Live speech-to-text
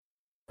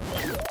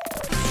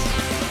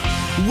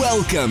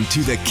Welcome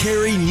to the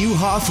Carey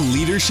Nieuwhof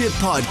Leadership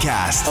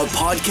Podcast, a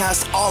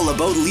podcast all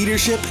about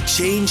leadership,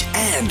 change,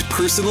 and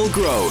personal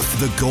growth.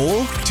 The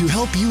goal? To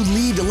help you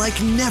lead like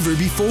never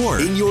before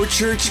in your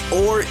church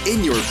or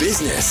in your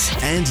business.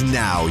 And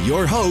now,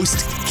 your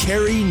host,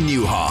 Carey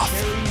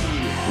Nieuwhof.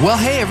 Well,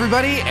 hey,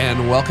 everybody,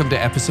 and welcome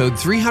to episode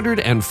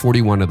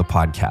 341 of the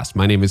podcast.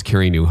 My name is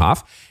Carey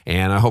Nieuwhof,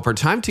 and I hope our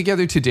time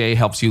together today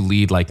helps you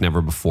lead like never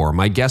before.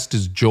 My guest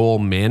is Joel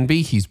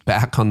Manby. He's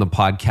back on the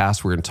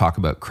podcast. We're going to talk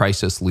about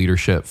crisis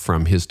leadership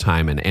from his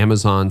time in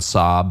Amazon,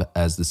 Saab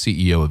as the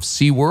CEO of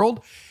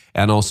SeaWorld,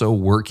 and also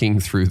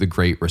working through the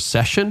Great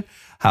Recession,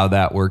 how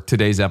that worked.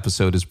 Today's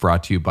episode is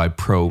brought to you by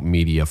Pro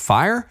Media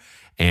Fire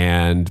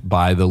and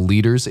by the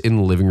Leaders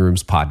in Living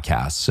Rooms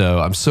podcast. So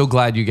I'm so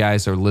glad you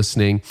guys are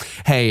listening.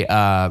 Hey,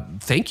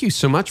 thank you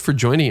so much for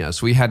joining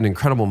us. We had an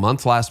incredible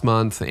month last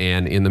month,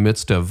 and in the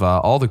midst of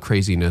all the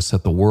craziness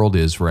that the world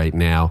is right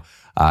now,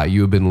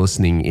 you have been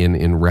listening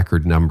in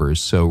record numbers.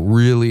 So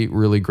really,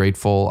 really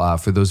grateful.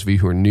 For those of you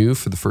who are new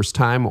for the first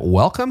time,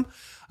 welcome.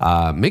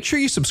 Make sure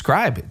you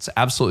subscribe. It's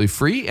absolutely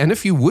free. And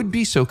if you would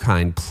be so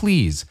kind,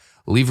 please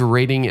leave a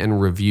rating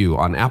and review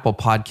on Apple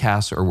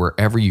Podcasts or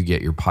wherever you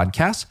get your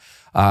podcasts.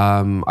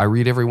 I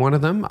read every one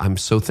of them. I'm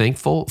so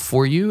thankful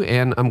for you,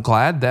 and I'm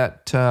glad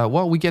that,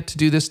 we get to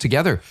do this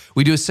together.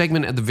 We do a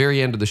segment at the very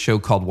end of the show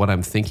called What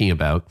I'm Thinking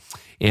About.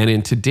 And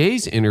in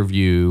today's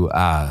interview,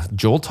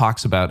 Joel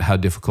talks about how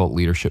difficult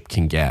leadership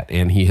can get,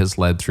 and he has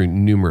led through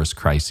numerous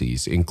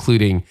crises,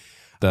 including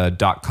the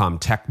dot-com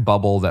tech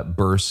bubble that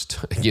burst,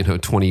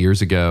 20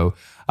 years ago,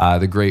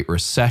 the Great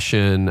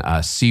Recession.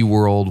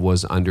 SeaWorld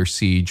was under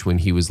siege when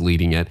he was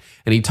leading it.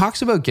 And he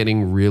talks about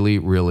getting really,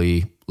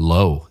 really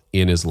low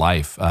in his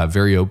life,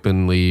 very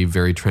openly,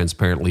 very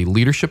transparently.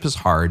 Leadership is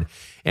hard.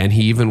 And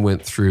he even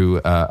went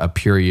through a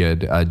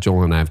period,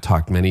 Joel and I have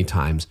talked many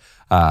times,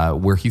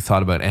 where he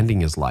thought about ending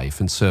his life.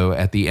 And so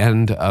at the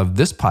end of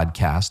this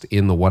podcast,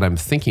 in the What I'm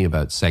Thinking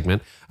About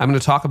segment, I'm going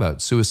to talk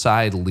about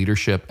suicide,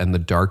 leadership, and the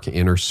dark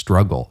inner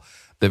struggle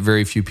that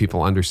very few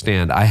people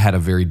understand. I had a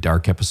very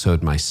dark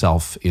episode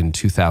myself in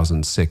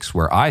 2006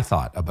 where I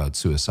thought about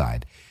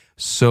suicide.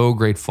 So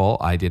grateful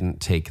I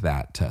didn't take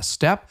that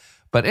step.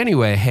 But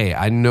anyway, hey,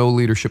 I know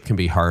leadership can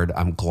be hard.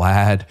 I'm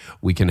glad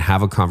we can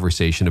have a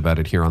conversation about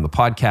it here on the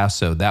podcast.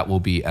 So that will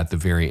be at the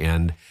very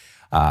end.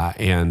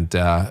 And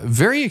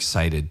very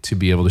excited to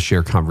be able to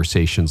share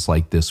conversations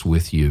like this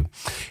with you.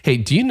 Hey,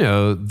 do you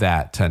know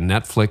that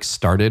Netflix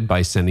started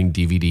by sending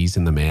DVDs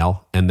in the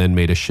mail and then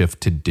made a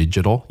shift to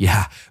digital?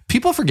 Yeah,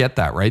 people forget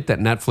that, right? That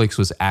Netflix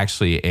was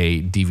actually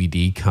a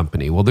DVD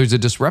company. Well, there's a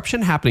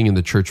disruption happening in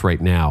the church right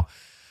now.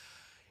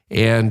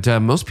 And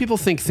most people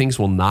think things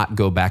will not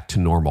go back to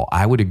normal.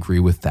 I would agree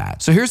with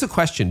that. So here's the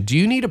question. Do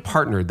you need a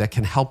partner that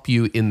can help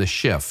you in the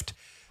shift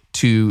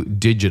to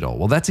digital?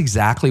 Well, that's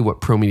exactly what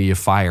Pro Media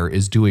Fire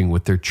is doing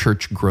with their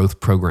church growth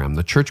program.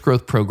 The church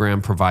growth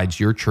program provides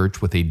your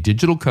church with a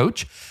digital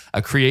coach,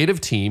 a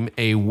creative team,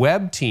 a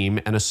web team,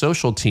 and a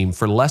social team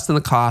for less than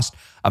the cost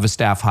of a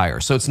staff hire.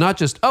 So it's not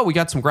just, we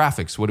got some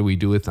graphics. What do we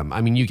do with them? I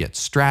mean, you get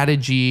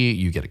strategy,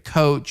 you get a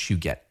coach, you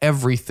get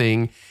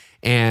everything.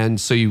 And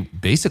so you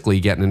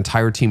basically get an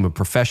entire team of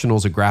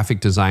professionals, a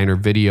graphic designer,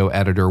 video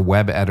editor,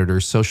 web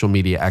editor, social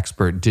media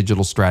expert,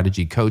 digital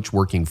strategy coach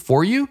working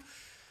for you.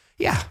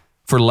 Yeah,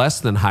 for less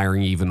than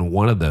hiring even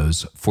one of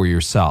those for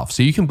yourself.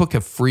 So you can book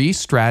a free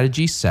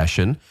strategy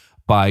session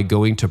by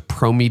going to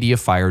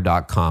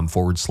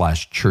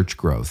promediafire.com/church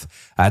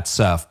growth. That's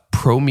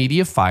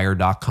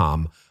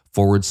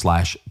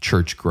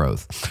promediafire.com/church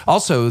growth.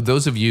 Also,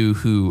 those of you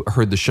who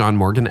heard the Sean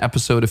Morgan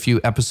episode a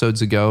few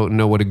episodes ago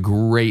know what a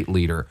great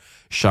leader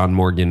Sean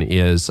Morgan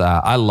is.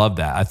 I love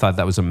that. I thought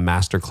that was a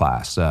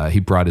masterclass.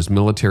 He brought his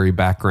military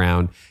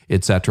background,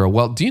 etc.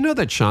 Well, do you know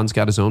that Sean's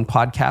got his own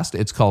podcast?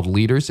 It's called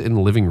Leaders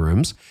in Living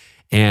Rooms.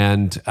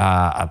 And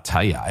I'll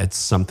tell you, it's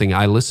something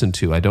I listen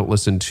to. I don't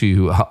listen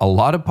to a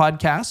lot of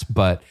podcasts,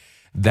 but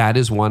that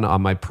is one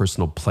on my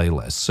personal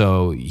playlist.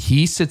 So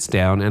he sits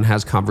down and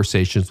has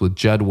conversations with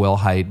Judd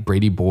Wilhite,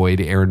 Brady Boyd,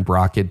 Aaron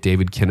Brockett,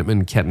 David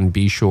Kinnaman, Kenton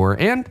Beshore,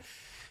 and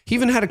he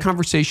even had a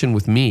conversation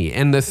with me.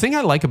 And the thing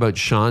I like about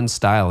Sean's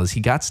style is he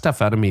got stuff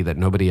out of me that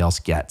nobody else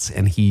gets,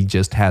 and he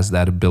just has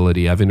that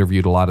ability. I've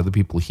interviewed a lot of the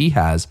people he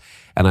has,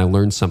 and I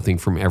learned something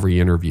from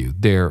every interview.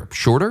 They're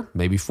shorter,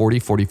 maybe 40,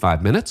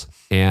 45 minutes,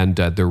 and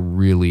they're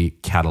really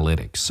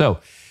catalytic. So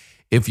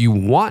if you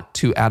want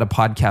to add a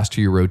podcast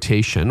to your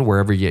rotation,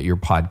 wherever you get your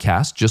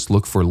podcast, just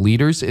look for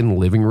Leaders in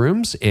Living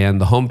Rooms.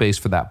 And the home base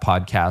for that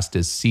podcast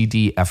is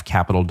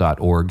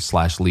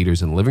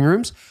cdfcapital.org/leaders in living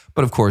rooms.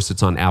 But of course,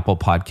 it's on Apple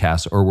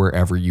Podcasts or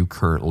wherever you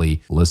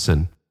currently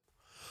listen.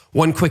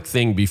 One quick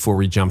thing before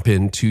we jump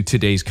into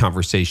today's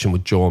conversation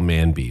with Joel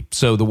Manby.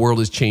 So the world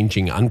is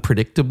changing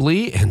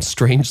unpredictably and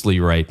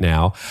strangely right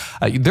now.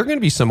 There are going to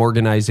be some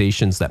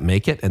organizations that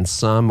make it and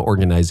some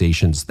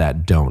organizations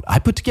that don't. I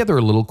put together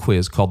a little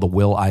quiz called the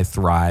Will I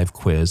Thrive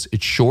quiz.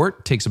 It's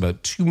short, takes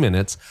about 2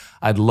 minutes.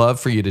 I'd love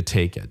for you to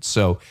take it.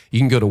 So you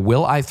can go to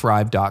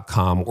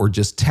willithrive.com or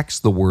just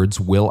text the words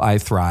Will I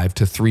Thrive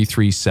to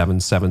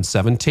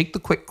 33777. Take the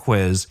quick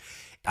quiz.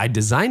 I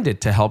designed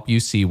it to help you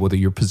see whether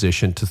you're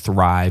positioned to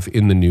thrive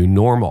in the new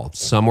normal.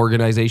 Some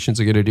organizations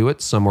are going to do it.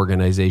 Some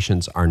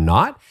organizations are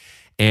not.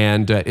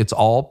 And it's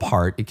all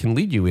it can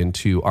lead you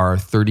into our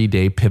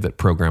 30-day pivot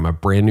program, a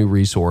brand new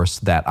resource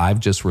that I've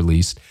just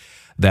released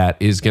that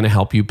is going to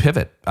help you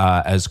pivot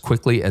as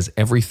quickly as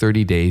every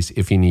 30 days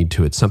if you need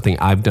to. It's something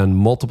I've done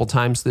multiple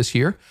times this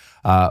year,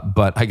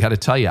 but I got to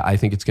tell you, I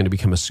think it's going to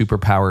become a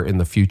superpower in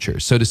the future.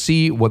 So to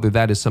see whether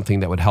that is something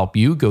that would help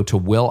you, go to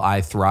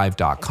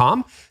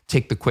willithrive.com,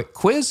 take the quick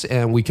quiz,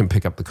 and we can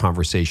pick up the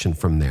conversation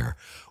from there.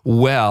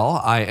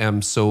 Well, I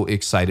am so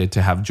excited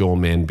to have Joel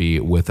Manby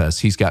with us.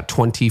 He's got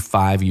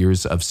 25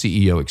 years of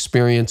CEO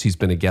experience. He's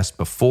been a guest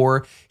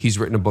before. He's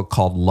written a book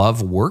called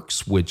Love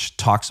Works, which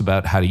talks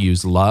about how to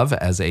use love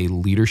as a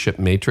leadership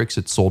matrix.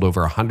 It's sold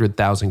over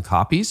 100,000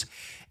 copies.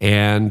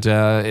 And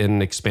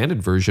an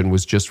expanded version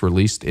was just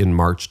released in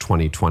March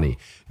 2020.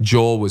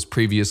 Joel was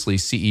previously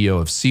CEO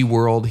of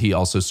SeaWorld. He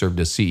also served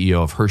as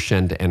CEO of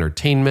Hershend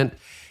Entertainment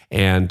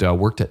and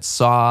worked at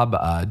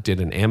Saab, did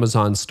an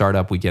Amazon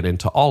startup. We get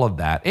into all of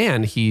that.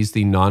 And he's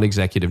the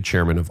non-executive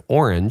chairman of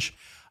Orange,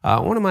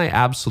 one of my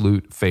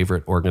absolute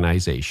favorite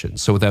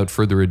organizations. So without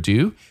further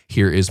ado,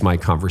 here is my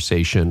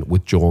conversation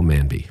with Joel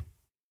Manby.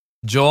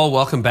 Joel,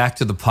 welcome back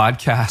to the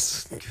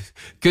podcast.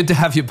 Good to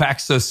have you back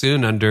so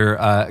soon under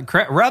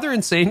rather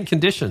insane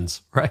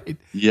conditions, right?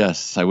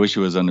 Yes, I wish it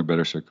was under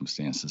better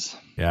circumstances.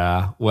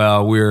 Yeah,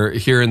 well, we're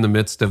here in the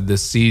midst of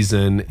this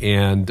season,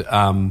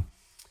 and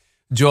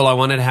Joel, I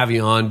wanted to have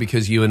you on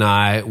because you and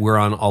I, we're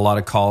on a lot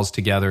of calls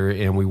together,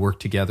 and we work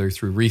together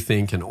through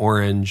Rethink and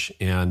Orange,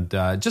 and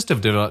just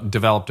have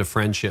developed a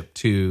friendship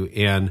too.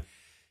 And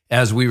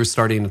as we were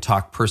starting to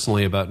talk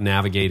personally about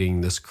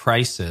navigating this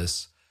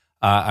crisis,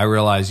 I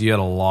realized you had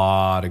a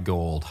lot of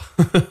gold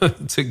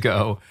to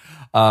go.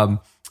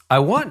 I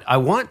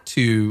want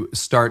to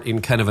start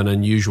in kind of an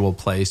unusual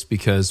place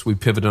because we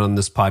pivoted on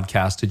this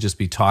podcast to just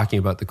be talking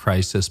about the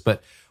crisis.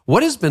 But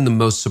what has been the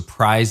most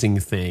surprising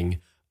thing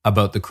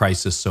about the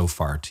crisis so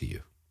far to you?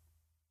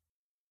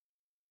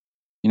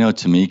 You know,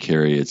 to me,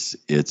 Carey,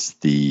 it's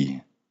the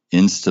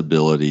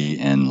instability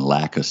and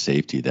lack of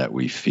safety that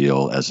we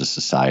feel as a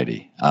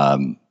society.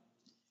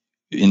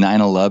 In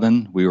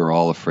 9/11, we were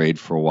all afraid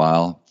for a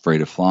while,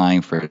 afraid of flying,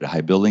 afraid of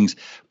high buildings.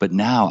 But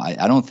now,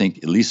 I don't think,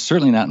 at least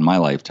certainly not in my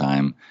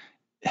lifetime,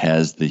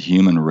 has the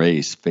human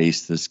race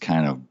faced this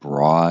kind of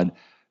broad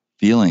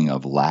feeling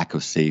of lack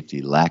of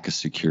safety, lack of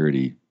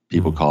security.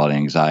 People call it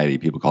anxiety,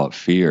 people call it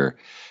fear.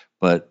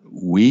 But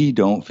we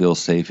don't feel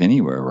safe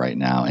anywhere right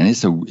now. And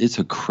it's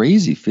a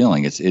crazy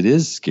feeling. It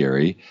is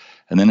scary.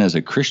 And then as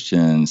a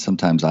Christian,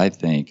 sometimes I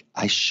think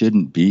I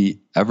shouldn't be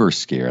ever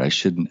scared. I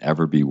shouldn't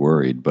ever be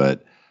worried,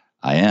 but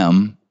I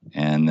am.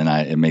 And then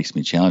it makes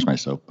me challenge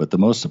myself. But the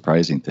most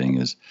surprising thing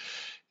is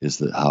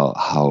that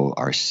how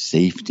our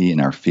safety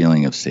and our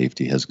feeling of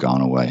safety has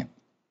gone away.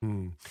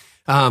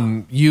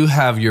 You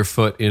have your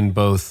foot in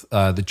both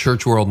the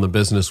church world and the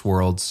business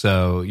world,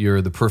 so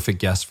you're the perfect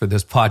guest for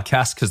this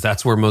podcast because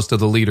that's where most of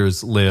the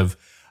leaders live.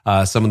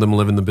 Some of them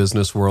live in the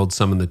business world,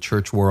 some in the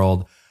church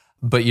world.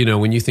 But, you know,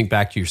 when you think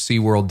back to your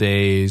SeaWorld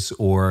days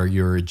or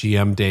your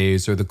GM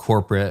days or the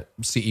corporate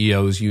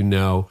CEOs, you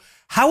know,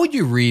 how would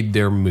you read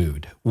their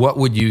mood? What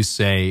would you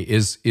say?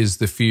 Is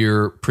the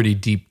fear pretty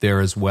deep there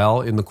as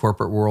well in the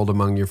corporate world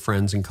among your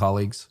friends and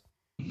colleagues?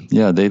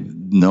 Yeah,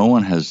 no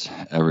one has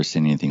ever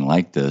seen anything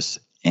like this,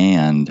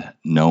 and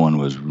no one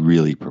was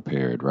really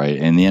prepared, right?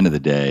 And at the end of the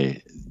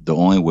day, the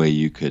only way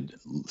you could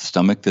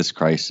stomach this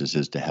crisis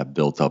is to have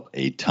built up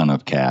a ton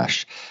of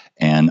cash.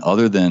 And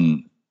other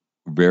than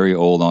very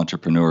old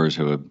entrepreneurs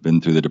who have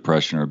been through the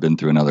Depression or been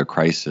through another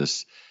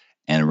crisis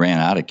and ran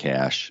out of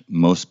cash,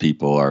 most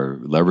people are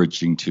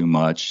leveraging too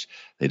much.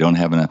 They don't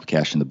have enough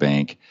cash in the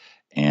bank.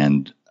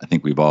 And I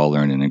think we've all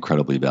learned an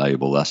incredibly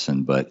valuable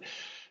lesson. But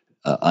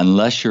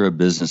unless you're a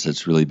business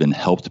that's really been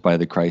helped by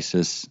the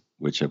crisis,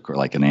 which of course,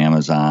 like an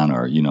Amazon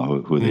or you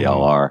know who they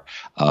all are,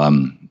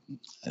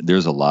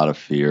 there's a lot of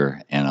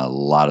fear and a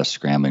lot of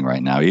scrambling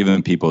right now.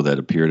 Even people that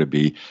appear to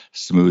be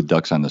smooth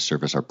ducks on the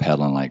surface are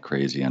pedaling like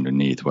crazy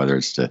underneath, whether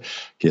it's to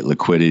get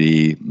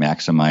liquidity,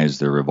 maximize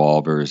their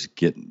revolvers,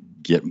 get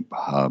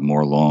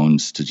more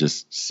loans to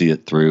just see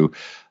it through.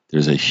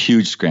 There's a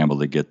huge scramble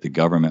to get the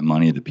government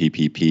money, the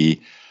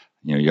PPP.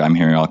 You know, I'm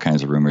hearing all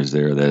kinds of rumors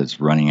there that it's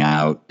running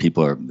out.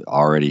 People are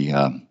already,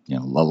 a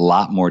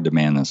lot more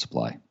demand than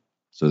supply.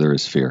 So there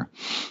is fear.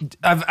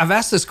 I've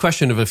asked this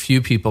question of a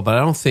few people, but I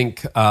don't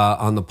think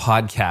on the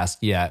podcast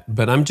yet.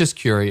 But I'm just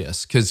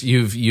curious because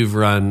you've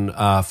run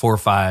 4 or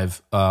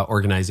 5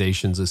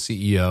 organizations as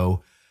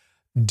CEO.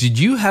 Did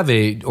you have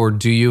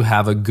do you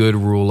have a good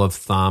rule of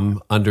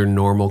thumb under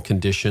normal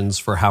conditions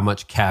for how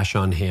much cash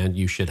on hand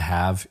you should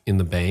have in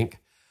the bank?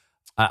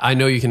 I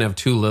know you can have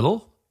too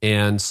little.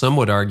 And some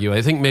would argue,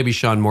 I think maybe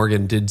Sean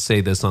Morgan did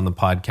say this on the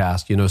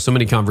podcast, you know, so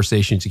many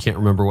conversations, you can't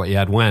remember what you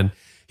had when.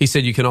 He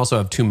said you can also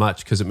have too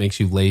much because it makes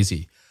you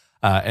lazy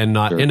and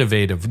not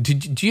innovative.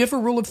 Do you have a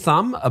rule of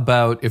thumb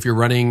about if you're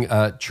running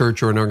a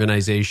church or an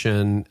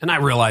organization? And I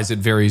realize it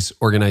varies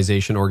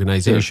organization,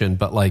 sure.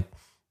 but like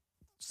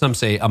Some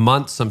say a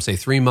month, some say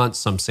 3 months,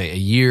 some say a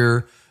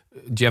year.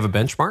 Do you have a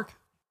benchmark?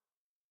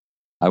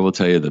 I will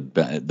tell you the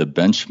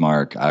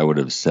benchmark I would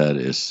have said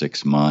is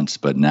 6 months,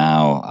 but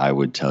now I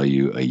would tell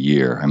you a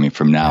year. I mean,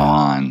 from now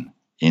on,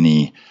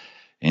 any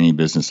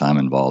business I'm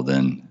involved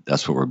in,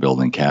 that's what we're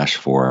building cash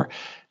for.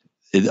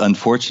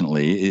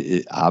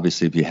 Unfortunately,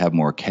 obviously, if you have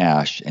more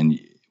cash and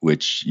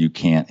which you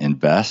can't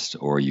invest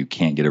or you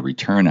can't get a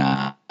return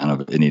on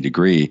of any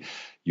degree,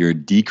 you're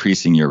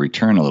decreasing your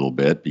return a little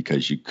bit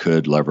because you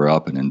could lever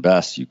up and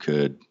invest. You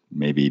could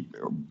maybe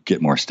get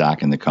more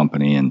stock in the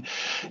company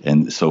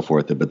and so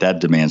forth. But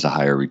that demands a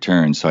higher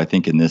return. So I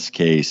think in this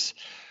case,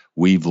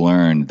 we've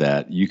learned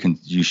that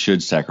you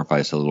should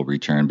sacrifice a little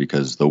return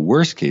because the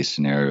worst case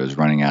scenario is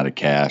running out of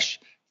cash,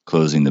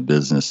 closing the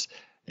business,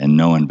 and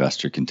no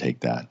investor can take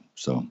that.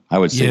 So I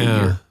would say a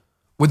year.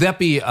 Would that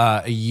be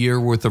a year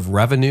worth of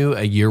revenue,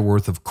 a year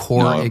worth of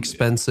core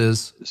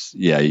expenses?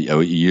 Yeah,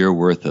 a year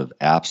worth of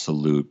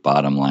absolute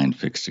bottom line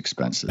fixed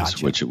expenses,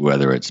 Gotcha. Which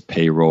whether it's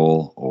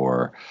payroll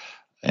or,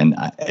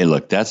 hey,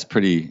 look, that's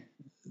pretty,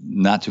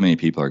 not too many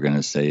people are going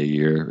to say a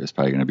year. It's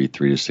probably going to be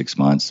 3 to 6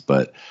 months.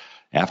 But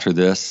after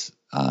this,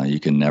 you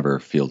can never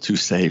feel too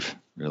safe,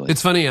 really.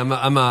 It's funny. I'm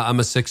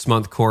a 6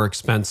 month core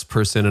expense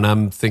person, and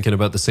I'm thinking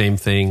about the same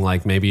thing,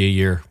 like maybe a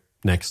year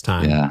next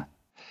time. Yeah.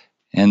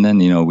 And then,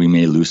 we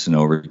may loosen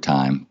over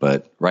time,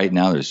 but right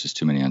now there's just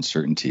too many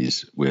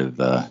uncertainties with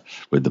the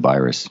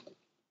virus.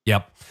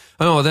 Yep.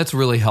 Oh, that's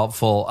really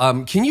helpful.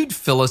 Can you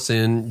fill us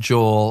in,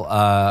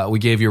 Joel? We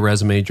gave your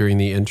resume during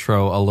the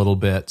intro a little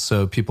bit,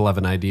 so people have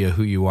an idea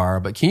who you are.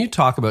 But can you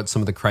talk about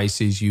some of the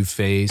crises you've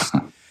faced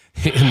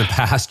in the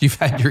past? You've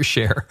had your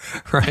share,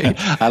 right?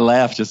 I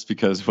laugh just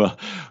because,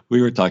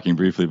 we were talking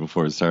briefly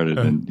before it started,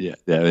 and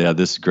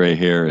this gray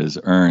hair is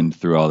earned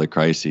through all the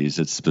crises.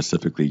 It's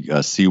specifically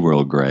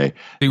SeaWorld gray.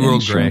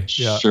 SeaWorld gray,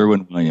 yeah.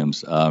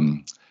 Sherwin-Williams.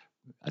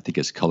 I think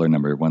it's color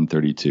number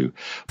 132.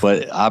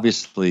 But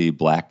obviously,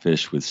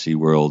 Blackfish with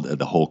SeaWorld,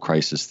 the whole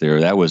crisis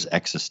there, that was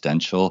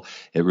existential.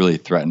 It really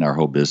threatened our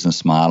whole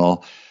business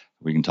model.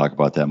 We can talk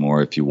about that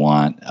more if you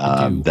want.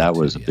 That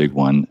was a big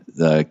one.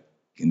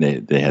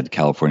 They had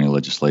California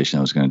legislation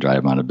that was going to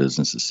drive them out of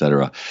business, et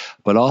cetera.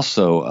 But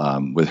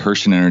also with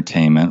Herschend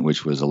Entertainment,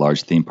 which was a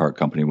large theme park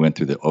company, went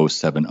through the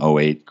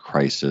 07-08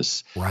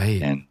 crisis.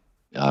 Right. And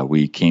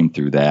we came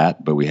through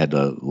that, but we had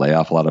to lay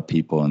off a lot of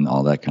people and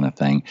all that kind of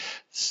thing.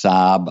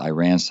 Saab, I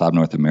ran Saab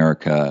North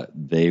America.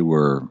 They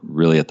were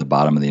really at the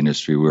bottom of the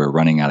industry. We were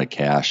running out of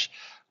cash.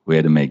 We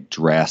had to make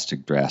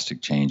drastic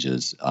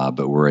changes,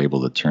 but we're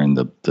able to turn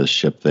the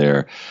ship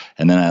there.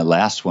 And then that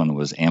last one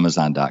was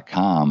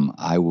Amazon.com.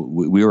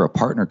 We were a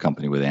partner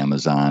company with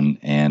Amazon,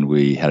 and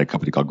we had a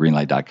company called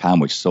Greenlight.com,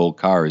 which sold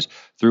cars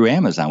through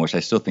Amazon, which I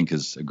still think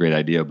is a great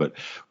idea. But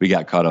we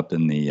got caught up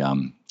in the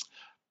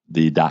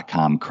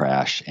 .com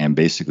crash, and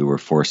basically were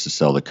forced to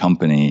sell the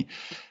company.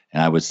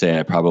 And I would say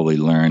I probably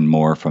learned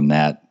more from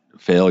that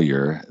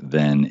failure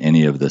than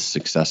any of the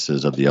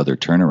successes of the other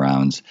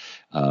turnarounds.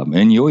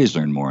 And you always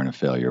learn more in a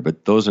failure,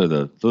 but those are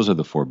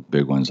the 4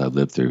 big ones I've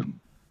lived through.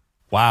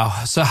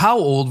 Wow. So how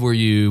old were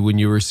you when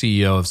you were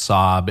CEO of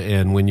Saab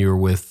and when you were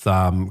with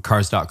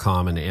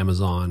Cars.com and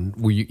Amazon?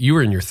 You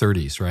were in your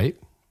 30s, right?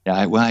 Yeah,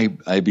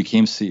 I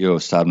became CEO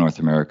of Saab North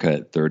America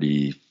at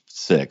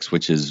 36,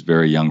 which is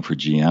very young for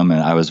GM.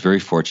 And I was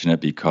very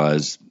fortunate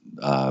because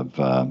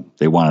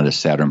they wanted a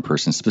Saturn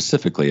person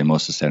specifically, and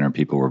most of the Saturn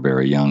people were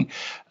very young.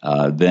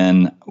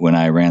 Then when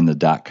I ran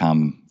the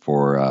 .com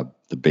for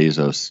the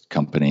Bezos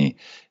company,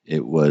 I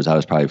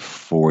was probably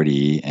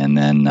 40, and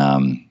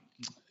then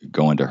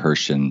going to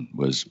Herschend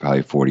was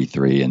probably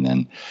 43, and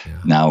then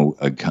now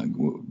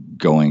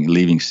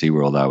leaving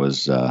SeaWorld, I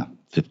was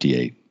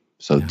 58.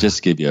 So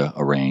just give you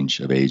a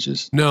range of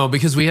ages. No,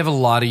 because we have a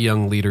lot of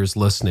young leaders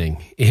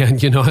listening. And,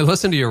 I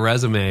listened to your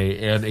resume.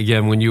 And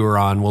again, when you were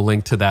on, we'll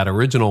link to that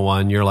original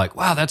one. You're like,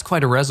 wow, that's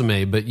quite a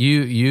resume. But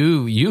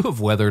you have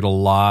weathered a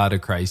lot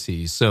of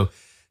crises. So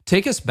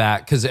take us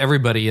back, because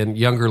everybody and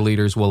younger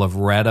leaders will have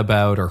read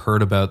about or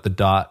heard about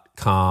the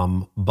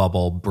 .com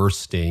bubble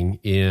bursting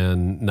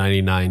in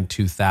 99,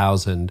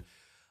 2000.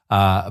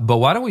 But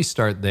why don't we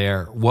start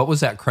there? What was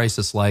that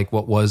crisis like?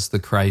 What was the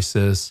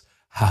crisis?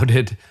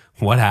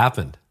 What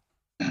happened?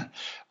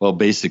 Well,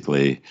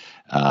 basically,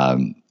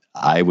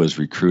 I was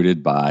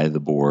recruited by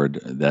the board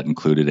that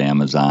included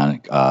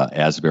Amazon,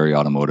 Asbury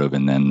Automotive,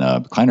 and then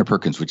Kleiner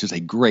Perkins, which is a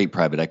great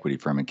private equity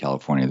firm in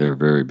California. They're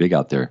very big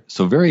out there,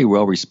 so very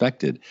well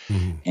respected.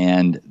 Mm-hmm.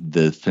 And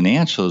the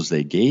financials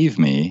they gave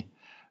me,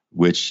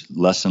 which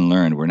lesson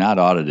learned, were not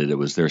audited. It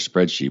was their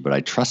spreadsheet, but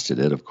I trusted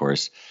it, of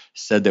course,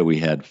 said that we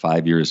had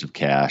 5 years of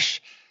cash.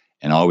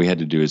 And all we had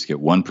to do is get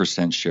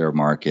 1% share of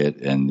market,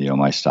 and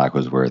my stock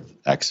was worth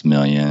X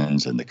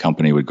millions, and the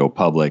company would go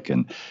public,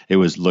 and it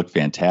looked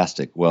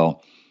fantastic.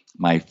 Well,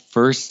 my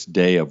first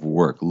day of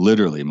work,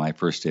 literally my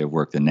first day of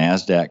work, the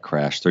NASDAQ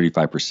crashed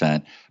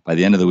 35%. By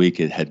the end of the week,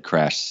 it had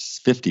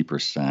crashed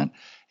 50%,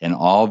 and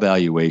all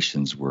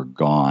valuations were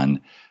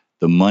gone.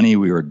 The money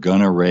we were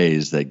going to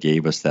raise that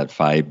gave us that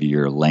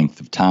 5-year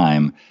length of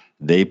time,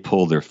 They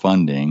pulled their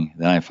funding.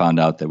 Then I found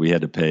out that we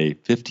had to pay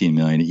 $15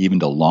 million even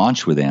to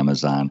launch with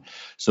Amazon.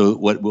 So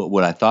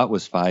what I thought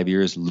was 5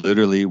 years,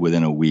 literally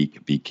within a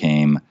week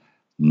became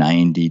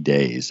 90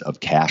 days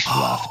of cash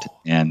left.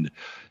 And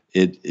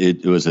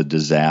it was a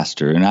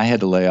disaster. And I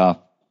had to lay off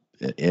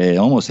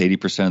almost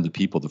 80% of the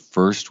people the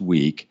first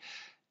week.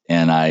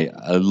 And I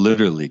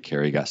literally,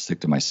 Carey, got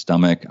sick to my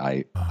stomach.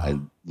 I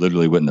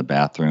literally went in the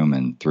bathroom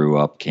and threw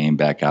up, came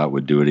back out,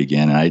 would do it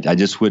again. And I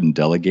just wouldn't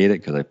delegate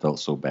it because I felt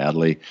so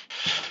badly.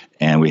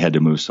 And we had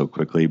to move so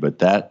quickly. But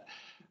that,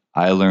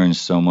 I learned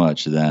so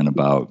much then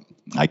about,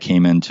 I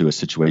came into a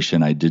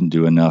situation, I didn't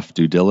do enough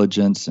due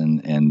diligence,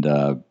 and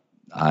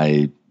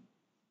I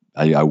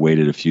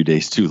waited a few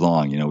days too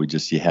long.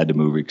 You had to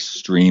move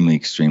extremely,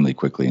 extremely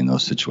quickly in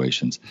those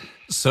situations.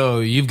 So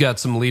you've got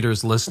some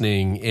leaders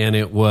listening, and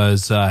it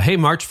was, hey,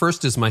 March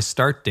 1st is my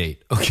start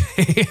date.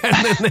 Okay.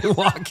 And then they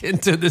walk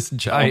into this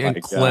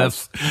giant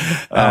cliff,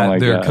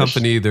 their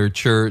company, their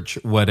church,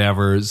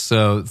 whatever.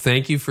 So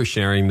thank you for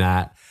sharing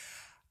that.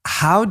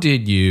 How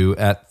did you,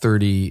 at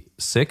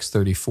 36,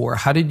 34,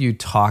 how did you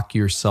talk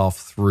yourself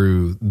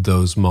through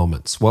those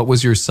moments? What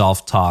was your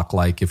self-talk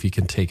like, if you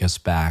can take us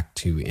back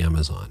to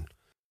Amazon?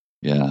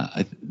 Yeah,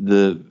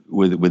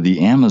 with the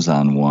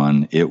Amazon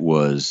one, it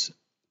was,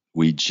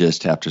 we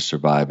just have to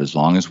survive as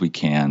long as we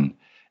can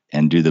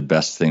and do the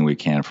best thing we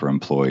can for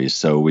employees.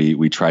 So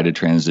we try to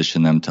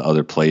transition them to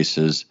other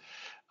places.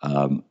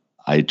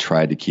 I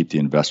tried to keep the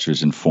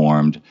investors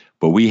informed,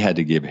 but we had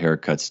to give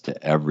haircuts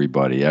to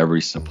everybody. Every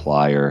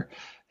supplier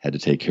had to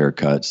take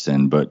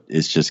haircuts, but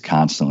it's just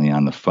constantly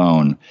on the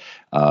phone.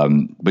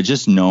 But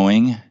just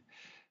knowing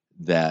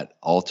that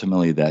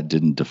ultimately that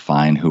didn't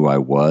define who I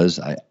was,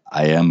 I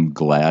am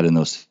glad in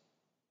those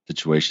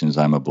situations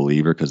I'm a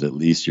believer, because at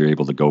least you're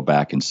able to go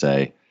back and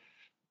say,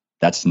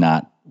 that's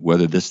not,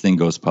 whether this thing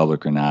goes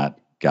public or not,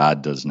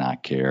 God does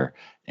not care.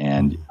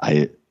 And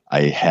I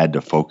had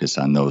to focus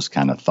on those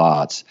kind of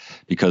thoughts,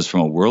 because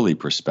from a worldly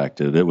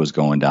perspective, it was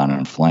going down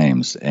in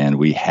flames and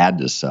we had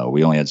to sell.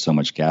 We only had so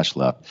much cash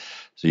left.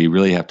 So you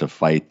really have to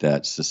fight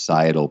that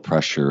societal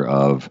pressure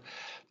of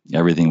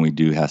everything we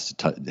do has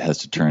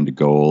to turn to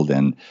gold.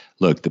 And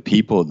look, the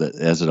people that,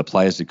 as it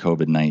applies to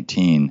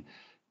COVID-19,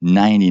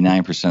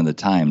 99% of the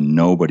time,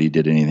 nobody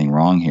did anything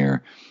wrong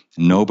here.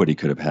 Nobody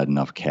could have had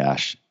enough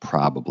cash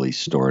probably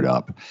stored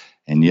up.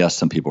 And yes,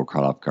 some people were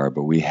caught off guard,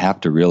 but we have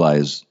to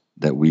realize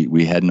that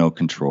we had no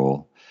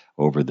control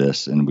over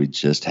this, and we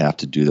just have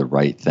to do the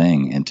right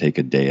thing and take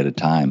a day at a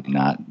time,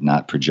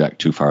 not project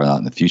too far out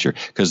in the future,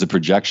 because the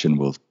projection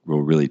will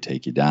really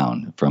take you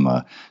down from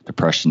a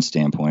depression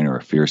standpoint or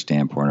a fear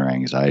standpoint or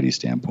anxiety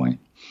standpoint.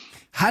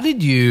 How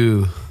did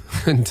you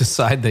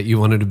decide that you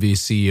wanted to be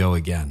CEO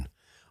again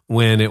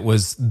when it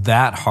was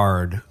that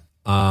hard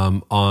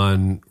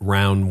on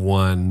round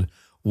one?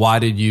 Why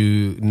did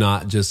you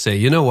not just say,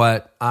 you know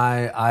what,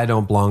 I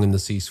don't belong in the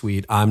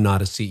C-suite. I'm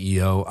not a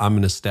CEO. I'm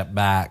going to step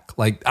back.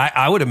 Like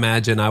I would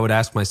imagine I would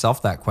ask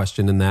myself that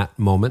question in that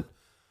moment.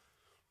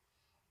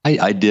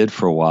 I did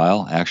for a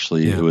while.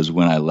 Actually, It was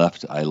when I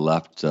left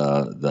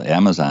the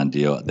Amazon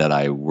deal that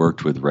I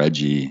worked with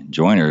Reggie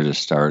Joyner to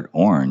start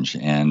Orange.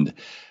 And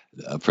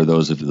for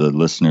those of the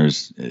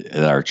listeners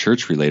that are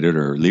church related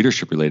or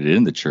leadership related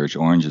in the church,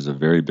 Orange is a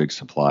very big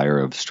supplier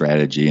of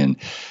strategy,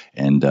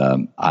 and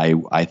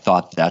I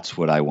thought that's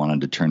what I wanted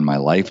to turn my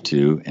life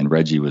to. And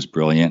Reggie was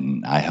brilliant,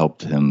 and I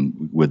helped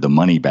him with the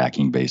money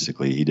backing.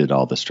 Basically, he did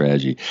all the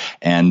strategy,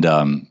 and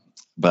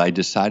but I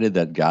decided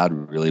that God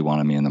really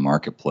wanted me in the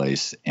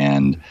marketplace,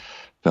 and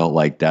felt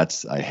like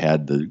I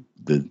had the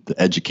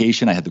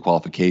education, I had the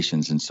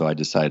qualifications, and so I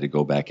decided to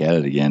go back at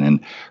it again.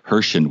 And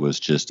Recession was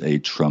just a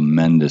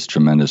tremendous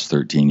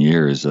 13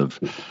 years of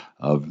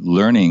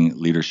learning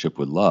leadership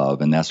with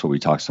love. And that's what we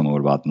talked somewhat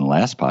about in the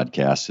last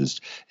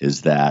podcast,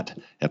 is that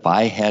if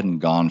I hadn't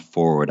gone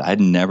forward, I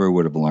never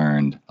would have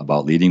learned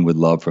about leading with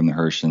love from the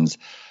Recessions.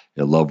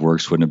 Love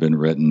Works wouldn't have been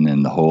written,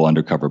 and the whole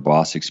Undercover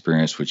Boss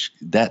experience,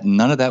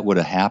 none of that would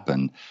have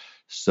happened.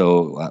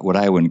 So what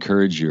I would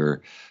encourage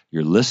your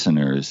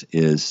listeners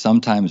is,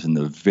 sometimes in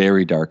the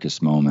very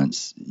darkest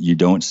moments, you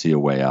don't see a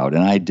way out.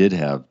 And I did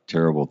have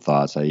terrible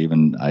thoughts.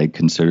 I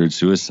considered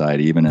suicide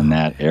even in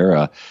that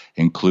era,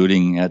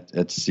 including at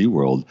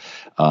SeaWorld.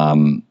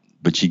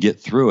 But you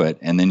get through it,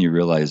 and then you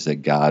realize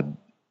that God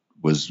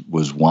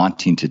was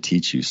wanting to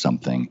teach you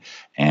something.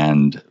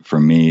 And for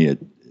me,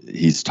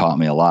 He's taught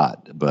me a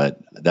lot. But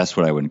that's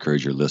what I would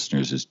encourage your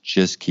listeners, is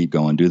just keep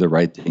going, do the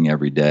right thing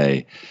every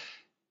day.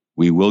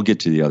 We will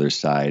get to the other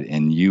side,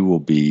 and you will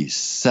be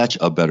such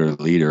a better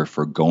leader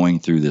for going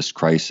through this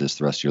crisis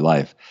the rest of your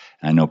life.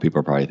 And I know people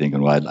are probably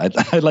thinking, well,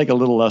 I'd like a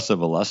little less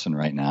of a lesson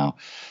right now.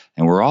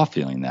 And we're all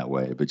feeling that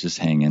way, but just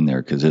hang in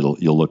there, because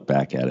you'll look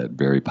back at it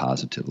very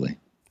positively.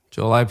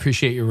 Joel, I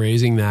appreciate you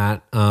raising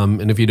that.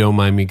 And if you don't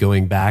mind me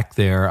going back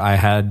there, I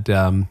had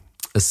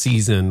a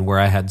season where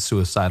I had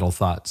suicidal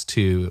thoughts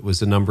too. It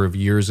was a number of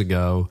years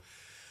ago.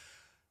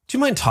 Do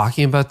you mind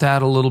talking about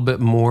that a little bit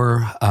more?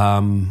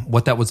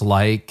 What that was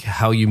like,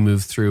 how you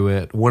moved through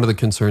it? One of the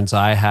concerns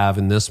I have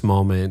in this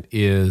moment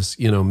is,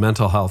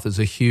 mental health is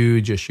a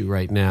huge issue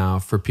right now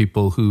for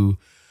people who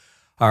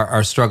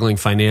are struggling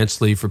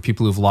financially, for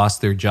people who've lost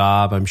their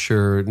job. I'm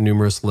sure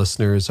numerous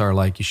listeners are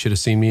like, you should have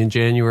seen me in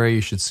January.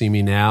 You should see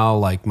me now.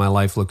 Like, my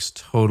life looks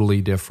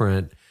totally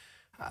different.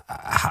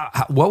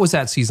 What was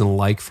that season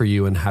like for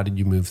you, and how did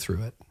you move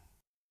through it?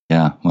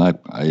 Yeah, well,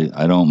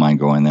 I don't mind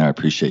going there. I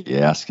appreciate you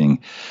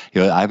asking.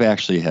 I've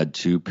actually had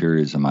 2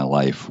 periods in my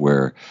life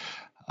where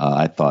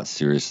I thought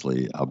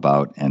seriously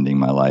about ending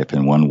my life.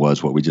 And one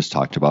was what we just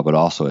talked about, but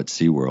also at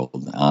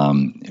SeaWorld.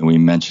 And we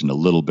mentioned a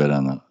little bit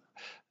on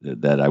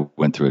that I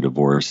went through a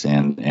divorce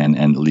and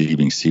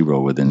leaving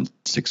SeaWorld within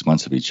 6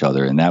 months of each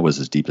other. And that was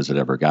as deep as it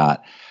ever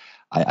got.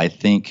 I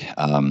think,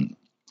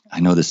 I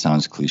know this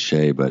sounds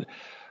cliche, but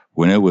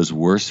when it was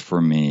worse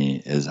for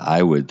me is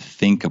I would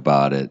think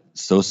about it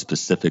so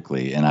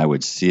specifically, and I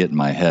would see it in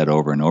my head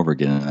over and over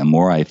again. And the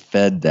more I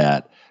fed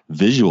that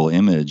visual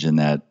image and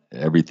that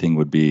everything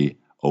would be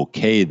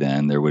okay,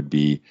 then there would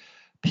be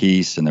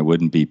peace, and there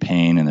wouldn't be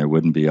pain, and there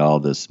wouldn't be all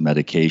this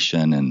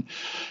medication and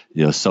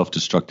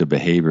self-destructive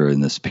behavior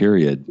in this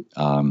period.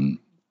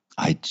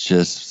 I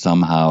just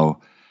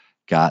somehow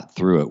got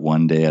through it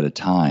one day at a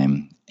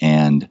time.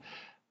 And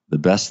the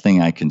best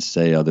thing I can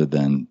say, other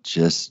than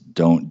just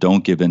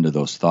don't give into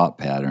those thought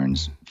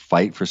patterns,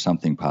 fight for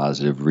something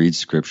positive, read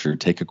scripture,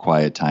 take a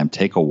quiet time,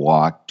 take a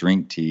walk,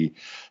 drink tea.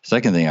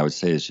 Second thing I would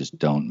say is just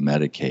don't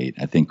medicate.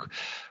 I think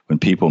when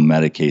people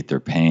medicate their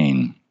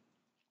pain,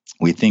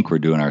 we think we're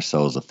doing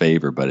ourselves a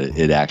favor, but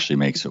it actually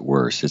makes it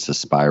worse. It's a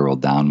spiral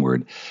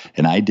downward.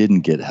 And I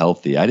didn't get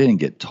healthy. I didn't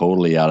get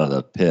totally out of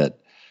the pit,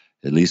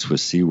 at least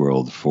with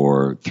SeaWorld,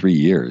 for 3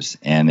 years.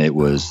 And it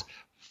was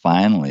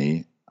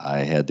finally, I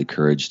had the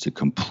courage to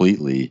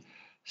completely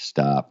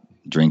stop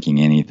drinking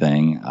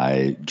anything.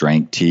 I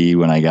drank tea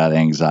when I got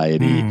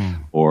anxiety,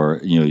 or,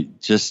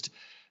 just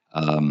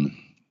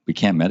we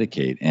can't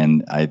medicate.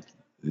 And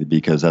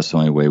because that's the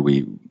only way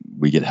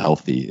we get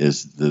healthy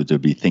is to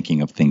be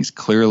thinking of things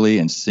clearly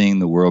and seeing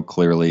the world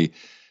clearly,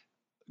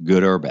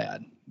 good or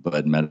bad.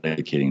 But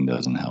medicating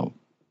doesn't help.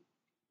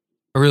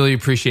 I really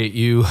appreciate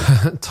you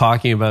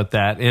talking about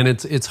that. And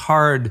it's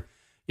hard.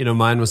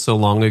 Mine was so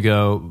long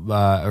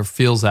ago, or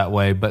feels that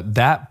way, but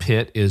that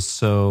pit is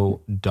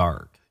so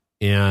dark.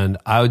 And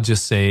I would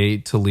just say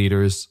to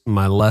leaders,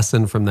 my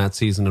lesson from that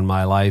season in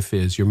my life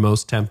is you're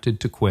most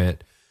tempted to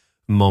quit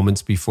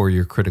moments before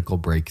your critical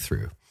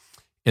breakthrough.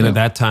 And at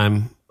that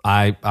time,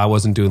 I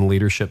wasn't doing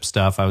leadership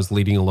stuff. I was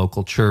leading a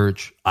local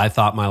church. I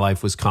thought my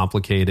life was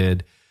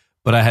complicated,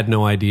 but I had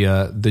no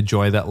idea the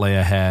joy that lay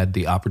ahead,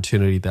 the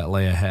opportunity that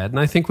lay ahead. And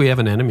I think we have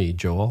an enemy,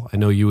 Joel. I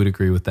know you would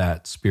agree with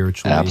that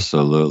spiritually.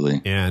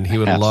 Absolutely. And he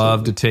would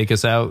love to take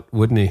us out,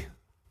 wouldn't he?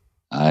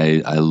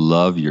 I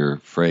love your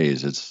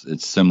phrase.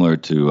 It's similar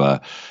to,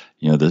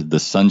 the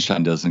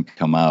sunshine doesn't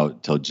come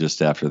out till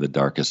just after the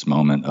darkest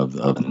moment of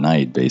the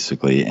night,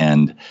 basically.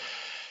 And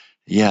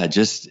yeah,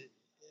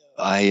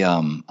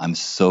 I'm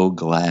so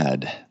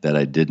glad that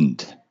I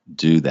didn't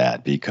do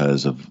that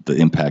because of the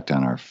impact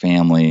on our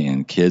family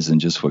and kids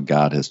and just what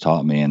God has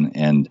taught me.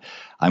 And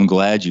I'm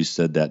glad you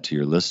said that to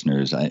your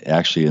listeners. I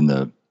actually, in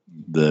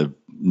the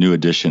new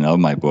edition of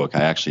my book,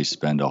 I actually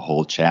spend a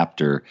whole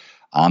chapter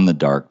on the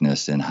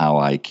darkness and how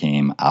I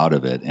came out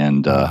of it.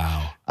 And,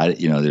 wow.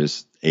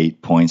 There's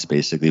 8 points,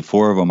 basically.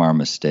 4 of them are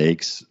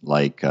mistakes,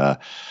 like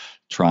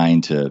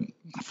trying to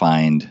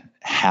find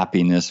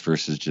happiness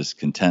versus just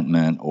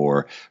contentment,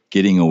 or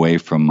getting away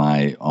from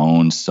my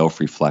own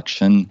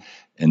self-reflection.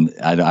 And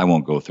I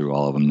won't go through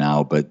all of them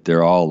now, but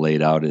they're all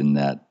laid out in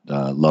that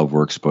Love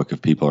Works book.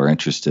 If people are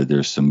interested,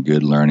 there's some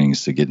good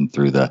learnings to getting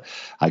through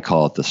I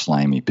call it the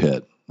slimy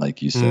pit,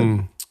 like you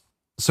said.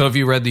 So if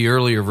you read the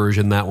earlier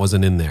version, that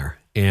wasn't in there.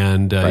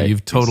 And right,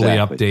 you've totally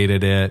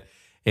updated it.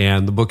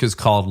 And the book is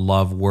called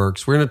Love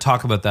Works. We're going to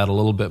talk about that a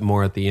little bit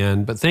more at the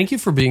end. But thank you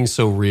for being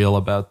so real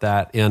about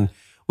that. And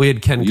we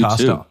had Ken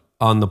Costa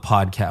on the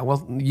podcast.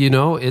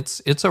 Well,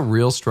 it's a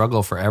real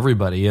struggle for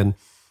everybody. And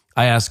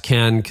I asked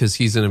Ken, because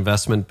he's an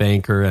investment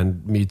banker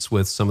and meets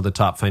with some of the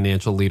top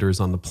financial leaders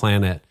on the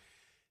planet.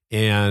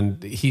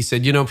 And he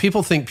said,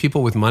 people think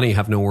people with money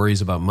have no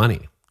worries about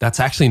money. That's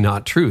actually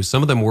not true.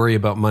 Some of them worry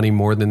about money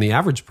more than the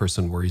average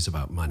person worries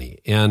about money.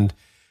 And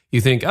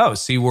you think, oh,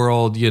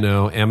 SeaWorld,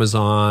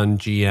 Amazon,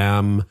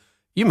 GM,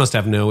 you must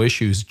have no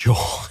issues, Joel.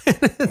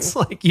 It's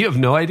like, you have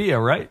no idea,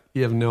 right?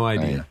 You have no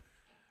idea. Right.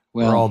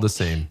 Well, we're all the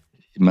same.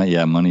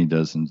 Money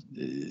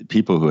doesn't.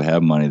 People who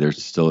have money, they're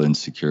still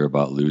insecure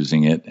about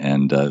losing it,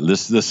 and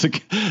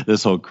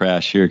this whole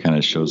crash here kind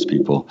of shows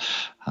people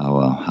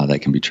how that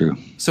can be true.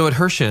 So at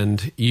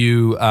Hershend,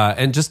 you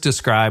and just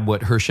describe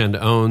what Hershend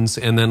owns,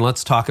 and then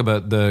let's talk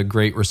about the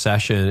Great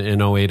Recession in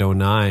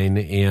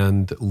 2008-09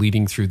 and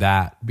leading through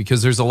that,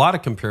 because there's a lot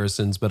of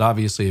comparisons. But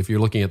obviously, if you're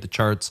looking at the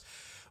charts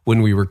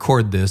when we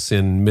record this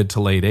in mid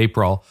to late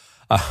April,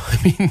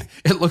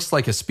 it looks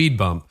like a speed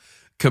bump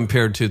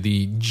compared to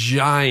the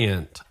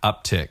giant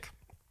uptick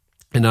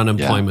and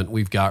unemployment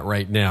we've got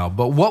right now.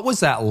 But what was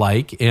that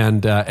like?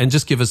 And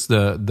just give us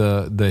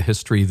the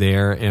history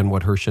there and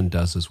what Herschend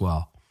does as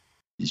well.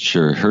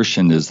 Sure.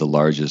 Herschend is the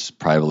largest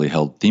privately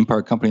held theme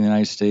park company in the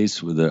United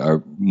States. We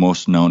are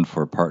most known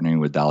for partnering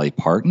with Dolly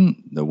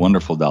Parton, the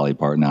wonderful Dolly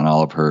Parton, on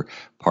all of her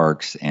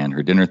parks and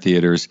her dinner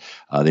theaters.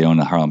 They own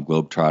the Harlem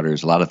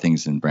Globetrotters, a lot of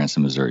things in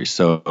Branson, Missouri.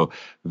 So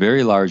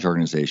very large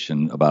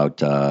organization, about,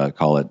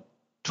 call it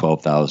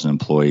 12,000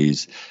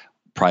 employees,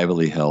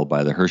 privately held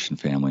by the Herschend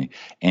family.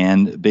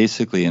 And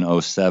basically in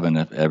 2007,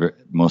 if ever,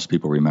 most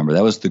people remember,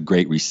 that was the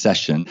Great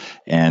Recession.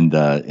 And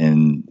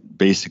in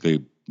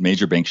basically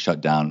major banks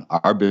shut down.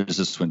 Our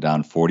business went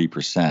down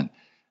 40%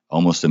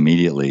 almost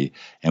immediately.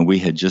 And we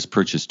had just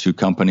purchased 2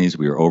 companies.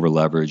 We were over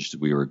leveraged.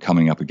 We were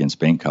coming up against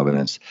bank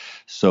covenants.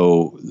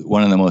 So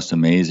one of the most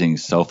amazing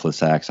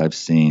selfless acts I've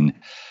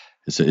seen,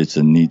 it's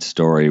a neat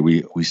story.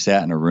 We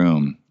sat in a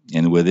room,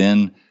 and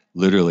within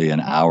literally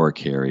an hour,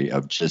 Carey,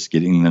 of just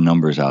getting the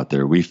numbers out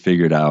there, we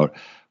figured out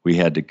we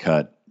had to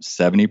cut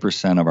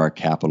 70% of our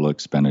capital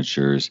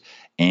expenditures.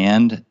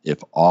 And if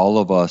all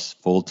of us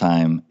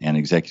full-time and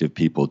executive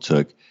people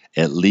took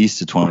at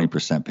least a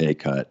 20% pay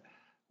cut,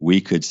 we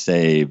could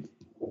save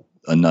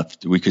enough.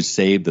 We could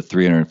save the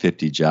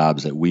 350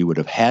 jobs that we would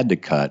have had to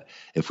cut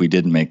if we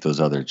didn't make those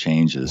other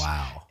changes.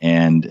 Wow.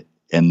 And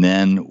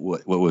then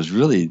what was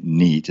really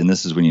neat, and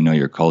this is when you know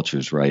your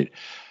culture's right,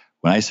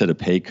 when I said a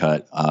pay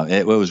cut,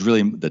 it was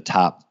really the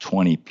top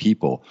 20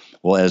 people.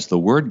 Well, as the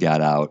word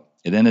got out,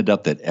 it ended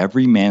up that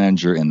every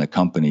manager in the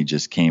company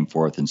just came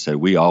forth and said,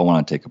 we all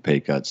want to take a pay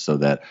cut so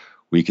that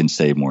we can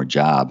save more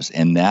jobs.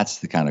 And that's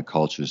the kind of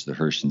cultures the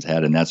Herschends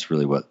had. And that's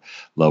really what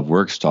Love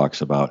Works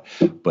talks about.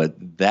 But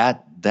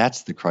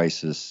that's the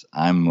crisis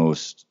I'm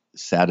most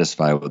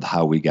satisfied with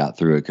how we got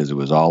through it, because it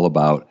was all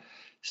about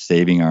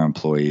saving our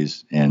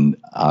employees. And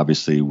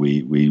obviously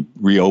we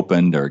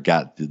reopened or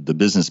got the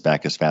business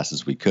back as fast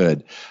as we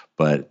could.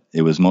 But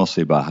it was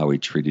mostly about how we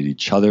treated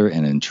each other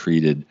and then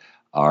treated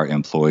our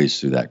employees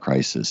through that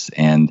crisis.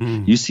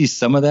 And you see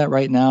some of that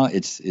right now.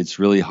 It's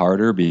really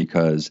harder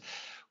because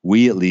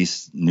we at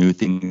least knew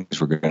things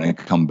were going to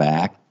come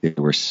back. They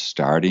were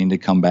starting to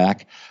come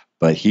back.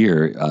 But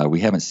here, we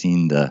haven't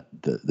seen the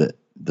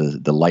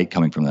light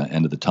coming from the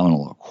end of the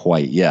tunnel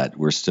quite yet.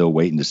 We're still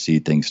waiting to see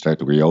things start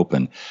to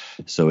reopen.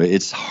 So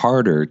it's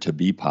harder to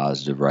be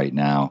positive right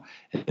now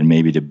and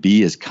maybe to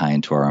be as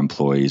kind to our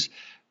employees.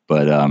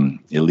 But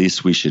at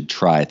least we should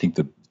try. I think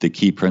the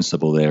key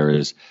principle there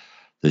is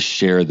to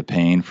share the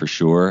pain for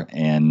sure,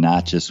 and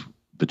not just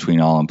between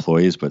all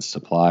employees, but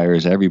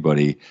suppliers.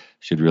 Everybody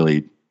should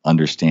really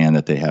understand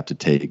that they have to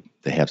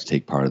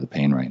take part of the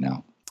pain right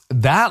now.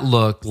 That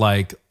looked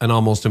like an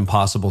almost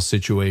impossible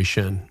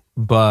situation,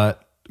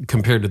 but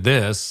compared to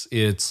this,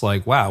 it's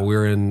like, wow,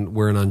 we're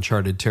in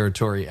uncharted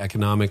territory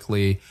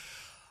economically.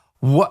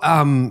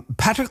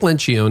 Patrick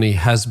Lencioni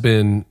has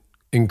been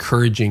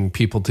encouraging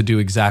people to do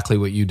exactly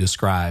what you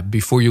described.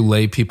 Before you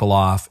lay people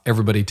off,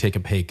 everybody take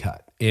a pay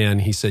cut.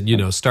 And he said,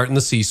 start in the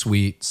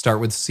C-suite,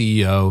 start with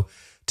CEO,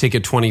 take a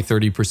 20,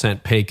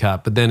 30% pay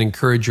cut, but then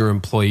encourage your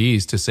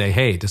employees to say,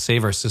 hey, to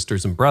save our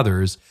sisters and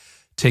brothers,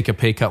 take a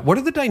pay cut. What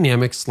are the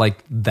dynamics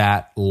like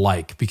that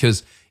like?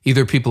 Because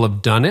either people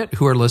have done it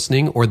who are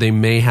listening, or they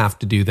may have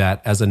to do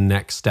that as a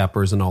next step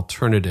or as an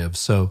alternative.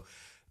 So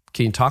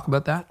can you talk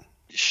about that?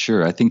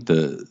 Sure. I think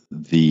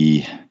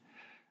the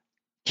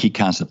key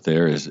concept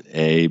there is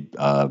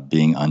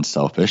being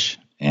unselfish.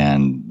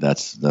 And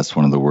that's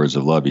one of the words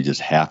of love. You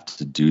just have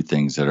to do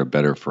things that are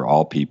better for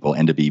all people,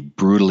 and to be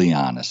brutally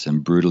honest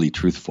and brutally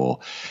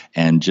truthful,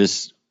 and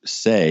just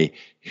say,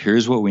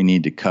 here's what we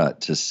need to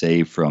cut to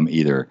save from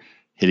either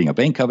hitting a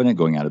bank covenant,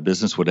 going out of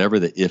business, whatever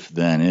the if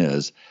then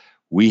is.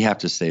 We have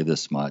to save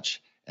this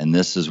much, and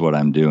this is what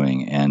I'm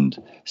doing.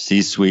 And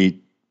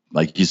C-suite,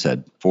 like you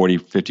said, 40,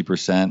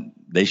 50%,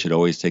 they should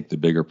always take the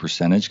bigger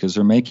percentage because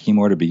they're making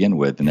more to begin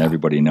with, and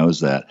everybody knows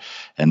that.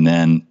 And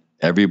then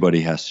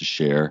everybody has to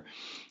share.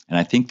 And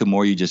I think the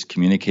more you just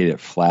communicate it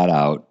flat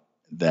out,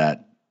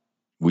 that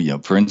we,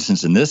 for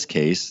instance, in this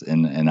case,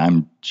 and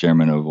I'm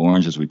chairman of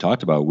Orange, as we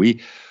talked about, we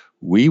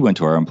went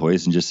to our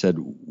employees and just said,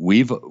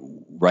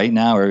 right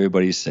now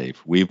everybody's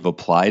safe. We've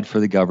applied for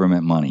the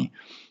government money.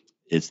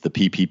 It's the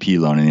PPP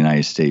loan in the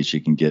United States.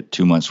 You can get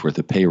 2 months worth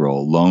of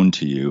payroll loaned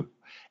to you.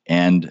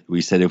 And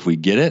we said, if we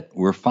get it,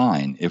 we're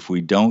fine. If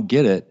we don't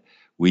get it,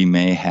 we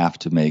may have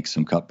to make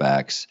some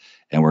cutbacks,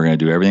 and we're going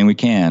to do everything we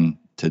can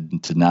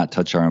to not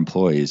touch our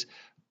employees.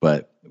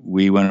 But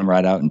we went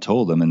right out and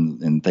told them,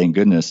 and thank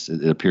goodness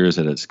it appears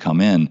that it's come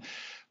in.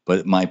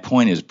 But my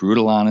point is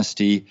brutal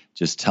honesty.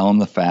 Just tell them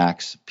the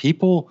facts.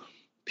 People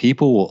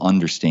will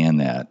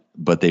understand that,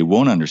 but they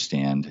won't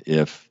understand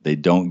if they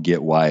don't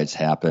get why it's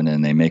happened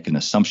and they make an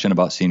assumption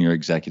about senior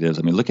executives.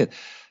 I mean, look at,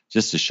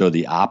 just to show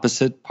the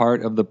opposite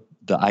part of the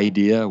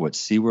idea, what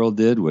SeaWorld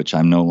did, which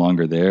I'm no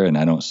longer there, and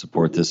I don't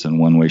support this in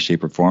one way,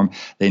 shape, or form.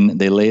 They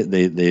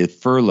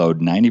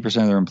furloughed 90%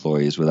 of their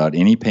employees without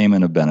any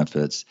payment of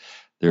benefits.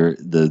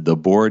 The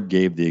board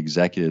gave the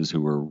executives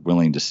who were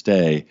willing to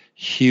stay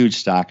huge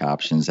stock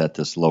options at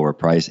this lower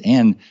price.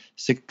 And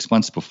 6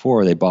 months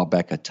before, they bought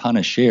back a ton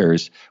of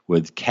shares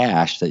with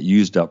cash that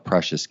used up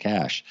precious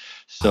cash.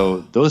 So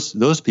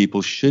those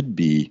people should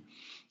be,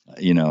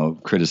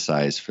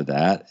 criticized for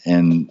that.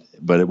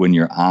 But when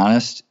you're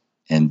honest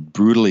and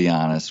brutally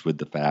honest with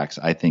the facts,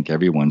 I think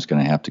everyone's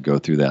going to have to go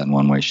through that in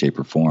one way, shape,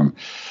 or form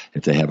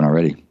if they haven't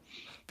already.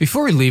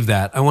 Before we leave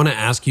that, I want to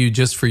ask you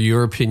just for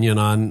your opinion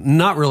on,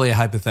 not really a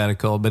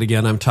hypothetical, but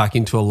again, I'm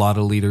talking to a lot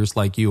of leaders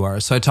like you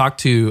are. So I talked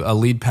to a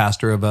lead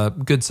pastor of a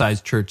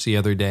good-sized church the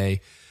other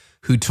day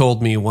who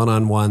told me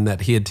one-on-one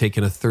that he had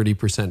taken a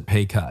 30%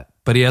 pay cut,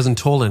 but he hasn't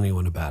told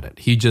anyone about it.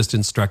 He just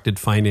instructed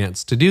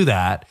finance to do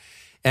that.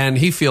 And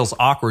he feels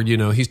awkward.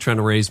 He's trying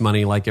to raise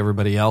money like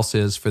everybody else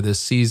is for this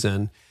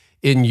season.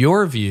 In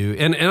your view,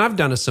 and I've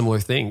done a similar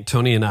thing.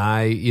 Tony and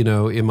I,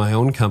 in my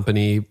own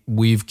company,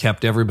 we've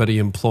kept everybody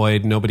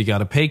employed. Nobody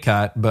got a pay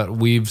cut, but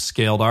we've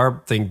scaled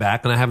our thing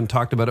back, and I haven't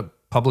talked about it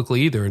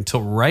publicly either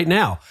until right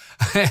now.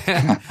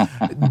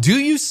 Do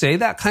you say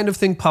that kind of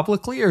thing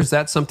publicly, or is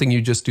that something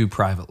you just do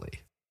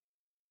privately?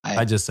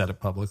 I just said it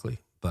publicly.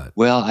 But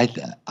well,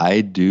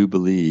 I do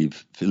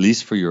believe, at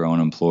least for your own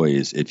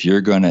employees, if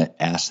you're going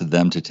to ask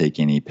them to take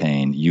any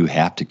pain, you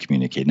have to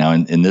communicate. Now,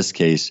 in this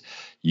case,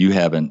 you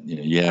haven't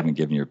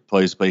given your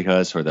employees pay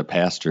cuts, or the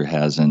pastor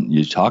hasn't.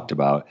 You talked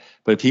about,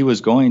 but if he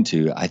was going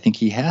to, I think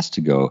he has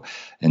to go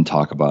and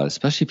talk about it,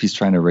 especially if he's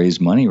trying to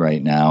raise money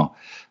right now.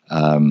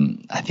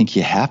 I think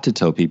you have to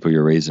tell people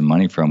you're raising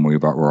money from.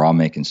 We're all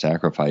making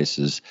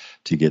sacrifices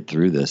to get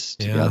through this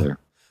together.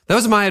 That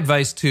was my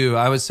advice too.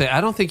 I would say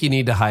I don't think you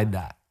need to hide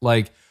that.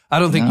 Like, I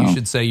don't think you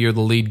should say you're the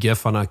lead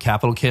GIF on a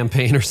capital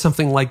campaign or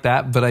something like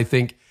that. But I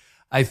think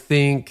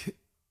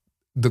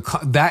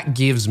that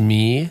gives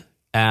me,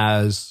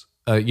 as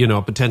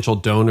a potential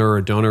donor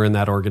or donor in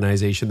that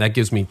organization, that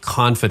gives me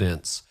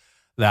confidence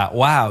that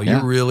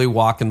you're really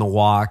walking the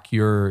walk.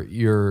 You're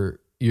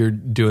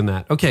doing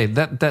that. Okay,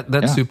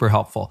 that's super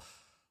helpful.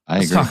 I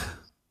agree.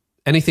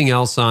 Anything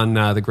else on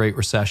the Great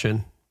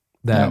Recession?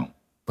 No.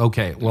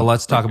 Okay, well,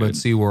 let's talk about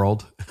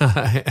SeaWorld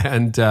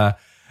and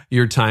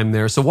your time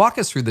there. So walk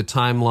us through the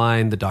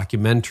timeline, the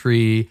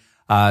documentary.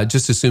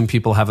 Just assume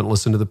people haven't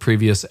listened to the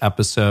previous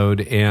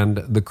episode, and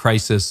the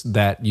crisis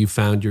that you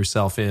found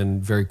yourself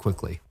in very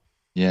quickly.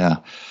 Yeah.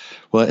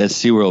 Well, at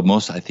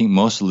SeaWorld, I think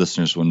most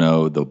listeners will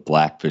know the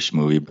Blackfish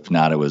movie. If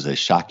not, it was a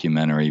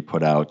shockumentary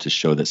put out to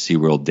show that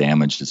SeaWorld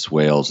damaged its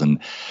whales and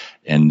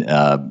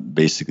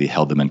basically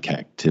held them in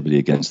captivity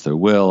against their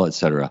will, et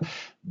cetera.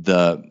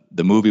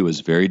 The movie was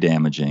very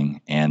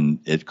damaging, and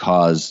it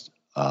caused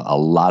a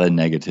lot of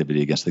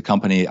negativity against the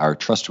company. Our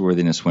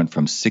trustworthiness went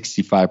from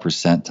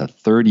 65% to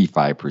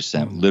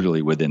 35%,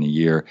 literally within a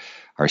year.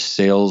 Our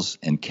sales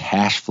and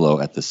cash flow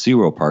at the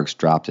SeaWorld parks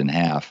dropped in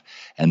half.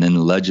 And then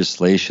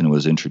legislation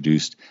was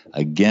introduced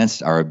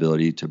against our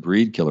ability to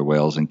breed killer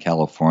whales in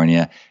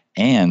California,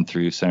 and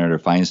through Senator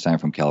Feinstein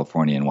from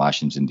California and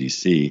Washington,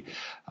 D.C.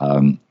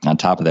 On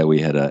top of that,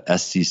 we had a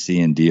SEC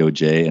and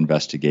DOJ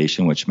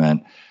investigation, which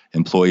meant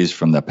employees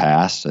from the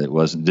past. It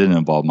didn't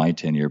involve my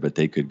tenure, but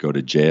they could go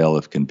to jail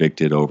if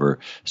convicted over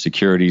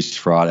securities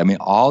fraud. I mean,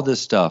 all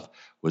this stuff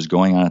was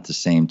going on at the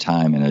same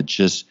time, and a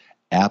just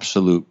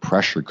absolute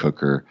pressure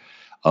cooker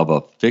of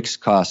a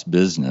fixed cost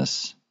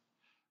business.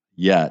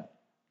 Yet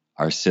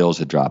our sales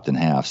had dropped in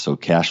half, so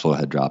cash flow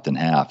had dropped in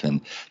half,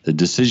 and the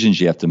decisions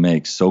you have to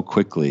make so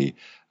quickly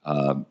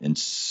and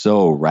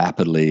so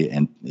rapidly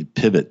and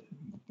pivot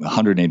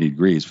 180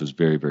 degrees was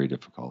very, very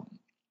difficult.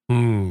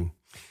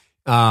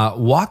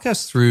 Walk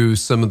us through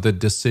some of the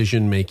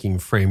decision-making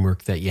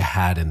framework that you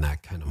had in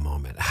that kind of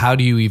moment. How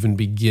do you even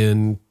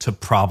begin to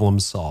problem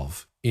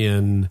solve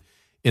in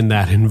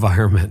that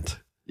environment?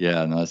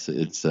 Yeah, no,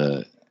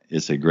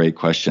 it's a great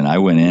question. I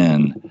went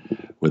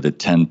in with a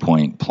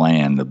 10-point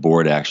plan. The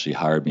board actually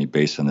hired me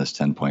based on this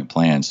 10-point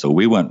plan. So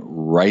we went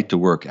right to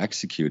work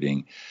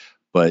executing.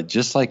 But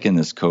just like in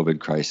this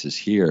COVID crisis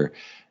here,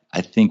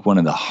 I think one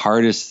of the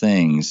hardest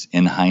things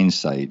in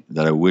hindsight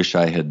that I wish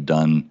I had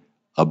done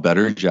a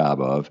better job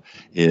of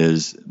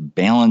is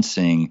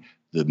balancing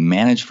the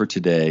manage for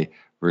today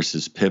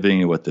versus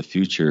pivoting to what the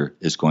future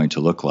is going to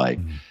look like.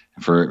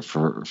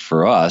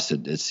 For us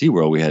at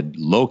SeaWorld, we had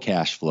low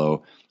cash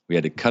flow. We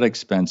had to cut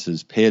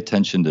expenses, pay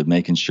attention to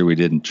making sure we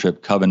didn't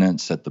trip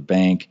covenants at the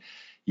bank.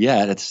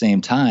 Yet at the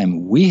same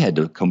time, we had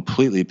to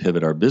completely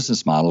pivot our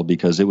business model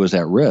because it was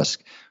at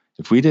risk.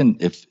 If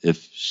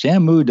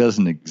Shamu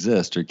doesn't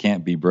exist or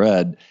can't be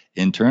bred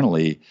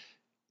internally,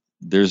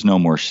 there's no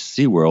more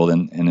SeaWorld.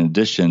 And in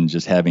addition,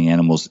 just having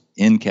animals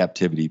in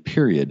captivity,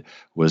 period,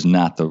 was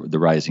not the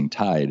rising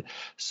tide.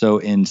 So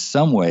in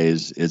some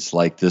ways, it's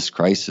like this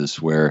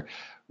crisis where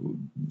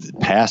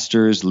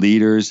pastors,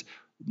 leaders,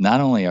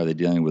 not only are they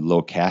dealing with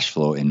low cash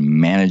flow and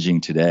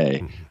managing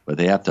today, but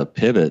they have to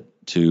pivot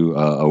to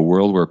a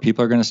world where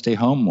people are going to stay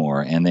home more,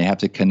 and they have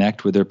to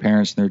connect with their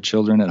parents and their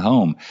children at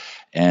home.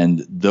 And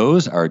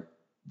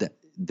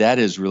that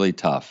is really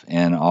tough.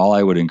 And all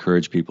I would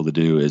encourage people to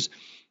do is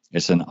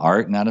It's an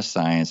art, not a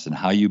science, and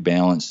how you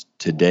balance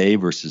today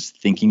versus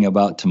thinking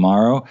about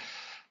tomorrow.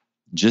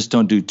 Just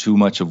don't do too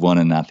much of one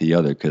and not the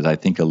other, because I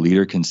think a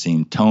leader can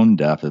seem tone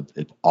deaf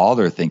if all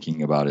they're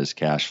thinking about is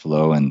cash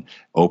flow and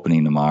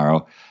opening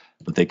tomorrow.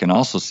 But they can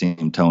also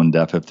seem tone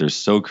deaf if they're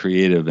so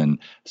creative and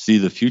see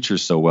the future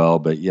so well,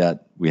 but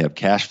yet we have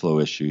cash flow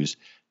issues.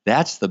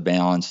 That's the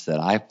balance that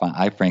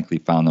I frankly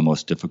found the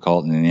most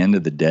difficult. And at the end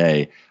of the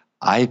day,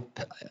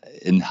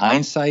 in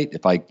hindsight,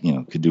 if I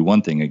could do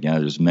one thing again,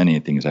 there's many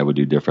things I would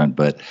do different,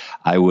 but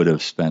I would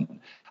have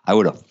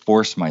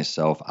forced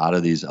myself out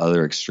of these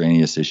other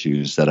extraneous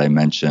issues that I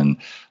mentioned,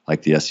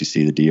 like the SEC,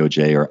 the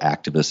DOJ, or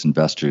activist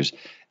investors,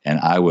 and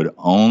I would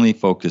only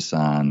focus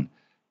on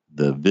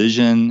the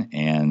vision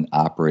and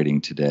operating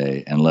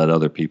today and let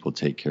other people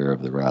take care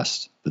of the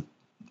rest. But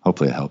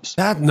hopefully it helps.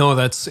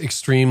 That's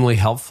extremely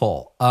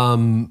helpful.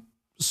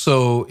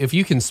 So if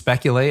you can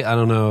speculate, I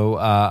don't know,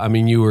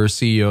 you were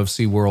CEO of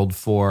SeaWorld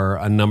for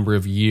a number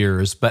of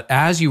years, but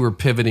as you were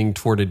pivoting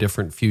toward a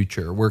different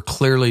future, where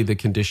clearly the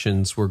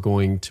conditions were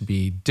going to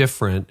be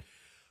different,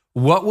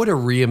 what would a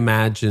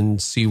reimagined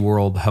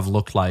SeaWorld have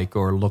looked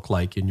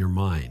like in your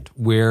mind?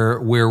 Where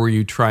were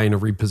you trying to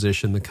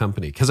reposition the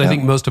company? Because I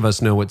think most of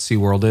us know what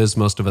SeaWorld is.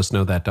 Most of us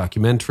know that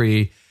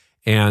documentary.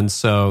 And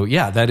so,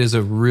 that is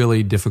a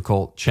really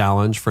difficult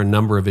challenge for a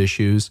number of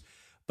issues.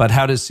 But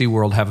how does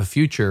SeaWorld have a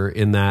future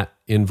in that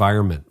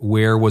environment?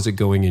 Where was it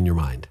going in your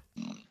mind?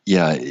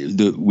 Yeah,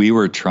 we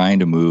were trying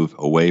to move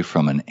away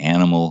from an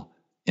animal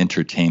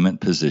entertainment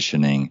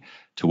positioning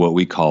to what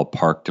we call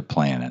Park to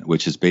Planet,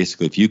 which is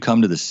basically if you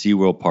come to the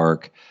SeaWorld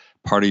park,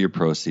 part of your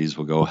proceeds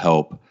will go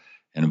help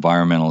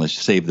environmental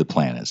issues, save the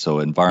planet. So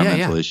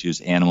environmental issues,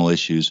 animal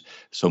issues.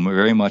 So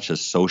very much a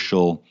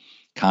social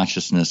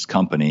consciousness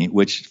company,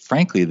 which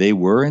frankly they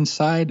were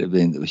inside.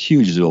 A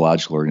huge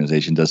zoological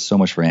organization, does so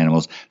much for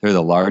animals. They're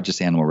the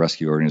largest animal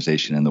rescue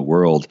organization in the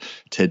world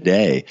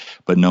today,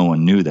 but no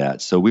one knew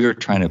that. So we were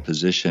trying to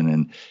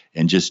position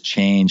and just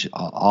change.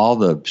 All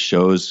the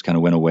shows kind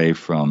of went away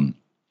from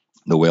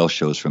the whale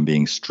shows, from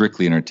being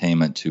strictly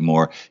entertainment to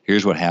more,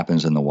 here's what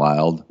happens in the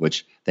wild,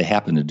 which they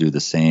happen to do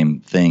the same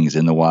things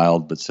in the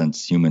wild, but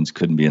since humans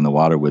couldn't be in the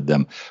water with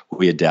them,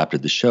 we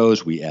adapted the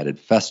shows. We added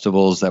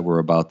festivals that were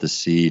about the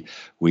sea.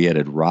 We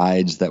added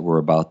rides that were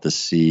about the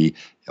sea,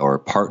 or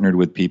partnered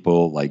with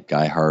people like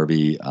Guy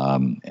Harvey,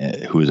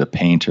 who is a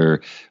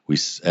painter.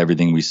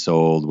 Everything we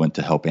sold went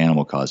to help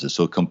animal causes.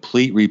 So a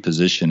complete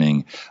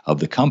repositioning of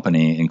the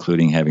company,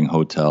 including having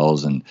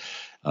hotels and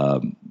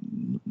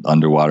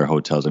underwater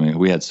hotels.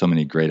 We had so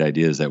many great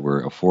ideas that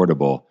were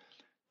affordable.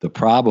 The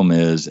problem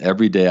is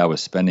every day I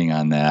was spending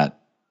on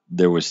that,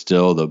 there was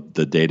still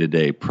the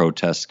day-to-day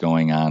protests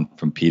going on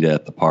from PETA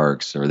at the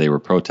parks, or they were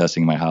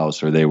protesting my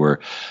house, or they were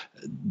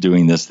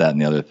doing this, that,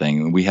 and the other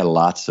thing. And we had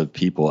lots of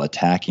people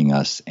attacking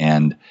us.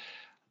 And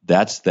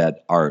that's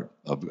that art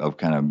of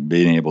kind of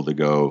being able to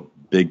go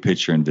big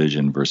picture and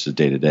vision versus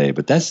day to day.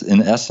 But that's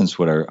in essence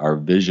what our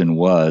vision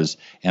was.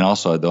 And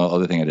also the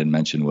other thing I didn't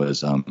mention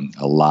was a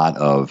lot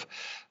of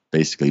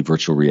basically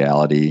virtual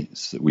reality,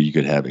 where you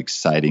could have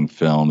exciting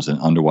films and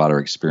underwater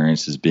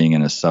experiences being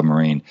in a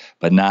submarine,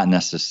 but not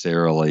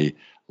necessarily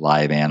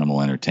live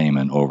animal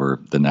entertainment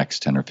over the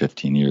next 10 or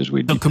 15 years.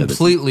 We'd be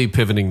completely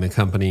pivoting the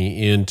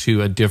company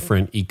into a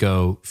different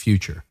eco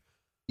future.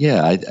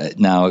 Yeah.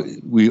 Now,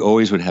 we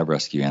always would have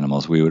rescue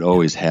animals. We would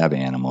always have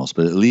animals,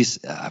 but at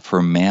least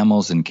for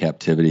mammals in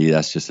captivity,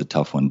 that's just a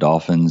tough one.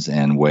 Dolphins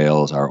and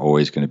whales are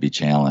always going to be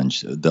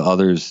challenged. The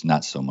others,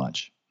 not so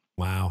much.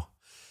 Wow.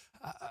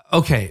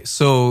 Okay,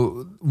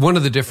 so one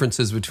of the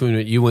differences between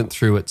what you went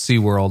through at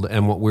SeaWorld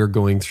and what we're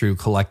going through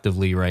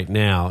collectively right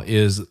now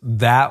is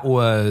that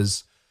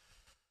was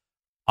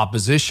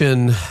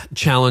opposition,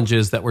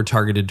 challenges that were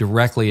targeted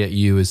directly at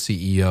you as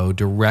CEO,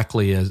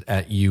 directly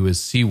at you as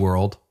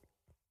SeaWorld.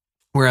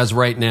 Whereas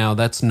right now,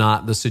 that's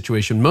not the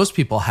situation most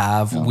people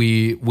have. No.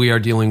 We are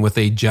dealing with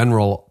a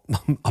general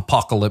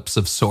apocalypse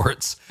of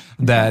sorts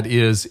that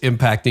is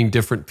impacting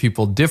different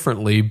people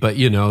differently, but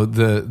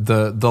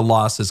the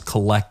loss is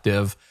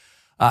collective.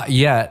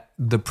 Yet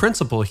the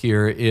principle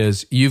here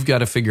is you've got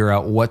to figure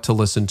out what to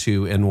listen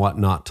to and what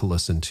not to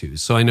listen to.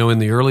 So I know in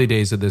the early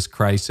days of this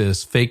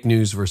crisis, fake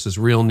news versus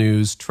real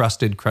news,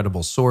 trusted,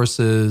 credible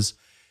sources,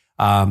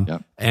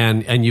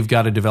 and you've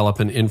got to develop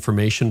an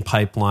information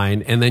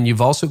pipeline. And then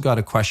you've also got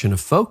a question of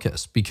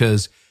focus,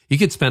 because you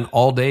could spend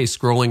all day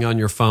scrolling on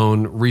your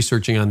phone,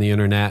 researching on the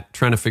internet,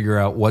 trying to figure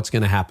out what's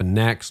going to happen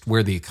next,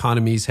 where the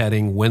economy's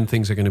heading, when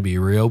things are going to be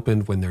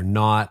reopened, when they're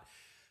not.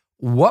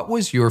 What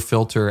was your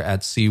filter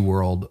at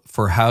SeaWorld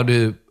for how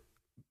to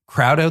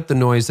crowd out the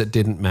noise that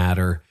didn't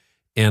matter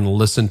and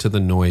listen to the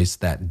noise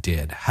that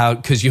did?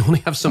 Because you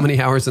only have so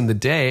many hours in the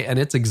day and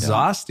it's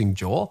exhausting,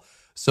 Joel.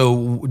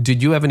 So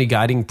did you have any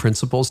guiding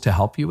principles to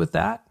help you with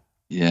that?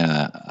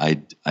 Yeah,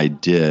 I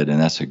did. And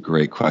that's a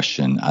great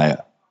question.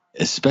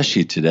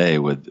 Especially today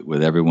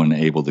with everyone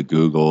able to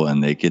Google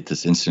and they get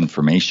this instant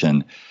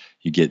information,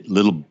 you get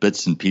little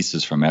bits and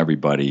pieces from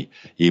everybody.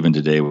 Even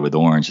today with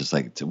Orange, it's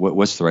like,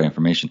 what's the right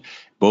information?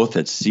 Both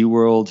at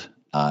SeaWorld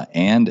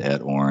and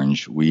at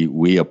Orange,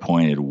 we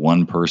appointed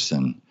one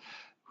person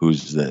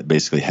who's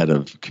basically head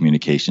of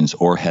communications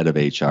or head of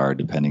HR,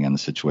 depending on the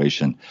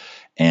situation,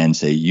 and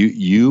say,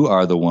 you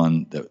are the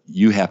one that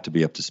you have to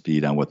be up to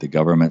speed on what the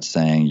government's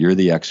saying. You're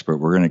the expert.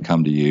 We're going to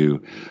come to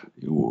you.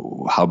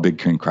 How big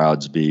can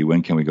crowds be?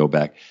 When can we go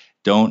back?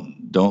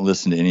 Don't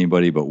listen to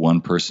anybody but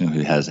one person who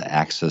has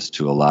access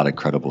to a lot of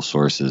credible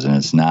sources. And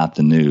it's not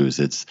the news.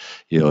 It's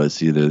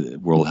either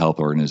World Health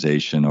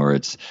Organization or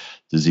it's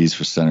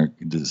Center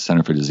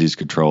for Disease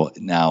Control.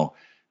 Now,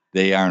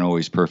 they aren't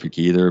always perfect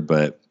either,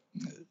 but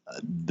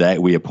that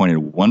we appointed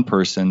one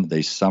person.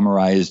 They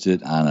summarized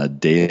it on a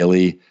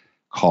daily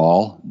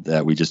call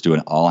that we just do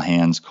an all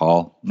hands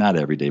call, not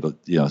every day, but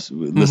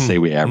let's say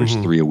we average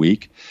 3 a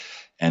week.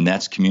 And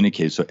that's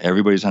communicated. So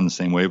everybody's on the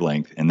same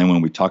wavelength. And then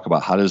when we talk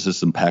about how does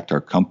this impact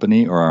our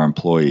company or our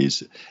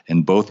employees,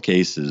 in both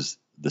cases,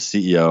 the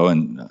CEO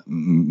and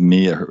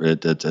me at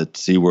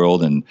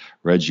SeaWorld and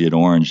Reggie at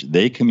Orange,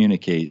 they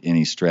communicate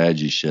any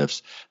strategy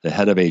shifts. The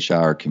head of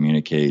HR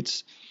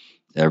communicates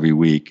every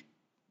week.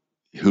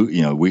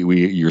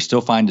 You're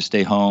still fine to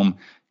stay home,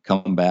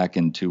 come back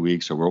in 2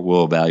 weeks, or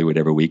we'll evaluate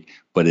every week.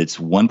 But it's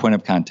one point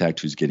of contact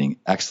who's getting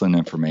excellent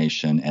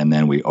information, and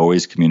then we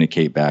always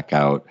communicate back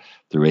out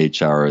through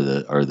HR or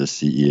the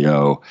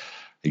CEO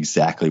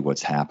exactly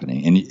what's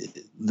happening. And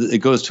it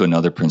goes to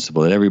another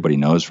principle that everybody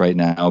knows right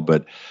now,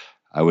 but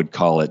I would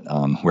call it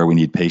where we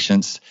need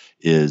patience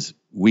is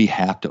we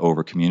have to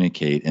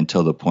over-communicate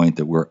until the point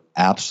that we're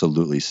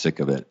absolutely sick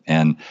of it.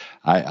 And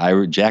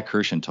Jack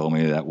Hershon told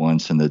me that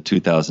once in the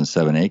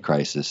 2007-8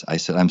 crisis. I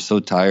said, I'm so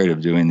tired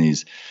of doing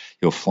these,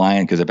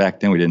 flying, because back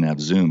then we didn't have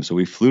Zoom. So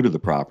we flew to the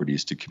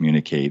properties to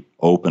communicate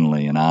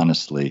openly and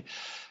honestly.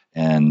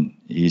 And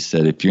he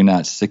said, if you're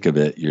not sick of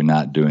it, you're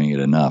not doing it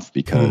enough,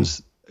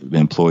 because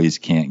employees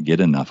can't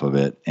get enough of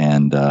it.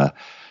 And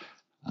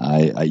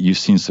you've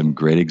seen some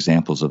great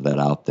examples of that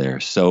out there.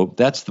 So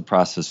that's the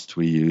process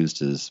we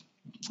used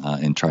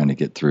in trying to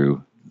get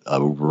through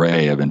an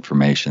array of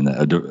information,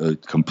 a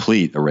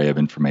complete array of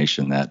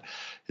information that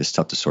is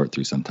tough to sort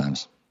through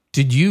sometimes.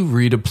 Did you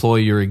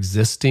redeploy your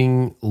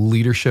existing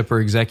leadership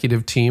or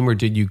executive team, or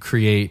did you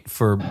create,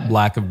 for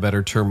lack of a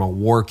better term, a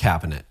war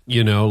cabinet?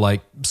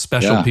 Like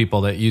special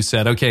people that you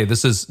said, okay,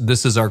 this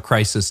is our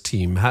crisis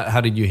team. How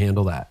did you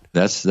handle that?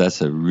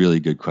 That's a really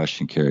good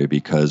question, Carey,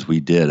 because we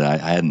did. I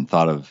hadn't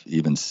thought of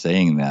even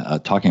saying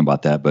that, talking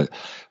about that, but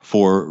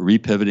for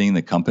repivoting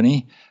the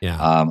company,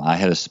 I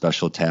had a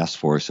special task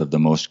force of the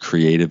most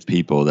creative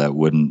people that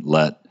wouldn't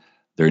let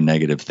their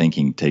negative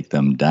thinking take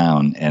them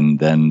down. And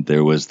then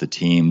there was the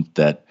team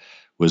that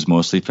was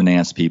mostly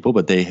finance people,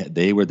 but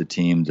they were the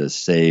team to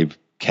save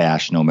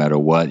cash no matter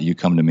what. You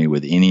come to me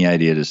with any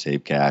idea to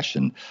save cash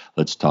and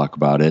let's talk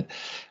about it.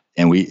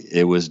 And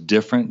it was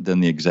different than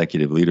the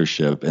executive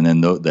leadership. And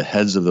then the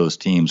heads of those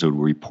teams would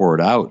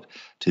report out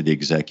to the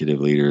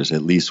executive leaders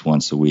at least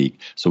once a week.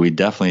 So we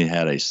definitely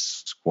had a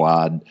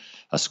squad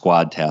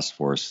task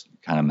force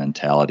kind of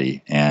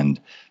mentality. And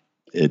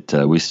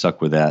we stuck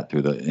with that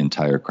through the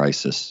entire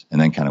crisis, and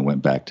then kind of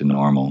went back to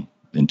normal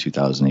in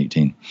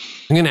 2018.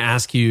 I'm going to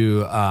ask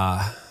you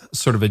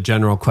sort of a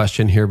general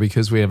question here,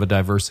 because we have a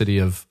diversity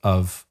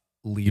of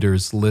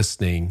leaders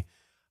listening.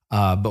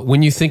 But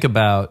when you think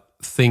about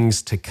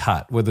things to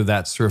cut, whether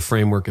that's through a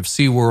framework of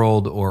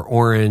SeaWorld or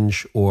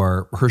Orange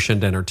or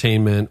Hershon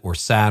Entertainment or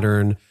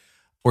Saturn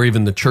or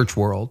even the church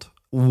world,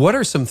 what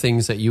are some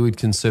things that you would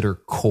consider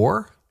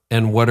core?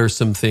 And what are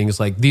some things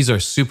like, these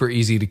are super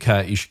easy to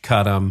cut, you should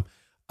cut them?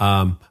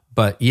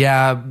 But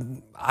yeah,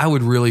 I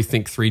would really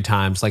think 3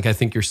 times. Like, I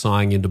think you're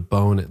sawing into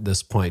bone at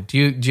this point. Do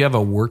you have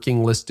a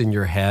working list in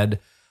your head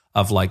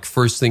of like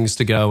first things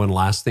to go and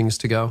last things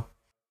to go?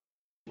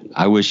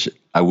 I wish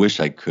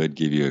I could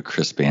give you a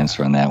crisp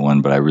answer on that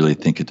one, but I really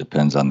think it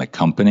depends on the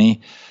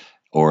company,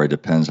 or it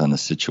depends on the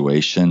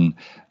situation.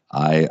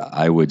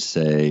 I would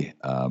say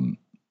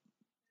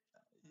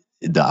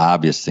the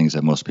obvious things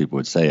that most people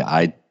would say.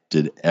 I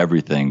did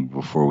everything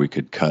before we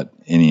could cut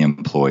any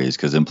employees,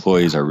 because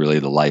employees are really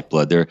the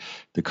lifeblood.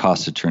 The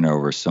cost of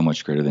turnover is so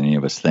much greater than any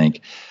of us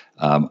think.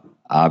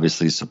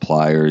 Obviously,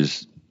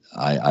 suppliers,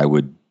 I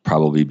would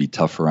probably be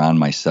tougher on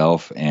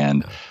myself,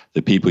 and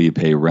the people you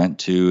pay rent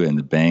to and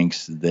the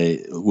banks,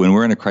 when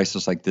we're in a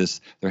crisis like this,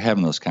 they're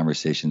having those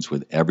conversations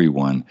with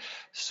everyone.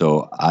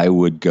 So I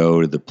would go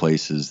to the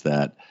places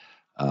that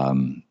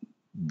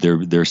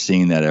they're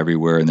seeing that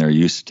everywhere, and they're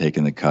used to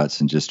taking the cuts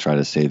and just try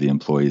to save the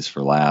employees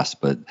for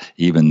last. But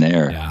even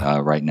there,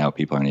 right now,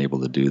 people aren't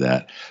able to do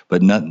that.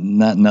 But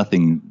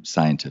nothing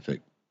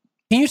scientific.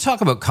 Can you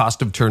talk about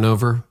cost of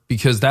turnover?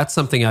 Because that's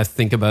something I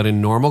think about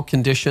in normal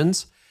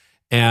conditions.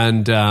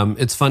 And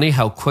it's funny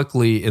how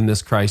quickly in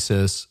this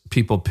crisis,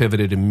 people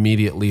pivoted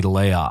immediately to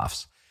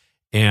layoffs.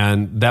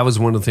 And that was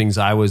one of the things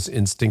I was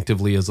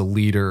instinctively, as a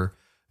leader,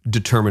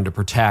 determined to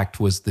protect,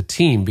 was the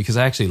team, because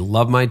I actually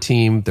love my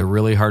team. They're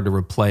really hard to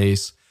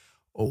replace.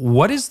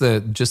 What is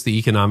just the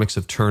economics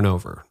of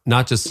turnover?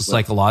 Not just the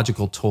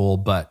psychological toll,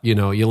 but you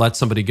let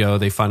somebody go,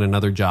 they find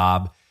another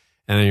job,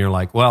 And then you're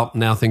like, well,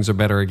 now things are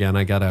better again.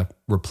 I got to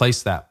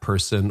replace that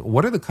person.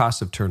 What are the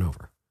costs of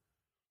turnover?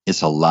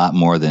 It's a lot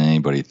more than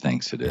anybody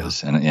thinks it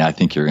is. And I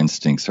think your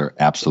instincts are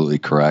absolutely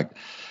correct.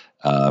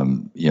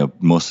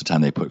 Most of the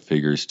time they put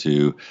figures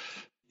to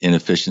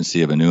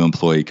inefficiency of a new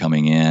employee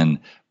coming in.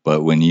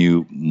 But when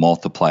you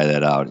multiply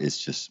that out, it's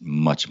just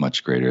much,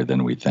 much greater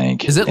than we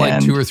think. Is it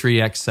like 2 or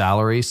 3x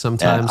salary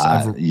sometimes?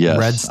 I've yes,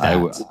 read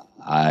stats.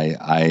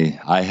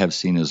 I have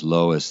seen as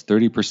low as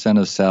 30%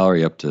 of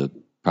salary up to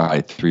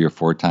probably 3 or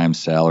 4 times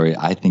salary.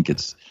 I think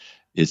it's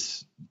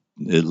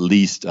at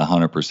least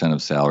 100%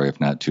 of salary, if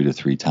not 2 to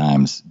 3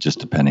 times, just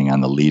depending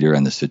on the leader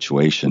and the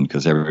situation,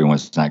 because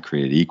everyone's not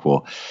created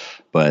equal.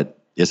 But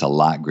it's a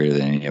lot greater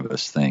than any of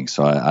us think.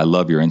 So I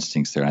love your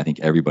instincts there, and I think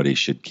everybody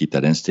should keep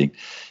that instinct.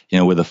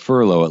 With a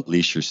furlough, at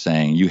least you're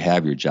saying you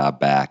have your job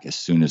back as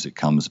soon as it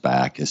comes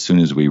back, as soon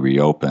as we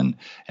reopen.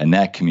 And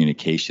that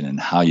communication and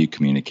how you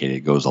communicate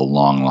it goes a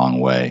long,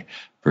 long way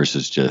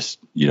versus just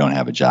you don't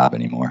have a job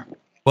anymore.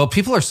 Well,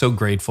 people are so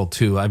grateful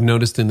too. I've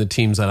noticed in the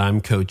teams that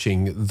I'm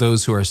coaching,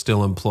 those who are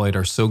still employed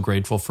are so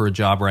grateful for a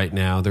job right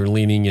now. They're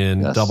leaning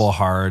in double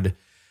hard.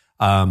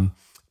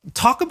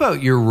 Talk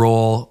about your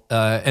role.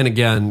 And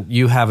again,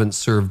 you haven't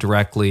served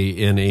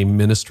directly in a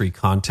ministry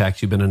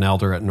context. You've been an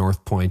elder at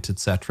North Point, et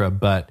cetera.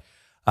 But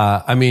the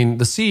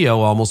CEO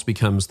almost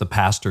becomes the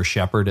pastor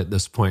shepherd at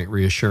this point,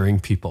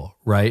 reassuring people,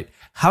 right?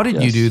 How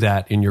did you do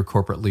that in your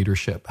corporate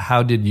leadership?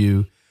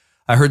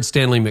 I heard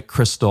Stanley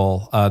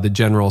McChrystal, the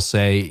general,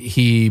 say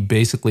he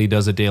basically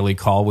does a daily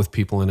call with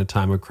people in a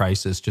time of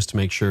crisis just to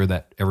make sure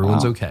that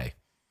everyone's okay.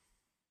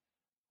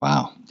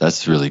 Wow,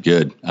 that's really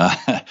good.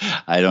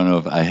 I don't know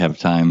if I have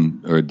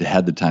time or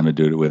had the time to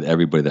do it with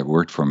everybody that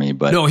worked for me,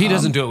 but no, he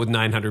doesn't do it with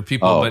 900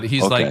 people. But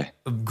he's like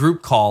a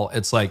group call.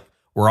 It's like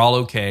we're all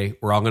okay.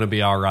 We're all going to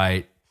be all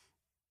right.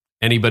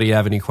 Anybody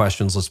have any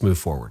questions? Let's move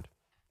forward.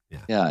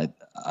 Yeah.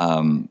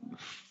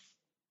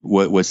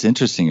 What's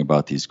interesting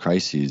about these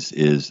crises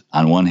is,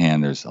 on one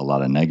hand, there's a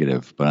lot of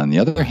negative, but on the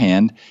other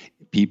hand,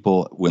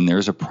 people, when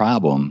there's a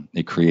problem,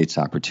 it creates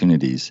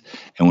opportunities.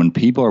 And when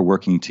people are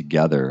working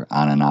together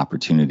on an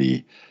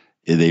opportunity,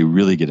 they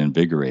really get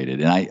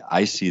invigorated. And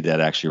I see that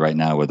actually right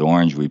now with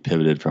Orange. We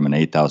pivoted from an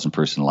 8,000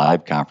 person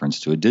live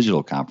conference to a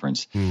digital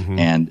conference. Mm-hmm.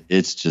 And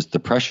it's just, the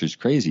pressure's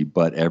crazy,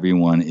 but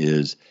everyone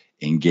is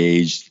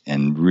engaged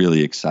and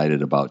really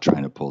excited about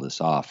trying to pull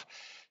this off.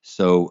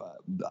 So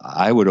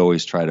I would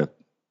always try to,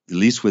 at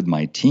least with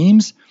my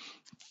teams,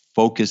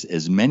 focus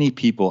as many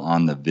people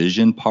on the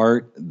vision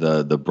part,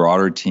 the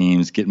broader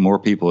teams, get more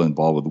people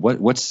involved with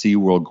what's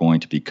SeaWorld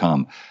going to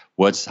become?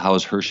 How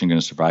is Hershey going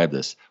to survive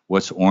this?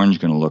 What's Orange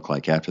going to look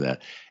like after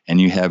that?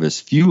 And you have as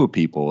few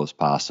people as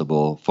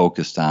possible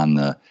focused on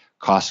the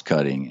cost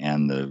cutting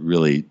and the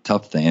really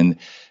tough thing.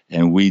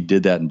 And we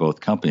did that in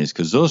both companies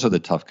because those are the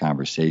tough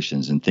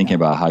conversations. And thinking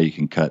about how you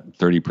can cut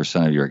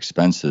 30% of your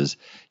expenses,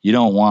 you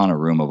don't want a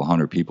room of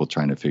 100 people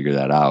trying to figure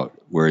that out,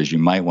 whereas you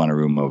might want a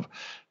room of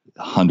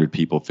 100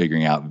 people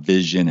figuring out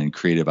vision and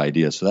creative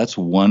ideas. So that's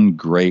one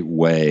great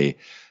way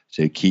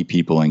to keep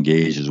people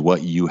engaged, is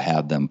what you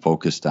have them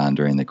focused on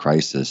during the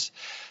crisis.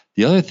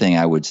 The other thing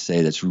I would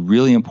say that's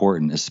really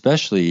important,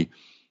 especially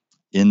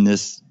in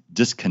this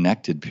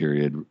disconnected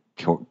period,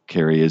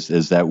 Carey,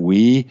 is that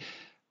we,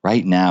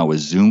 right now with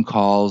Zoom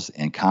calls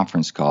and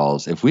conference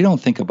calls, if we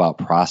don't think about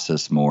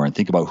process more and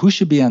think about who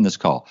should be on this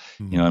call,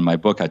 in my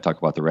book, I talk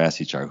about the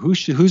RASI chart.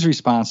 Who's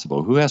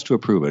responsible? Who has to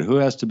approve it? Who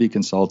has to be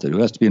consulted? Who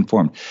has to be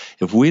informed?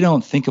 If we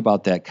don't think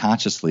about that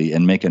consciously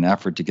and make an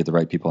effort to get the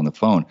right people on the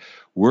phone,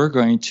 we're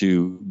going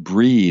to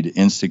breed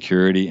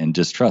insecurity and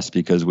distrust,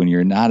 because when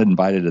you're not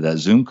invited to that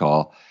Zoom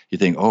call, you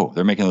think, oh,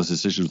 they're making those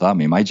decisions without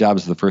me. My job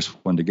is the first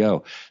one to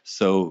go.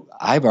 So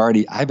I've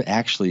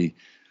actually,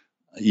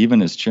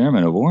 even as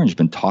chairman of Orange,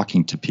 been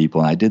talking to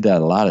people, and I did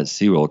that a lot at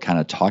SeaWorld, kind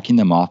of talking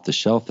them off the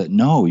shelf that,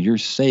 no, you're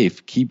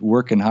safe, keep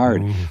working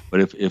hard. Mm-hmm.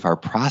 But if our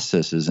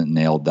process isn't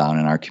nailed down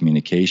in our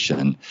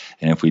communication,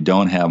 and if we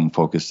don't have them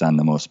focused on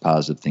the most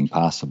positive thing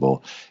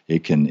possible,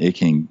 it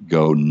can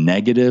go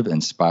negative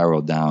and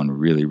spiral down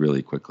really,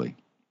 really quickly.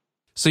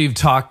 So you've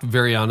talked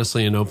very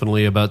honestly and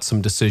openly about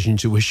some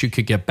decisions you wish you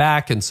could get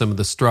back and some of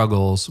the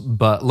struggles,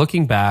 but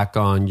looking back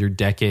on your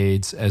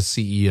decades as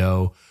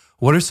CEO,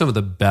 what are some of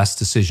the best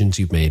decisions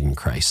you've made in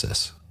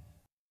crisis?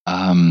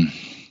 I'm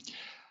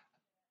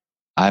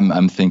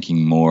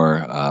thinking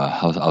more.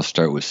 I'll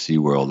start with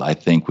SeaWorld. I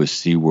think with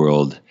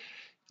SeaWorld,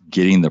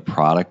 getting the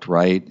product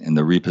right and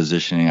the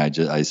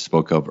repositioning I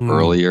spoke of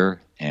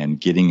earlier,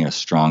 and getting a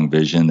strong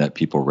vision that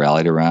people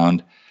rallied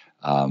around.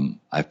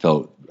 I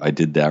felt I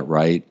did that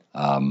right.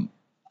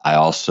 I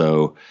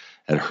also,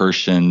 at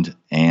Hershey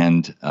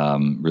and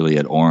really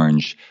at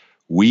Orange,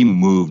 we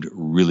moved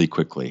really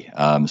quickly.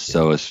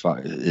 So as far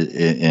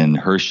in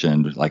Hershey,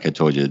 like I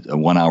told you, a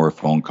 1 hour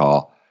phone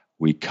call,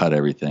 we cut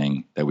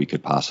everything that we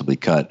could possibly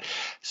cut.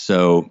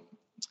 So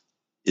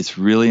it's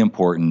really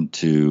important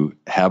to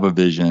have a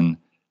vision,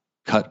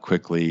 cut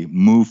quickly,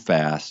 move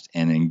fast,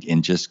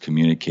 and just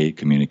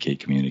communicate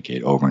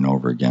over and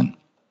over again.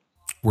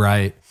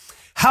 Right.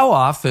 How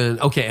often,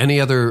 any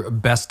other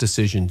best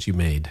decisions you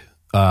made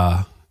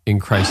in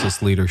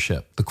crisis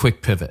leadership, the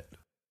quick pivot?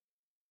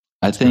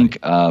 I think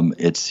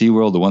at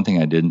SeaWorld, the one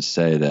thing I didn't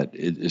say that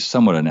is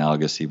somewhat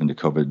analogous even to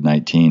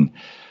COVID-19,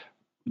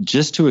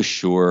 just to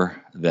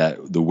assure that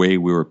the way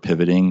we were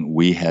pivoting,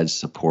 we had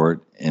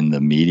support in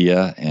the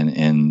media and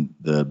in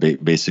the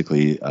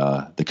basically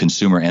the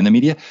consumer and the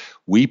media.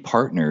 We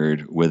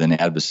partnered with an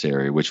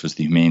adversary, which was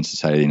the Humane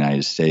Society of the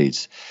United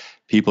States.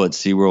 People at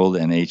SeaWorld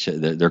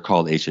and they're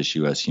called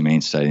HSUS,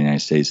 Humane Society of the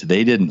United States.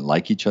 They didn't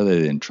like each other.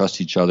 They didn't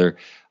trust each other.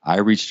 I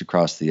reached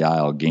across the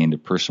aisle, gained a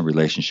personal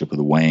relationship with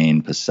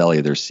Wayne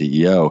Pacelli, their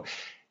CEO,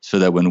 so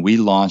that when we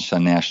launched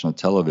on national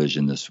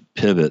television, this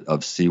pivot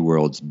of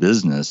SeaWorld's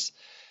business,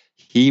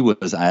 he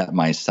was at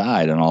my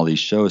side on all these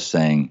shows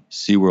saying,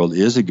 SeaWorld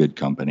is a good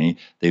company.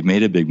 They've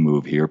made a big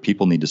move here.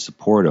 People need to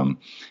support them.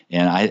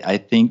 And I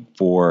think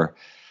for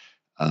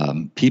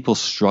people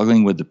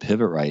struggling with the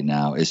pivot right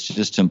now, it's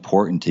just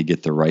important to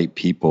get the right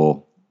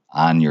people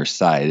on your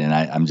side. And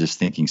I'm just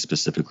thinking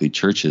specifically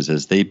churches,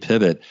 as they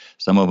pivot,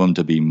 some of them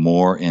to be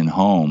more in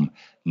home,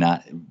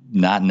 not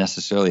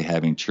necessarily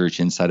having church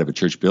inside of a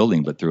church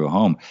building, but through a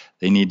home.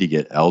 They need to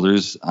get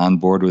elders on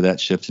board with that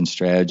shift in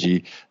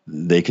strategy.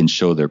 They can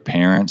show their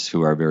parents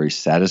who are very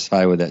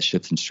satisfied with that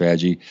shift in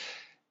strategy.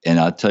 And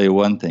I'll tell you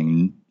one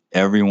thing,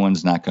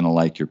 everyone's not going to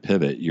like your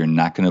pivot. You're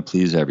not going to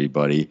please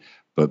everybody,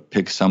 but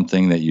pick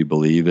something that you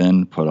believe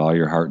in, put all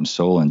your heart and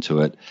soul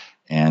into it,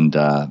 and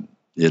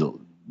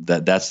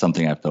that's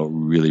something I felt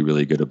really,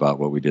 really good about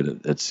what we did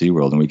at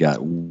SeaWorld, and we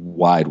got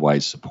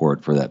wide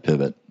support for that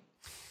pivot.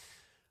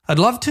 I'd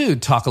love to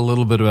talk a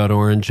little bit about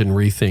Orange and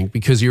Rethink,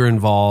 because you're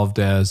involved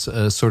as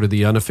sort of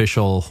the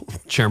unofficial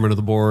chairman of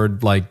the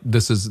board. Like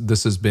this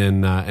has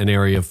been an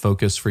area of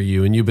focus for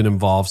you, and you've been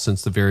involved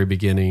since the very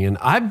beginning. And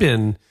I've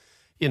been,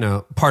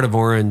 part of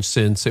Orange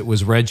since it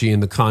was Reggie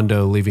in the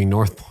condo leaving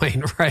North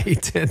Point,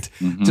 right? And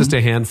just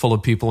a handful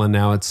of people, and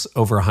now it's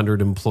over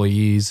 100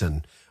 employees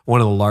and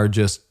one of the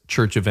largest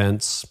church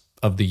events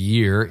of the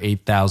year,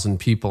 8,000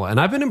 people. And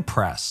I've been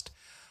impressed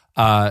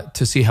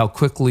to see how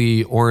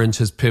quickly Orange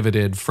has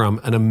pivoted from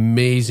an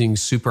amazing,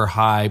 super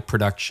high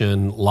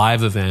production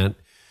live event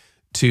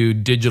to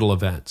digital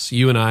events.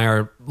 You and I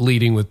are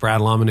leading with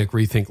Brad Lomenick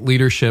Rethink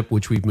Leadership,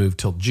 which we've moved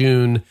till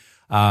June.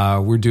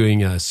 We're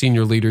doing a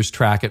senior leaders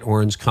track at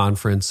Orange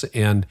Conference,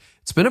 and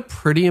it's been a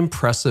pretty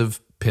impressive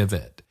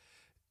pivot.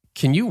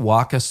 Can you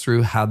walk us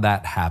through how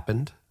that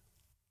happened?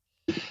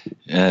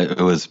 It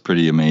was a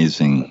pretty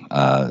amazing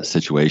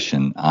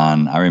situation.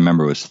 I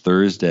remember it was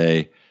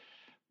Thursday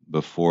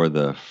before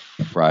the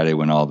Friday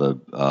when all the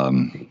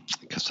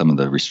some of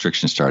the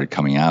restrictions started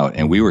coming out,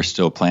 and we were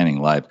still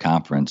planning live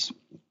conference.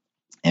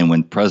 And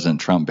when President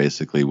Trump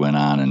basically went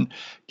on and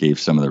gave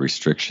some of the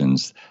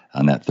restrictions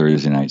on that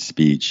Thursday night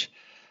speech,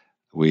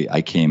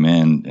 I came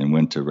in and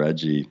went to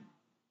Reggie.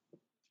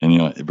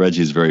 And,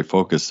 Reggie's very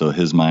focused, so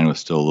his mind was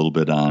still a little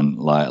bit on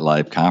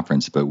live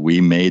conference. But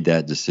we made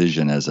that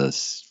decision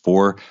as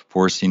four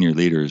senior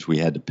leaders. We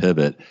had to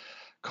pivot,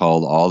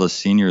 called all the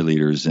senior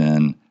leaders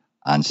in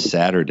on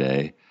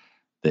Saturday,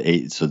 the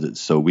 8th,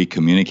 so we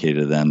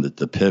communicated to them that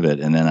the pivot,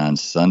 and then on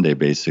Sunday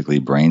basically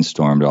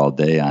brainstormed all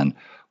day on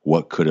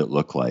what could it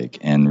look like.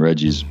 And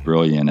Reggie's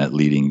brilliant at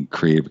leading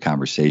creative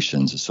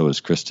conversations, so is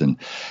Kristen.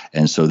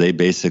 And so they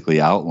basically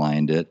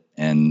outlined it,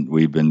 and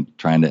we've been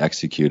trying to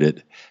execute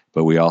it.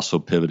 But we also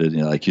pivoted,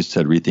 like you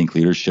said, Rethink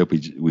Leadership.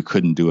 We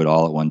couldn't do it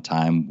all at one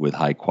time with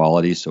high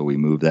quality, so we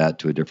moved that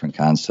to a different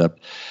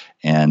concept.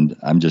 And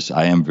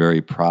I am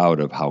very proud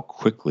of how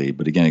quickly,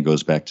 but again, it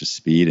goes back to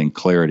speed and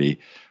clarity,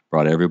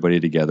 brought everybody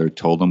together,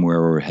 told them where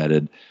we're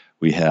headed.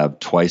 We have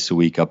twice a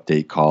week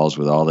update calls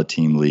with all the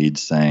team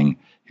leads saying,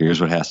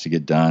 here's what has to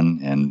get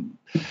done. And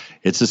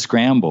it's a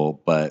scramble,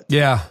 but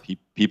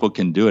people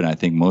can do it. And I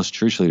think most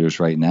church leaders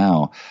right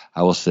now,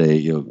 I will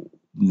say,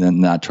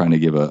 not trying to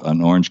give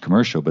an Orange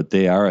commercial, but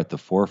they are at the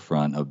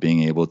forefront of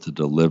being able to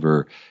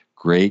deliver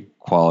great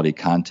quality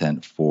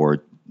content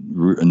for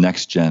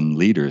next-gen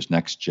leaders,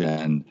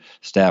 next-gen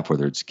staff,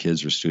 whether it's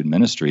kids or student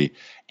ministry,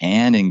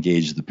 and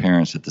engage the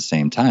parents at the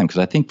same time. Because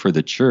I think for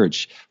the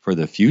church, for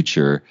the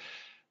future,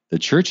 the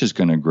church is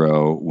going to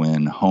grow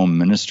when home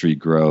ministry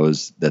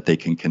grows, that they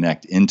can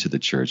connect into the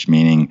church.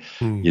 Meaning,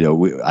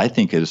 I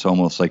think it's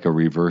almost like a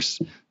reverse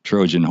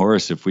Trojan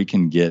horse. If we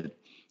can get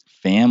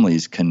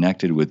families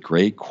connected with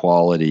great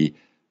quality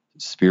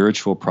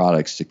spiritual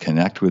products to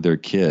connect with their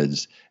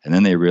kids, and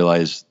then they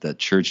realize that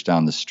church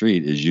down the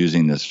street is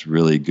using this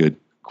really good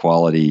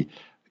quality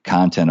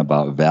content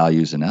about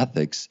values and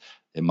ethics,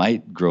 it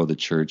might grow the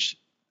church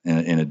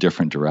in a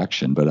different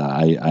direction. But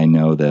I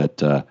know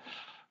that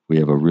we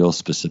have a real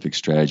specific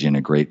strategy and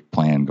a great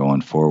plan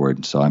going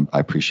forward. So I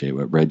appreciate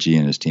what Reggie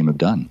and his team have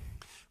done.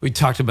 We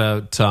talked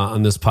about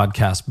on this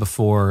podcast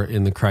before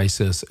in the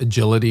crisis,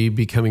 agility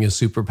becoming a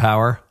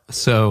superpower.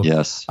 So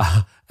yes.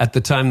 At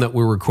the time that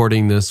we're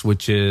recording this,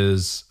 which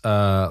is,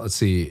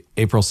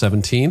 April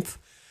 17th,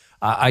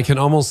 I can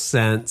almost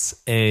sense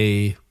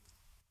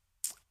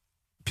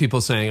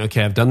people saying,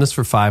 okay, I've done this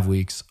for 5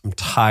 weeks. I'm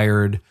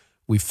tired.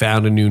 We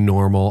found a new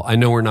normal. I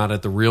know we're not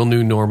at the real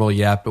new normal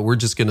yet, but we're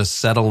just going to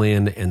settle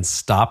in and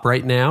stop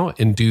right now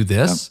and do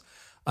this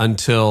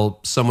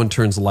until someone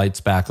turns the lights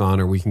back on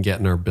or we can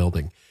get in our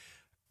building.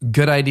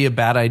 Good idea,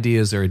 bad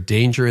idea. Is there a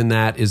danger in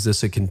that? Is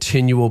this a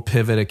continual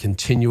pivot, a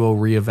continual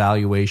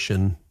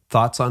reevaluation?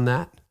 Thoughts on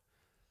that?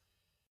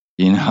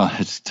 You know,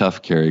 it's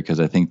tough, Carey, because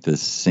I think the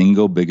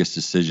single biggest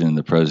decision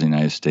the President of the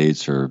United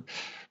States or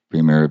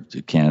Premier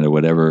of Canada,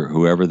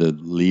 whoever the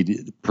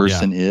lead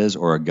person is,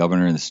 or a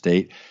governor in the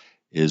state,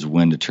 is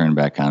when to turn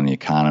back on the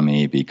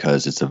economy,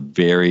 because it's a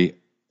very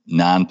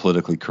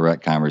non-politically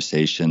correct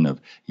conversation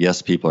of,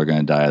 yes, people are going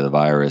to die of the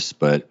virus,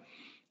 but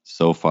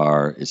so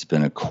far it's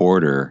been a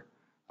quarter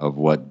of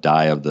what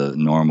die of the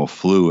normal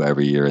flu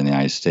every year in the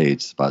United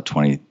States, about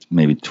 20,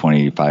 maybe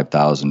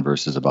 25,000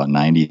 versus about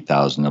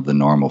 90,000 of the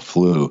normal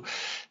flu.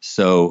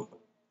 So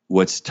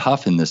what's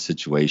tough in this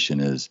situation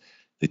is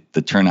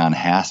the turn on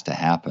has to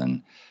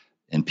happen,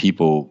 and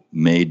people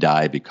may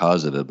die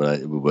because of it,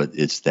 but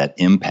it's that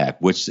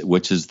impact,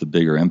 which is the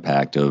bigger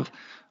impact of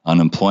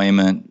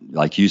unemployment,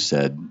 like you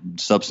said,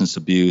 substance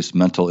abuse,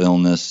 mental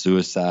illness,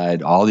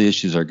 suicide. All the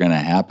issues are going to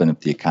happen if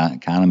the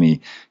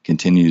economy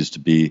continues to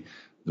be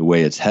the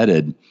way it's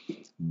headed.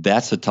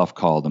 That's a tough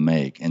call to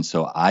make. And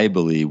so I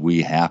believe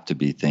we have to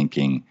be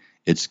thinking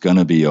it's going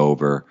to be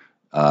over.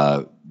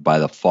 By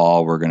the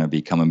fall, we're going to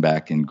be coming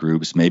back in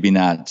groups, maybe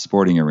not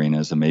sporting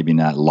arenas and maybe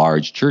not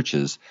large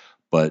churches,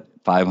 but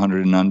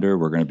 500 and under,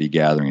 we're going to be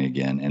gathering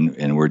again.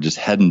 And we're just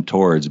heading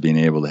towards being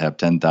able to have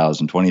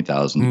 10,000,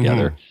 20,000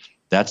 together.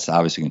 That's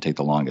obviously going to take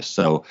the longest.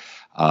 So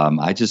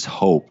I just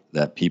hope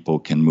that people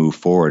can move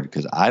forward,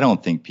 because I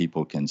don't think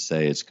people can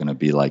say it's going to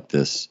be like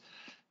this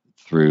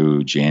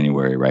through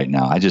January right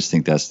now. I just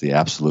think that's the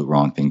absolute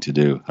wrong thing to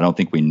do. I don't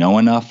think we know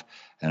enough,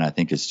 and I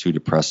think it's too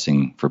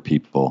depressing for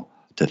people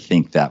to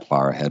think that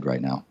far ahead right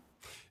now.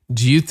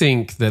 Do you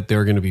think that there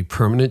are going to be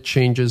permanent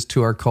changes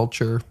to our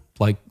culture?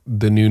 Like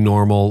the new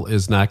normal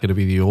is not going to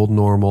be the old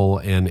normal,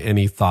 and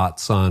any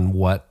thoughts on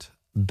what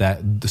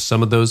that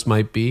some of those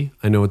might be?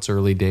 I know it's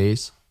early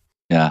days.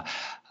 Yeah,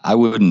 I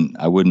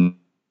wouldn't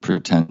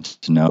pretend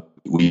to know.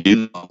 We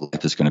do know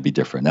life is going to be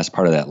different. That's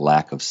part of that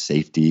lack of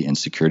safety and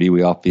security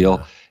we all feel.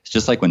 Yeah. It's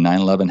just like when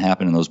 9/11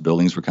 happened and those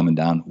buildings were coming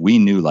down, we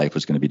knew life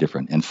was going to be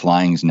different, and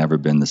flying's never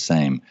been the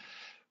same.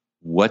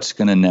 What's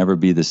going to never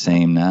be the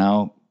same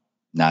now?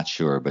 Not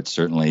sure, but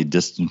certainly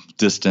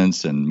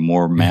distance and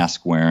more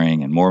mask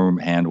wearing and more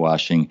hand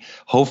washing.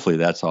 Hopefully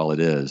that's all it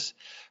is.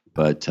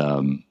 But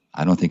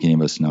I don't think any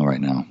of us know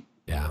right now.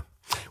 Yeah.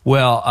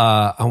 Well,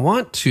 I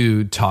want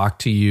to talk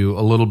to you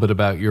a little bit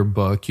about your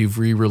book. You've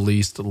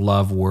re-released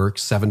Love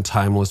Works, 7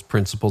 Timeless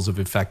Principles of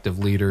Effective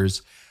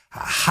Leaders.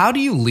 How do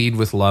you lead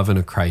with love in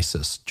a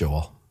crisis,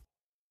 Joel?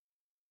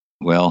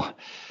 Well,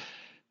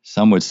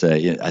 some would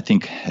say, I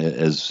think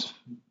as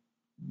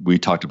we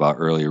talked about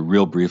earlier,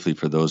 real briefly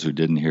for those who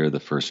didn't hear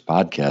the first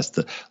podcast,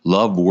 the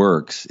Love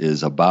Works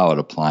is about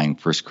applying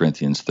 1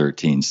 Corinthians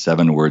 13,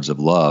 7 words of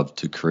love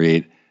to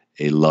create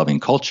a loving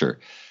culture.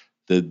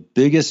 The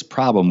biggest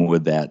problem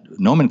with that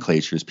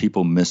nomenclature is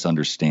people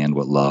misunderstand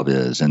what love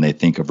is, and they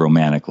think of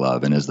romantic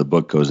love. And as the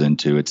book goes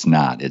into, it's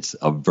not. It's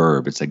a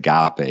verb. It's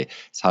agape.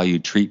 It's how you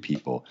treat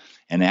people.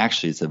 And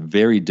actually, it's a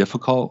very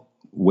difficult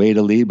way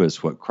to lead, but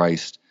it's what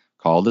Christ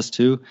called us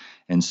to.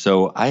 And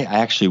so I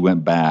actually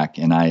went back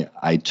and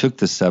I took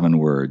the 7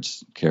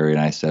 words, Carey,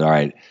 and I said, all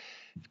right,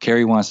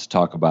 Carey wants to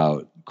talk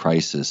about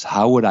crisis.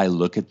 How would I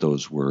look at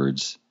those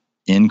words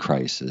in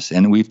crisis?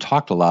 And we've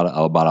talked about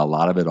a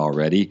lot of it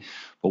already.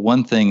 But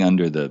one thing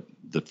under the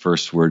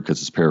first word,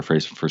 because it's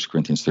paraphrased from 1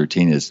 Corinthians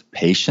 13, is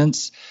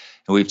patience.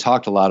 And we've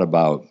talked a lot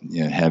about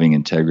having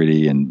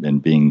integrity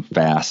and being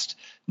fast,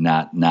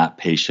 not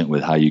patient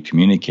with how you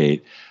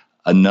communicate.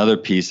 Another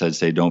piece I'd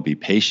say don't be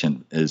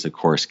patient is, of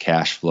course,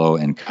 cash flow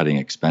and cutting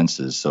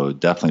expenses. So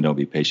definitely don't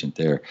be patient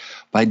there.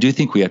 But I do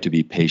think we have to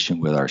be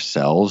patient with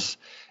ourselves,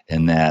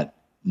 and that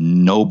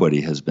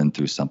nobody has been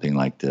through something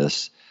like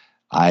this.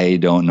 I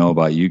don't know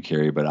about you,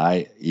 Carey,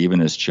 but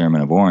even as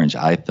chairman of Orange,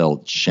 I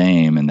felt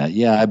shame in that,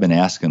 I've been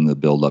asking them to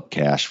build up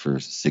cash for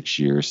 6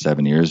 years,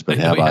 7 years, but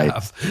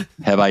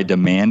have I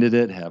demanded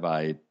it? Have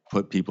I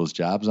put people's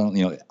jobs on?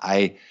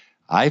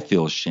 I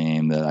feel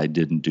shame that I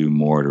didn't do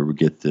more to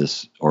get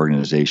this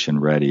organization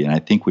ready. And I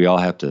think we all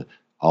have to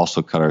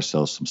also cut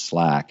ourselves some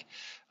slack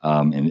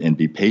and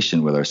be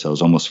patient with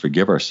ourselves, almost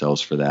forgive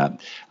ourselves for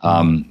that.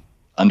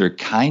 Under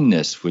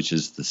kindness, which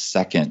is the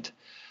second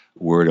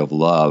word of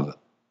love,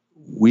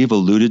 we've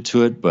alluded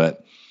to it,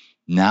 but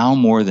now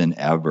more than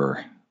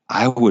ever,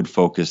 I would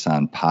focus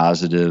on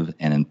positive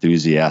and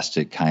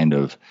enthusiastic kind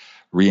of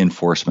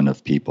reinforcement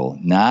of people,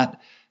 not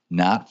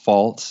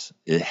false.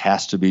 It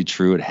has to be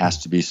true. It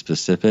has to be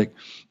specific.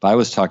 But I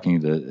was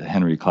talking to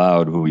Henry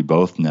Cloud, who we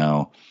both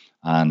know,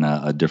 on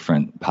a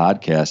different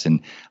podcast,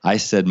 and I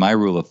said my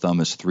rule of thumb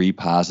is 3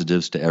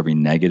 positives to every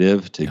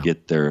negative to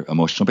get their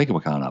emotional bank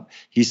account up.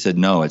 He said,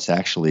 no, it's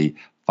actually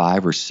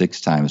 5 or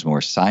 6 times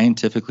more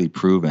scientifically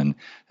proven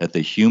that the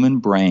human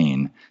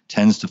brain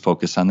tends to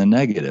focus on the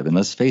negative. And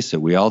let's face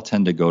it, we all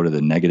tend to go to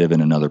the negative in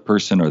another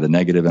person or the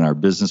negative in our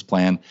business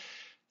plan.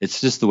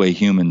 It's just the way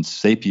human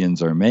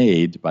sapiens are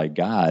made by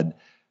God.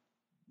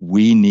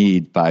 We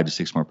need 5 to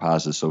 6 more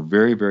positives. So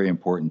very, very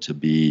important to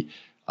be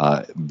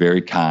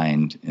very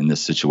kind in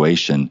this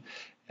situation.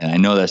 And I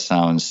know that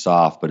sounds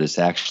soft, but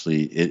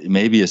it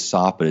maybe is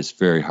soft, but it's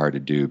very hard to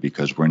do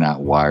because we're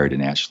not wired to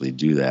naturally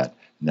do that.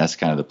 And that's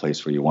kind of the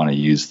place where you want to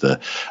use the,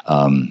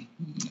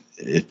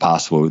 if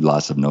possible,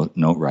 lots of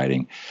note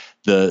writing.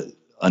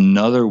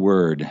 Another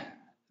word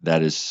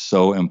that is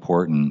so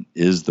important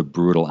is the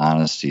brutal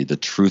honesty, the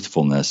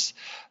truthfulness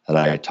that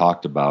I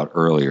talked about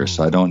earlier.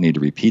 So I don't need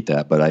to repeat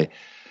that, but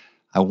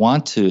I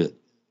want to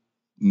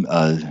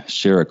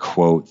share a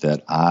quote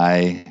that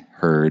I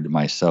heard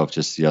myself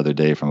just the other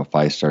day from a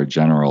 5-star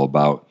general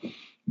about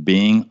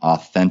being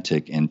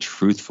authentic and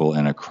truthful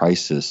in a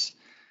crisis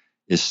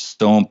is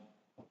so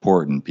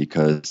important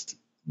because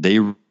they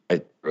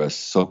write us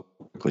so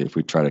quickly if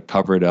we try to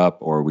cover it up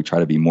or we try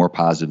to be more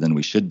positive than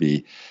we should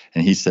be.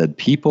 And he said,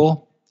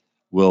 people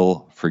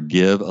will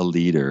forgive a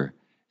leader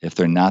if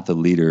they're not the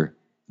leader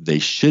they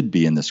should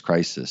be in this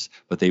crisis,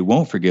 but they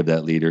won't forgive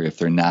that leader if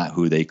they're not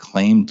who they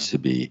claim to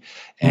be.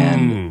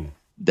 And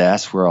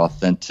that's where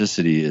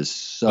authenticity is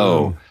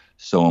so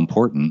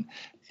important.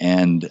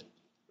 And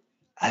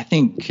I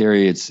think,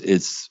 Carey,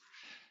 it's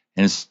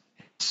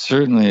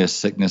certainly a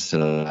sickness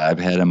that I've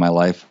had in my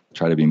life. I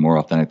try to be more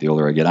authentic the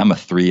older I get. I'm a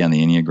 3 on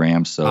the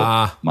Enneagram,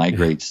 so my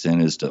great sin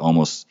is to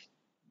almost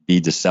be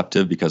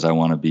deceptive because I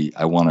want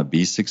to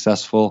be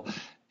successful.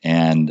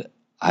 And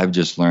I've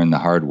just learned the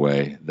hard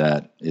way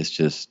that it's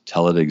just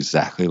tell it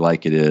exactly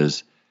like it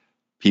is.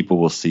 People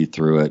will see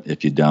through it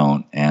if you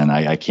don't. And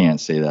I can't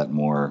say that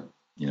more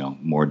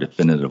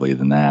definitively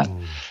than that.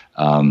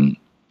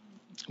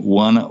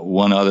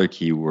 One other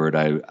key word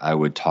I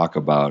would talk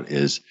about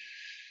is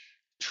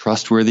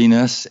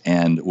trustworthiness.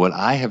 And what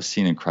I have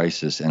seen in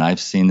crisis, and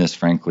I've seen this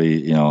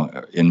frankly,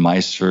 in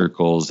my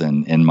circles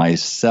and in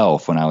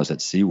myself when I was at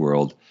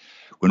SeaWorld,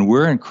 when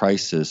we're in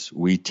crisis,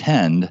 we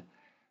tend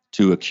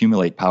to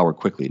accumulate power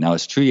quickly. Now,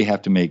 it's true you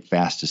have to make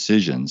fast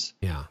decisions.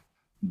 Yeah.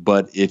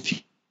 But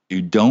if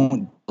you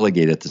don't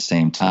delegate at the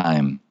same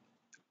time,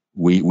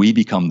 we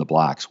become the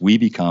blocks. We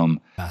become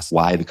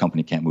why the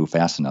company can't move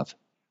fast enough.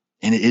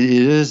 And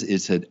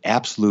it's an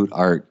absolute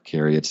art,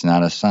 Carey. It's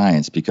not a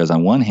science because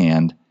on one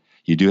hand,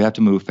 you do have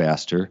to move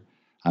faster.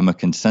 I'm a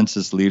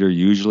consensus leader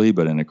usually,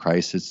 but in a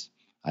crisis,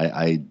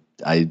 I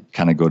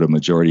kind of go to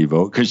majority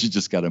vote because you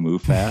just got to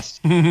move fast.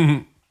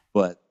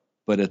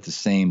 But at the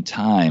same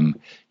time,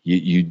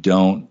 you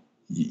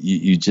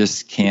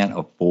just can't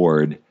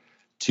afford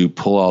to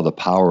pull all the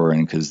power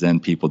in because then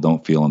people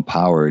don't feel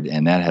empowered,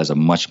 and that has a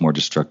much more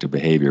destructive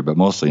behavior. But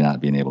mostly not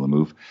being able to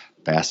move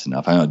fast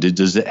enough. I don't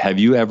know. Have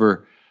you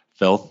ever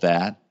felt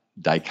that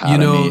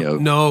dichotomy?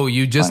 No.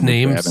 You just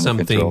named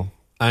something.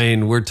 I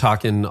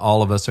mean,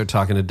 all of us are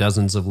talking to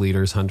dozens of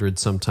leaders,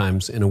 hundreds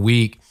sometimes in a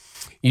week.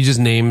 You just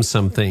named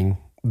something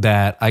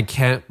that I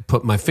can't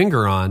put my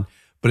finger on.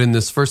 But in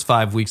this first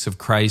 5 weeks of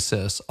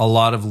crisis, a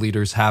lot of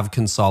leaders have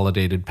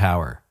consolidated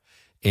power.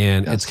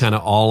 And it's kind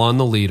of all on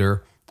the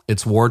leader.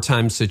 It's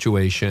wartime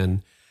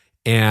situation.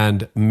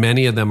 And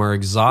many of them are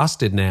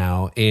exhausted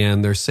now.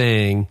 And they're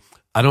saying,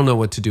 I don't know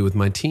what to do with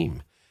my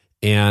team.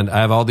 And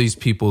I have all these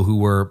people who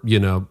were,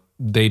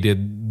 they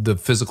did the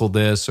physical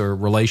this or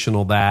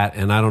relational that,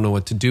 and I don't know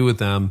what to do with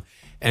them.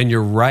 And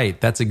you're right,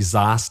 that's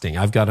exhausting.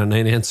 I've got an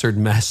unanswered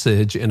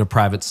message in a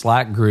private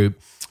Slack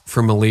group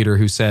from a leader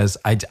who says,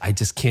 I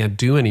just can't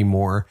do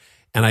anymore.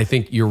 And I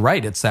think you're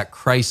right. It's that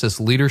crisis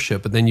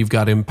leadership, but then you've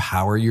got to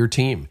empower your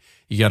team.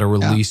 You got to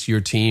release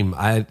your team.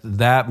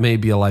 That may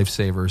be a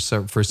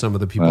lifesaver for some of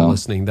the people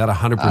listening. That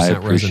 100%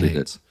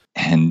 resonates. It.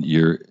 And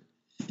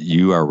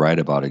you are right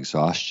about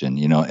exhaustion.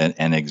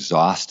 An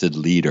exhausted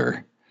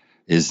leader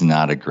is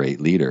not a great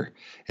leader.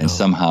 And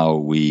somehow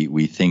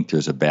we think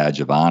there's a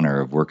badge of honor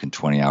of working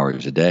 20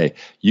 hours a day.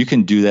 You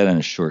can do that in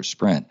a short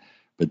sprint.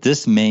 But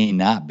this may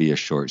not be a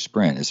short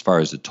sprint as far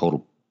as the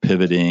total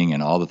pivoting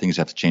and all the things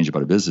you have to change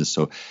about a business.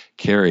 So,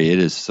 Carey, it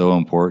is so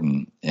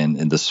important. And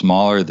the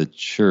smaller the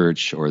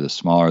church or the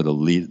smaller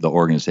the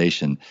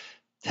organization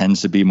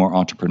tends to be more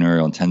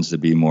entrepreneurial and tends to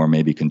be more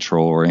maybe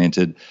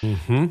control-oriented.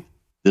 Mm-hmm.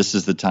 This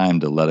is the time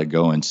to let it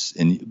go.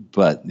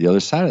 But the other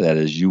side of that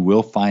is you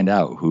will find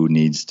out who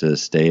needs to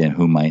stay and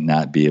who might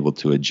not be able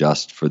to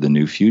adjust for the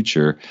new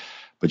future.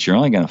 But you're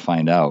only going to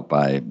find out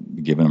by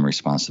giving them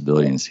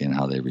responsibility and seeing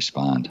how they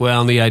respond.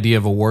 Well, and the idea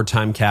of a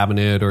wartime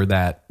cabinet or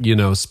that,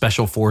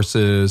 special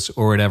forces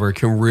or whatever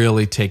can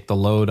really take the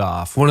load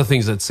off. One of the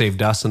things that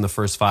saved us in the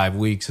first 5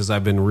 weeks is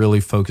I've been really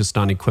focused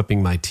on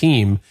equipping my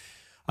team,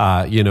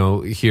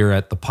 here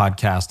at the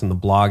podcast and the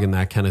blog and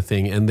that kind of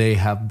thing. And they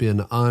have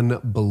been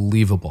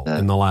unbelievable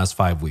in the last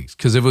 5 weeks.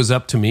 Because if it was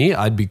up to me,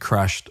 I'd be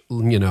crushed,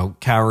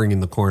 cowering in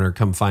the corner,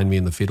 come find me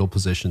in the fetal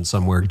position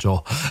somewhere,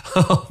 Joel.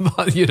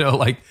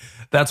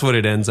 That's what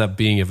it ends up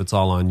being if it's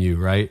all on you,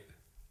 right?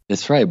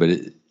 That's right. But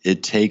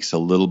it takes a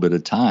little bit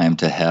of time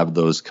to have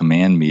those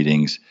command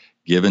meetings,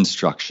 give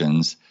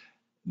instructions,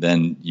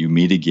 then you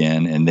meet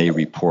again and they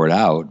report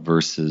out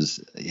versus,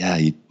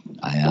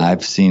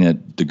 I've seen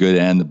it, the good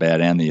and the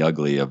bad and the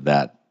ugly of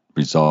that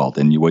result.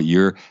 And what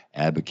you're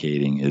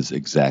advocating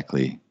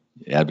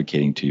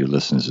to your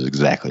listeners is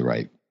exactly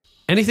right.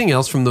 Anything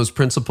else from those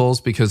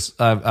principles? Because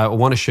I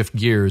want to shift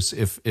gears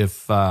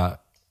if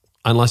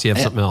unless you have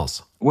something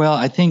else. Well,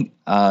 I think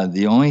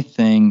the only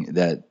thing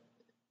that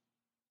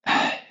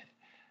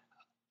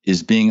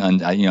is being,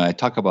 I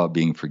talk about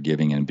being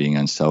forgiving and being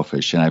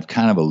unselfish, and I've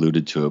kind of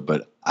alluded to it,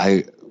 but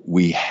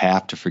we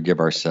have to forgive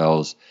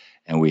ourselves,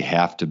 and we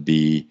have to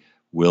be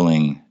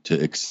willing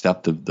to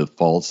accept the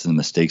faults and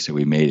mistakes that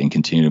we made and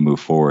continue to move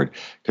forward.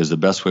 Because the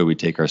best way we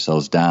take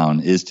ourselves down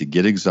is to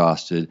get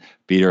exhausted,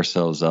 beat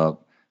ourselves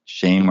up,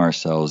 shame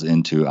ourselves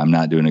into, I'm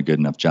not doing a good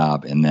enough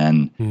job. And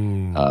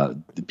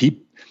then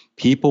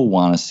people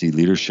want to see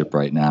leadership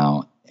right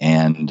now.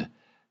 And,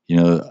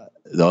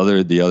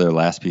 the other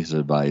last piece of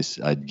advice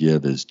I'd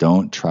give is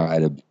don't try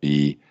to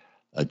be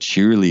a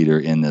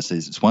cheerleader in this.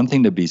 It's one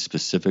thing to be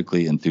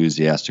specifically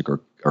enthusiastic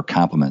or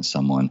compliment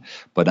someone,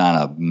 but on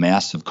a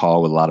massive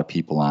call with a lot of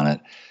people on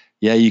it,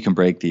 you can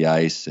break the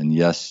ice, and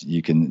yes,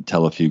 you can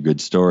tell a few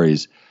good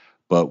stories.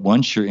 But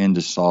once you're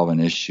into solving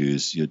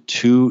issues,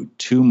 too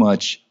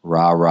much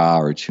rah-rah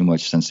or too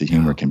much sense of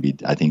humor can be,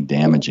 I think,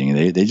 damaging.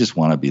 They just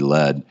want to be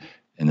led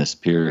in this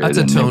period. That's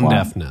a tone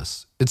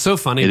deafness. It's so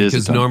funny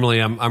because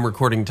normally I'm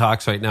recording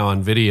talks right now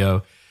on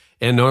video,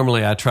 and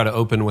normally I try to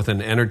open with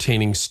an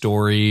entertaining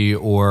story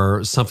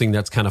or something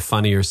that's kind of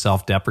funny or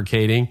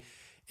self-deprecating.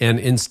 And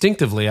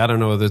instinctively, I don't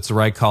know whether it's the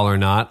right call or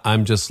not,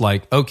 I'm just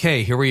like,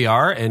 okay, here we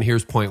are, and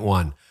here's point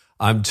one.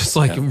 I'm just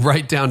like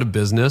right down to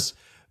business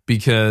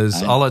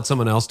because I'll let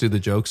someone else do the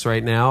jokes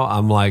right now.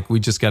 I'm like, we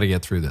just got to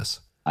get through this.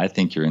 I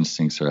think your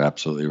instincts are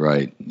absolutely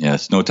right. Yeah,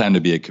 it's no time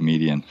to be a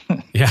comedian.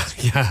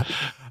 Yeah.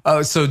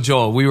 Oh, so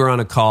Joel, we were on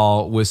a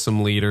call with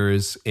some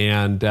leaders,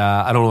 and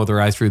I don't know whether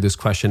I threw this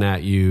question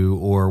at you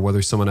or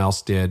whether someone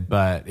else did,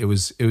 but it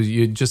was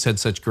you just had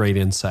such great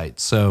insight.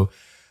 So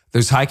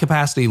there's high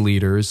capacity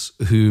leaders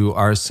who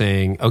are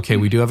saying, okay,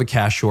 we do have a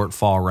cash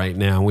shortfall right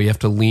now. We have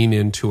to lean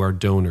into our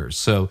donors.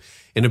 So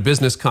in a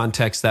business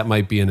context, that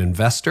might be an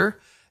investor.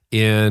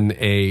 In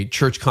a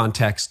church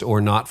context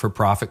or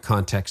not-for-profit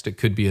context, it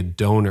could be a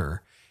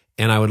donor.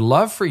 And I would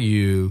love for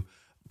you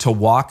to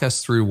walk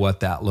us through what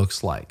that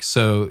looks like.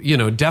 So,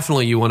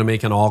 definitely you want to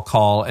make an all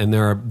call, and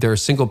there are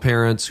single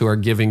parents who are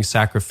giving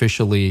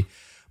sacrificially,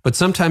 but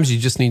sometimes you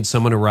just need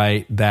someone to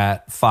write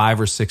that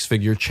 5 or 6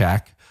 figure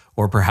check,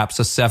 or perhaps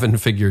a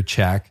 7-figure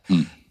check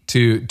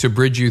to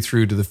bridge you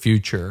through to the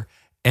future.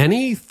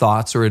 Any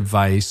thoughts or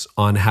advice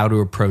on how to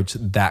approach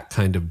that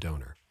kind of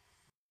donor?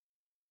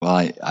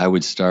 Well, I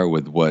would start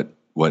with what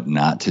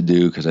not to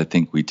do, because I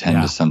think we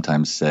tend to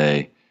sometimes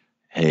say,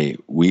 hey,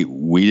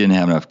 we didn't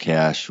have enough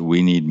cash.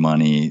 We need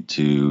money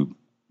to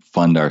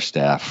fund our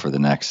staff for the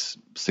next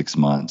 6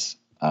 months.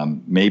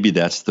 Maybe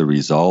that's the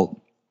result.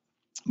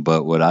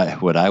 But what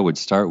I would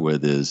start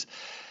with is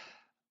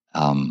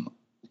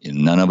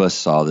none of us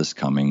saw this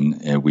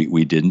coming. And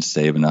we didn't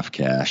save enough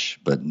cash,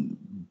 but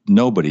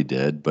nobody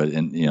did. But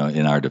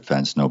in our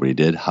defense, nobody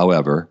did.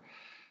 However,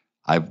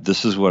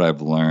 this is what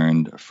I've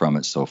learned from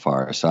it so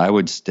far. So I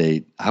would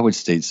state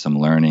some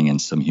learning and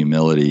some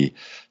humility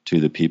to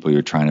the people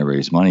you're trying to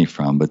raise money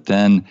from, but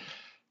then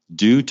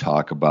do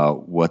talk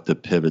about what the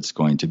pivot's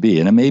going to be.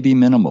 And it may be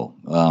minimal,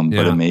 but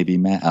it may be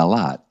a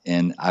lot.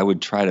 And I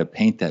would try to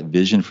paint that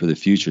vision for the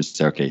future.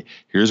 Say, okay,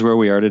 here's where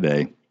we are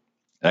today,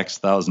 X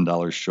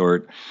 $1,000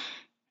 short,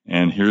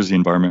 and here's the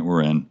environment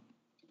we're in.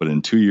 But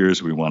in 2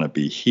 years, we want to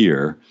be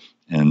here.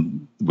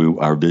 And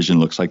our vision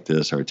looks like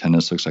this, our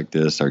attendance looks like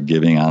this, our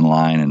giving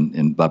online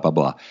and blah, blah,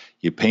 blah.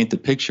 You paint the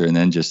picture and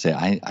then just say,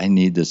 I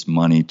need this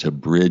money to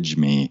bridge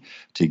me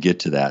to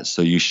get to that.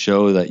 So you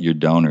show that your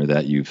donor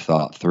that you've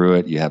thought through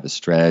it, you have a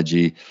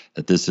strategy,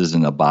 that this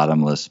isn't a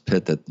bottomless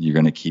pit that you're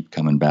going to keep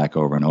coming back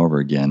over and over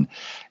again.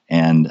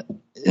 And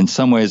in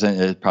some ways,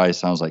 it probably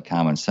sounds like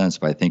common sense,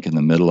 but I think in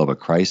the middle of a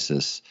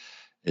crisis,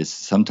 it's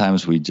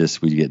sometimes we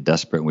get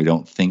desperate and we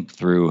don't think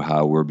through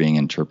how we're being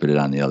interpreted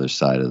on the other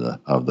side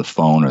of the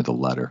phone or the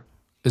letter.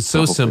 It's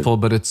so simple,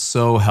 but it's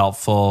so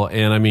helpful.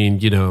 And I mean,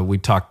 we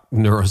talked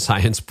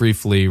neuroscience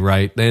briefly,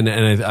 right? And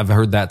I've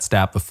heard that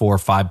stat before,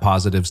 5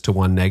 positives to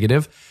 1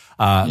 negative.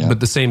 But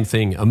the same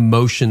thing,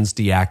 emotions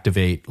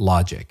deactivate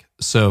logic.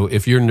 So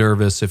if you're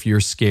nervous, if you're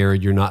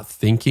scared, you're not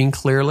thinking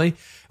clearly.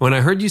 When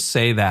I heard you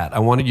say that, I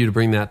wanted you to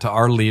bring that to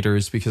our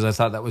leaders because I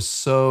thought that was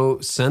so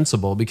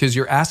sensible, because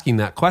you're asking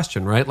that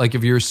question, right? Like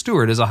if you're a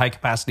steward, as a high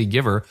capacity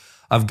giver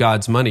of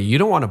God's money, you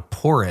don't want to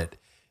pour it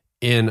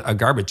in a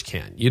garbage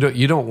can. You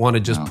don't want to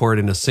just pour it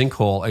in a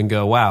sinkhole and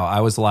go, wow,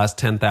 I was the last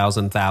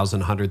 $10,000,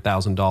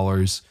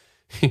 $100,000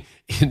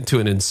 into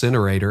an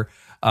incinerator.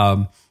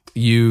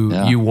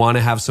 You want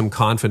to have some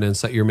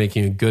confidence that you're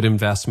making a good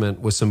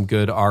investment with some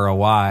good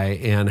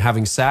ROI. And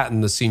having sat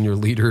in the senior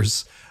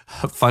leaders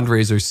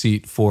fundraiser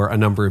seat for a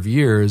number of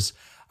years,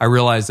 I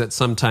realized that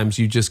sometimes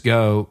you just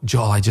go,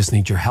 Joel, I just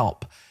need your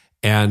help.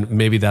 And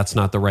maybe that's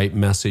not the right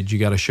message. You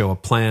got to show a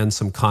plan,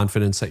 some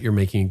confidence that you're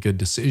making a good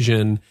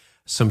decision,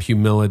 some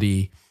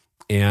humility.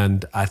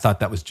 And I thought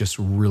that was just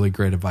really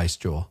great advice,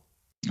 Joel.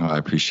 Oh, I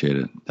appreciate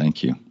it.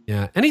 Thank you.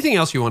 Yeah. Anything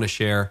else you want to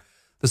share?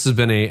 This has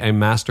been a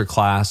master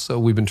class. So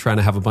we've been trying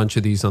to have a bunch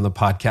of these on the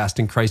podcast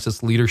in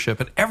crisis leadership,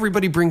 and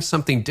everybody brings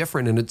something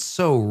different, and it's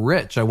so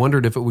rich. I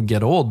wondered if it would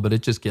get old, but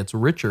it just gets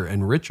richer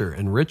and richer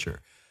and richer.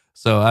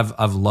 So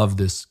I've loved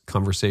this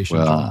conversation.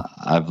 Well,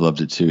 I've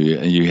loved it too.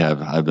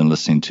 I've been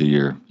listening to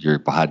your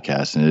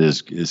podcast, and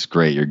it's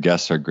great. Your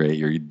guests are great.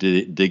 You're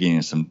digging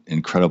in some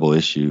incredible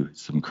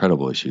issues.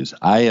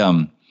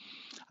 I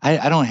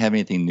don't have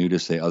anything new to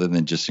say other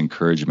than just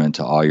encouragement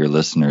to all your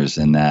listeners.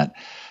 In that,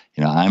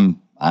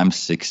 I'm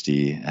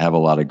 60. I have a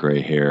lot of gray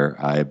hair.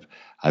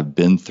 I've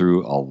been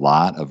through a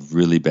lot of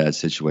really bad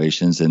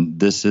situations, and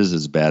this is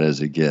as bad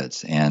as it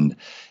gets. And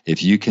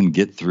if you can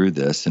get through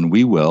this, and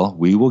we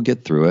will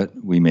get through it.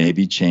 We may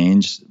be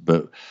changed,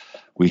 but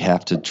we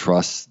have to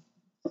trust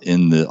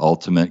in the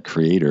ultimate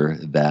creator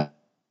that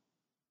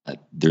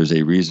there's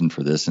a reason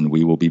for this, and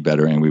we will be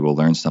better, and we will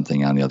learn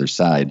something on the other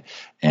side.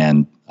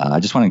 And I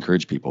just want to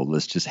encourage people,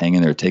 let's just hang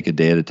in there, take a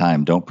day at a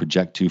time. Don't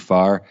project too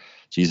far.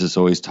 Jesus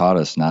always taught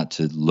us not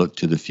to look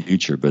to the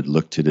future, but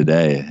look to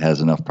today. It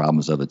has enough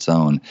problems of its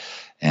own.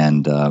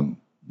 And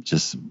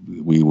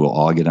we will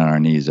all get on our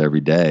knees every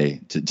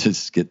day to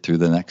just get through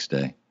the next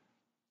day.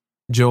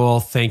 Joel,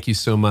 thank you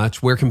so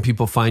much. Where can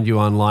people find you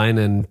online,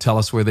 and tell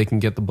us where they can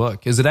get the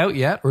book? Is it out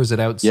yet, or is it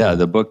out soon? Yeah,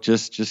 the book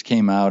just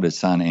came out.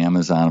 It's on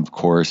Amazon, of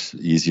course.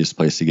 Easiest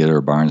place to get it,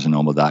 or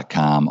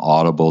barnesandnoble.com,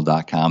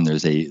 audible.com.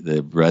 There's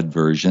the read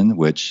version,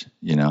 which,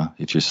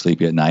 if you're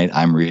sleepy at night,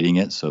 I'm reading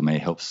it, so it may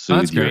help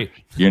soothe your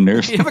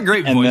nerves. You have a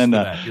great voice for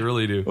that. You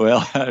really do.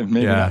 Well,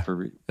 maybe not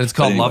for... It's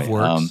called Love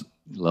Works.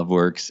 Love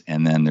Works.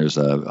 And then there's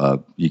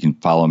you can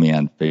follow me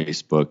on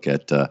Facebook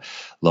at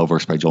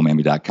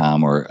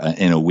loveworksbyjoelmanby.com, or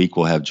in a week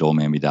we'll have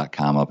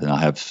joelmanby.com up, and I'll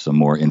have some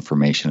more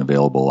information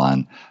available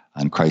on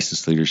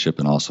crisis leadership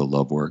and also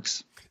Love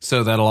Works.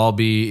 So that'll all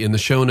be in the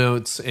show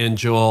notes. And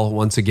Joel,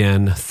 once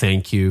again,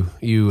 thank you.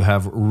 You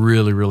have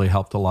really, really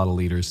helped a lot of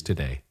leaders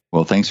today.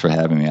 Well, thanks for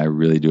having me. I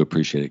really do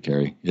appreciate it,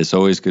 Carey. It's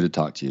always good to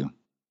talk to you.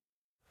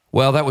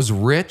 Well, that was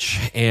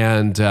rich.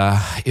 And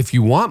if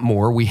you want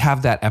more, we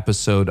have that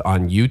episode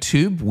on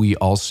YouTube. We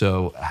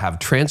also have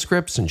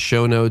transcripts and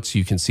show notes.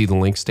 You can see the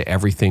links to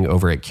everything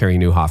over at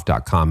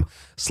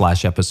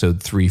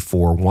careynieuwhof.com/episode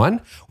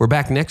 341. We're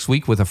back next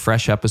week with a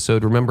fresh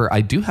episode. Remember,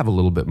 I do have a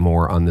little bit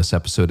more on this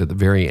episode at the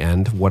very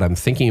end. What I'm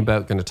thinking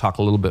about, going to talk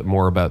a little bit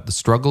more about the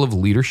struggle of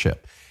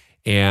leadership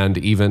and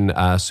even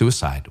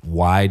suicide.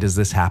 Why does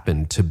this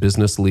happen to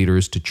business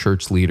leaders, to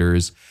church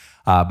leaders?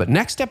 But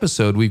next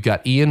episode, we've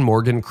got Ian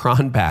Morgan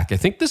Cronbach. I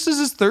think this is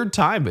his third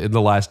time in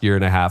the last year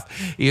and a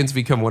half. Ian's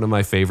become one of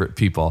my favorite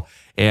people.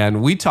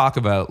 And we talk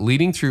about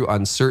leading through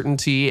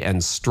uncertainty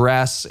and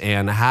stress,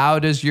 and how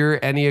does your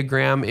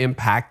Enneagram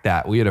impact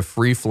that? We had a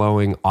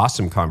free-flowing,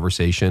 awesome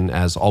conversation,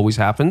 as always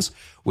happens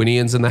when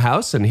Ian's in the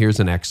house. And here's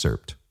an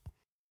excerpt.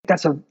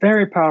 That's a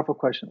very powerful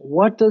question.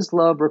 What does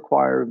love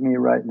require of me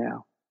right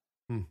now?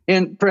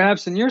 And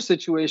perhaps in your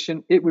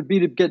situation, it would be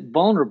to get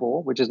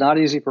vulnerable, which is not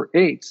easy for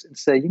 8s, and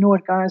say, you know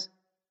what, guys,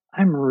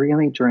 I'm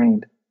really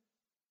drained.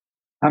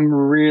 I'm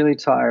really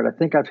tired. I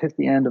think I've hit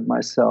the end of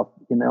myself.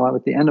 I'm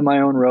at the end of my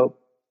own rope.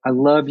 I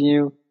love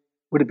you.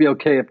 Would it be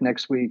okay if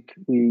next week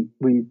we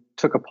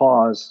took a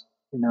pause?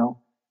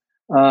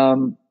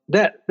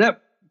 That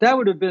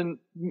would have been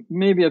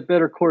maybe a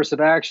better course of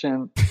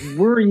action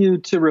were you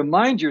to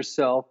remind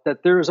yourself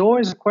that there is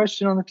always a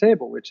question on the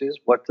table, which is,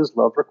 what does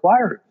love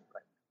require?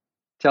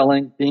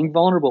 Being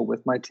vulnerable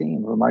with my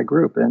team or my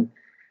group. And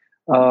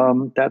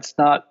that's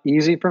not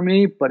easy for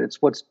me, but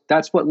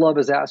that's what love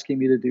is asking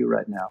me to do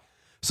right now.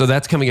 So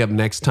that's coming up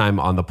next time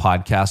on the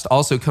podcast.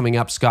 Also coming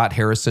up, Scott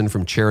Harrison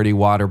from Charity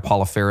Water,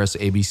 Paula Ferris,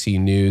 ABC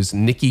News,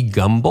 Nikki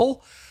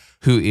Gumbel,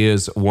 who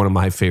is one of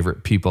my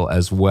favorite people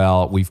as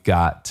well. We've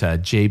got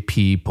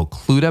JP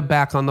Pokluda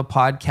back on the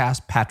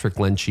podcast, Patrick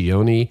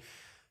Lencioni,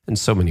 and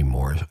so many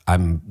more.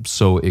 I'm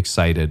so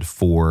excited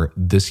for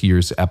this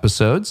year's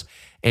episodes.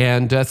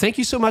 And thank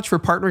you so much for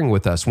partnering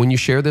with us. When you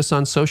share this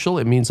on social,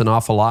 it means an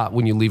awful lot.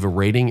 When you leave a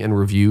rating and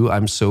review,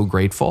 I'm so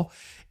grateful.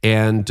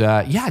 And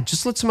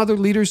just let some other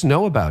leaders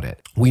know about it.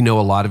 We know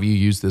a lot of you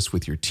use this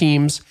with your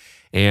teams.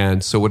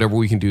 And so whatever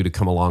we can do to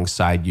come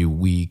alongside you,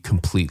 we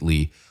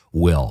completely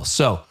will.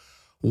 So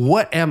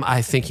what am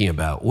I thinking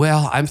about?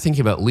 Well, I'm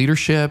thinking about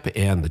leadership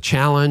and the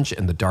challenge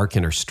and the dark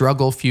inner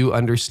struggle. If you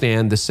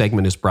understand, this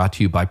segment is brought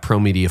to you by Pro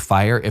Media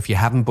Fire. If you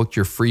haven't booked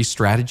your free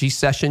strategy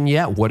session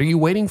yet, what are you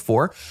waiting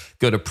for?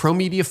 Go to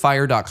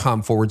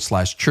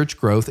promediafire.com/church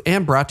growth,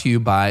 and brought to you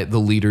by the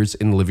Leaders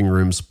in Living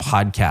Rooms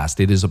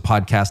podcast. It is a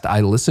podcast I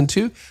listen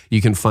to.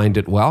 You can find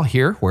it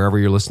here, wherever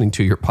you're listening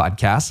to your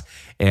podcasts.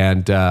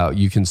 And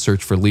you can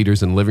search for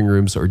Leaders in Living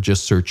Rooms, or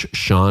just search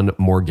Sean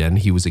Morgan.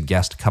 He was a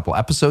guest a couple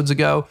episodes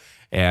ago.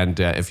 And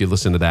if you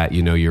listen to that,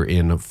 you're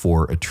in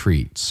for a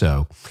treat.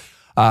 So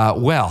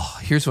Well,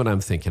 here's what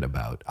I'm thinking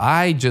about.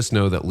 I just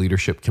know that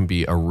leadership can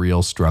be a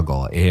real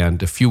struggle.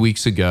 And a few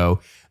weeks ago,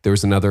 there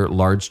was another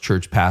large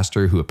church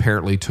pastor who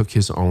apparently took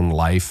his own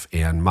life,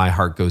 and my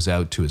heart goes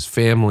out to his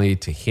family,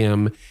 to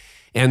him.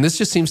 And this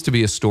just seems to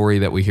be a story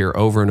that we hear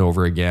over and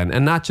over again,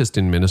 and not just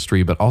in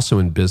ministry, but also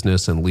in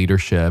business and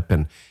leadership.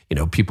 And,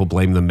 people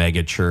blame the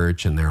mega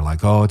church, and they're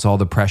like, oh, it's all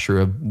the pressure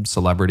of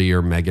celebrity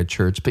or mega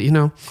church. But,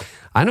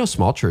 I know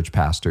small church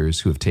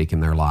pastors who have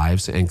taken their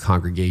lives, and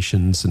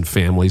congregations and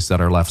families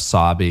that are left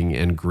sobbing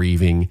and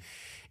grieving.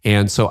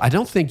 And so I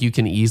don't think you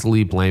can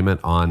easily blame it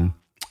on,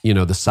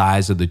 the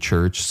size of the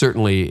church.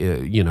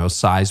 Certainly,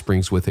 size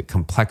brings with it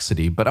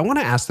complexity. But I want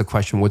to ask the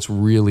question, what's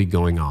really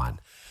going on?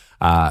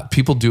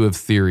 People do have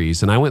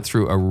theories, and I went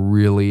through a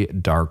really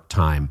dark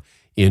time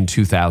in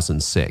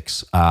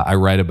 2006. I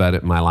write about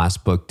it in my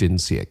last book, Didn't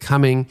See It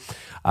Coming.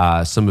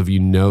 Some of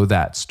you know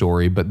that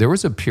story, but there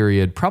was a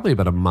period, probably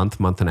about a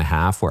month and a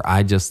half, where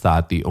I just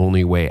thought the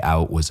only way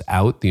out was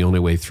out. The only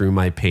way through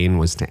my pain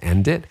was to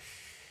end it.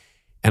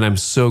 And I'm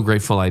so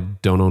grateful I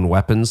don't own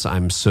weapons.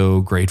 I'm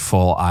so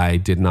grateful I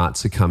did not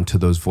succumb to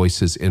those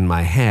voices in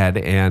my head.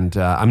 And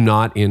I'm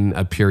not in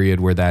a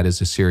period where that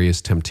is a serious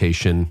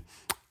temptation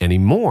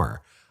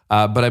anymore.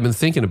 But I've been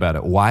thinking about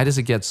it. Why does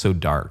it get so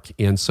dark?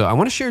 And so I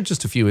want to share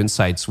just a few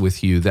insights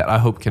with you that I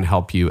hope can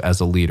help you as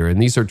a leader.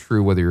 And these are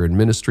true whether you're in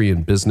ministry,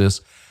 in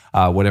business,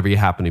 whatever you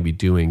happen to be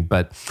doing.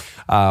 But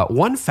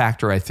one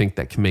factor I think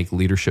that can make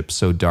leadership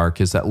so dark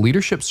is that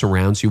leadership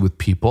surrounds you with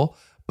people,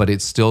 but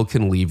it still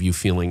can leave you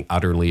feeling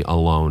utterly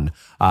alone.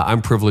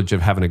 I'm privileged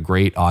of having a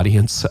great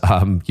audience,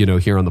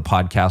 here on the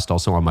podcast,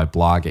 also on my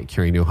blog at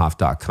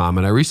CareyNieuwhof.com.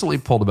 And I recently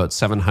pulled about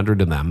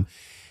 700 of them.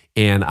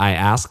 And I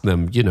asked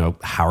them,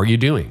 how are you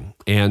doing?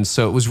 And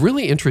so it was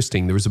really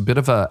interesting. There was a bit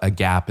of a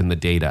gap in the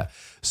data.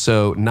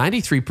 So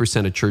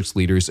 93% of church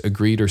leaders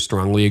agreed or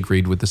strongly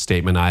agreed with the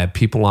statement, I have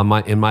people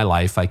in my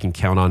life I can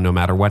count on no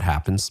matter what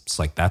happens. It's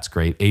like, that's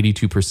great.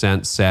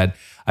 82% said,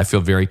 I feel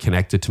very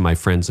connected to my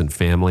friends and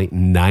family.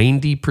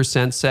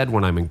 90% said,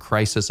 when I'm in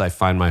crisis, I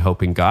find my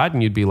hope in God.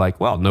 And you'd be like,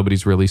 well,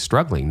 nobody's really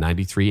struggling.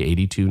 93,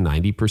 82,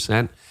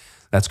 90%.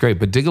 That's great.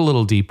 But dig a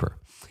little deeper.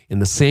 In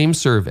the same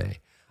survey,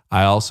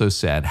 I also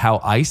said,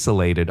 how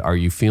isolated are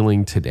you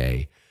feeling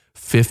today?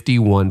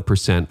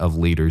 51% of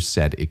leaders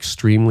said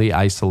extremely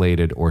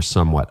isolated or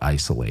somewhat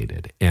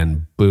isolated.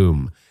 And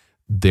boom,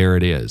 there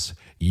it is.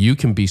 You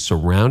can be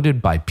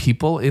surrounded by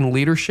people in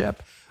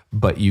leadership,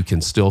 but you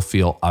can still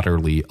feel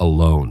utterly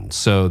alone.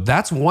 So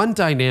that's one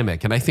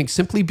dynamic. And I think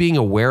simply being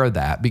aware of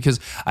that, because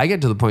I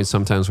get to the point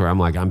sometimes where I'm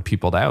like, I'm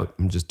peopled out.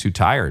 I'm just too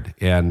tired.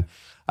 And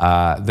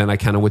then I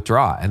kind of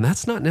withdraw. And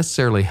that's not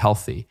necessarily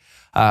healthy.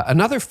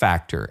 Another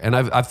factor, and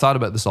I've thought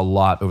about this a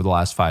lot over the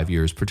last 5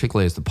 years,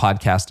 particularly as the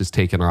podcast has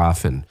taken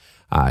off, and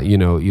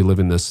you live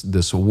in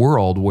this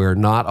world where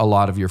not a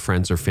lot of your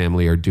friends or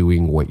family are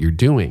doing what you're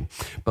doing.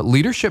 But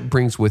leadership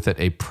brings with it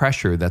a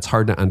pressure that's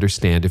hard to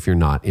understand if you're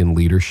not in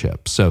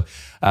leadership. So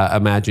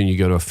imagine you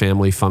go to a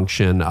family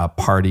function, a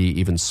party,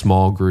 even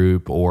small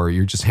group, or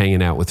you're just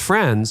hanging out with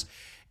friends,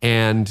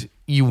 and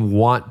you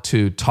want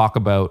to talk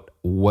about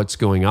what's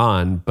going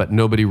on, but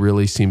nobody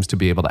really seems to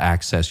be able to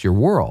access your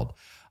world.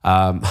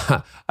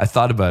 I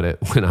thought about it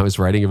when I was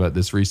writing about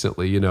this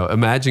recently.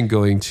 Imagine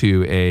going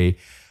to a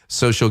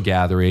social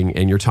gathering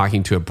and you're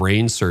talking to a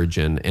brain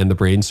surgeon, and the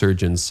brain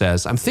surgeon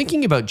says, I'm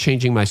thinking about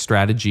changing my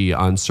strategy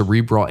on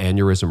cerebral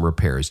aneurysm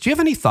repairs. Do you have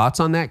any thoughts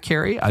on that,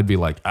 Carey? I'd be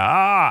like,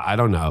 I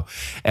don't know.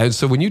 And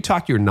so when you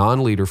talk to your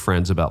non-leader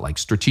friends about like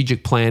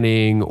strategic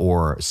planning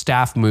or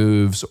staff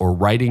moves or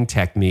writing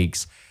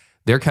techniques,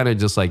 they're kind of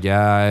just like,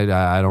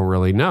 I don't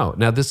really know.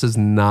 Now, this is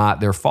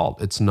not their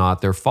fault. It's not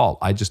their fault.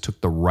 I just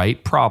took the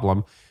right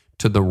problem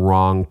to the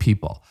wrong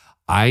people.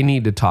 I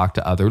need to talk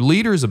to other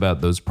leaders about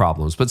those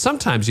problems. But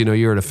sometimes,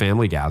 you're at a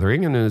family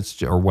gathering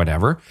or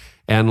whatever,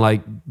 and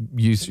like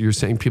you're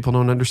saying people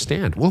don't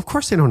understand. Well, of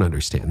course they don't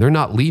understand. They're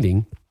not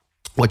leading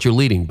what you're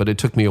leading, but it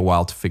took me a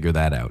while to figure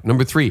that out.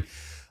 Number 3,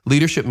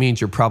 leadership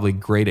means you're probably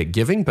great at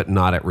giving, but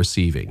not at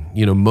receiving.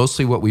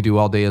 Mostly what we do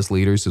all day as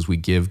leaders is we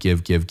give,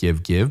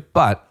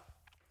 but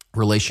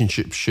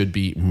relationships should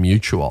be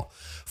mutual.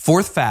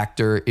 4th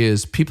factor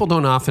is people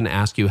don't often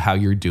ask you how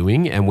you're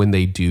doing, and when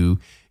they do,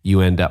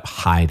 you end up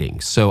hiding.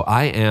 So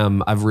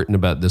I've written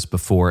about this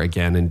before,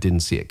 again, and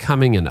Didn't See It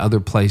Coming and other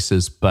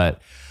places,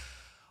 but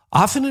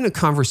often in a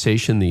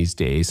conversation these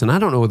days, and I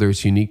don't know whether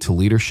it's unique to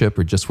leadership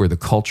or just where the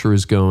culture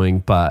is going,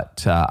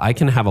 but I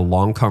can have a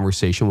long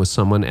conversation with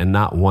someone and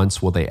not once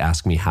will they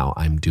ask me how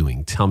I'm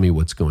doing. Tell me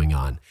what's going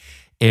on.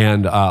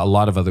 And a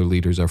lot of other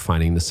leaders are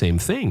finding the same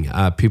thing.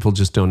 People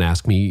just don't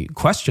ask me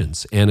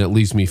questions, and it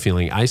leaves me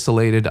feeling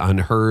isolated,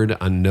 unheard,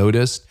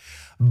 unnoticed.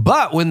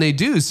 But when they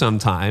do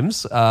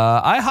sometimes,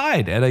 I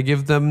hide and I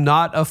give them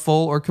not a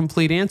full or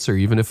complete answer,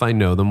 even if I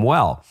know them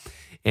well.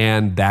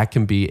 And that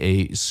can be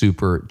a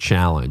super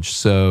challenge.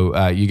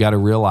 So you got to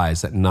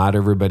realize that not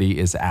everybody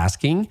is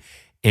asking,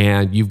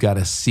 and you've got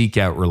to seek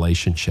out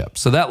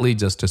relationships. So that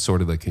leads us to sort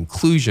of the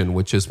conclusion,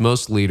 which is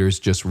most leaders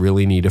just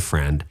really need a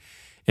friend,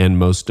 and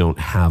most don't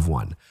have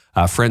one.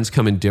 Friends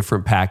come in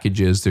different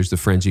packages. There's the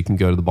friends you can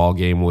go to the ball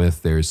game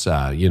with. There's,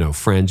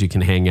 friends you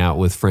can hang out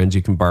with, friends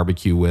you can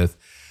barbecue with,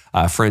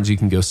 friends you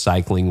can go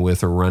cycling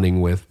with or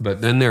running with.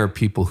 But then there are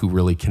people who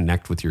really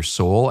connect with your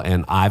soul.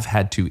 And I've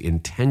had to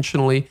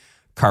intentionally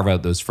carve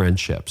out those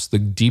friendships. The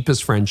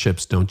deepest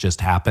friendships don't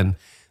just happen.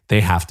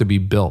 They have to be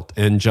built.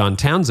 And John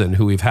Townsend,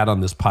 who we've had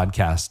on this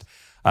podcast,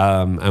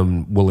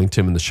 we'll link to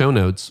him in the show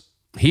notes,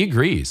 he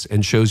agrees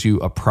and shows you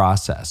a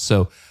process.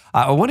 So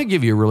I want to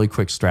give you a really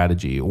quick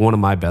strategy. One of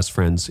my best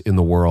friends in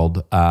the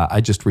world, I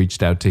just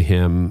reached out to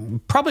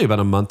him probably about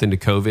a month into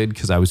COVID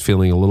because I was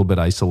feeling a little bit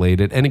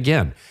isolated. And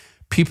again,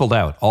 peopled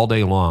out all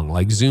day long,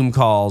 like Zoom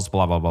calls,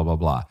 blah, blah, blah, blah,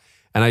 blah.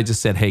 And I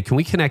just said, hey, can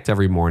we connect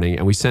every morning?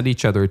 And we send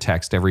each other a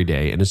text every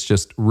day. And it's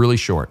just really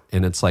short.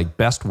 And it's like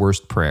best,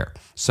 worst prayer.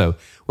 So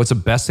what's the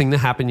best thing that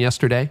happened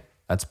yesterday?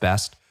 That's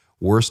best.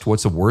 Worst,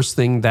 what's the worst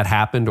thing that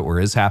happened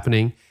or is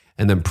happening?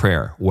 And then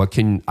prayer. What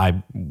do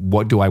I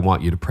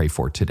want you to pray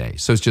for today?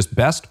 So it's just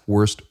best,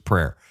 worst,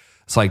 prayer.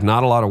 It's like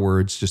not a lot of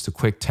words, just a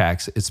quick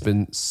text. It's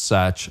been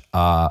such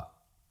a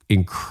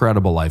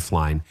incredible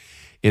lifeline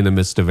in the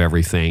midst of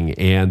everything.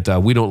 And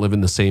we don't live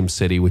in the same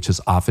city, which is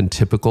often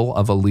typical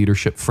of a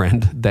leadership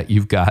friend that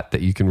you've got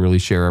that you can really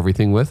share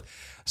everything with.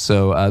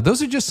 So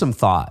those are just some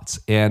thoughts.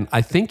 And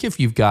I think if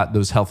you've got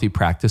those healthy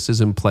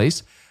practices in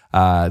place,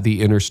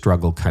 the inner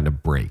struggle kind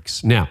of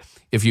breaks. Now,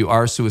 if you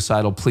are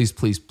suicidal, please,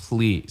 please,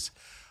 please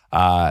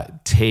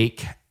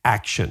take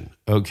action,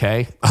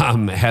 okay?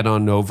 Head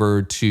on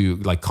over to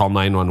call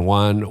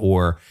 911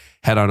 or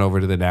head on over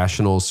to the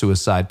National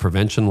Suicide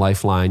Prevention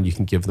Lifeline. You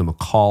can give them a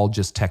call.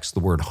 Just text the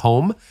word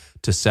HOME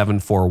to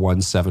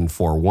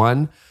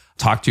 741-741.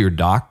 Talk to your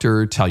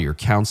doctor, tell your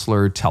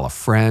counselor, tell a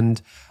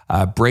friend.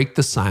 Break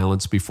the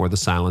silence before the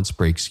silence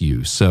breaks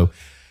you. So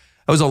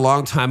it was a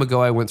long time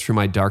ago. I went through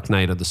my dark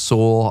night of the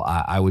soul.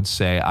 I would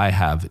say I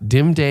have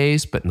dim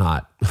days, but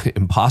not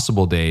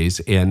impossible days.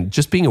 And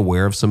just being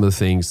aware of some of the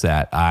things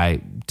that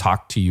I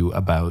talked to you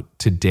about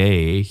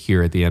today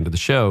here at the end of the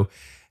show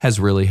has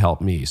really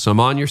helped me. So I'm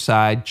on your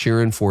side,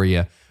 cheering for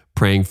you,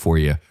 praying for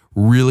you.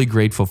 Really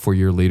grateful for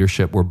your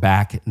leadership. We're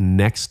back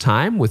next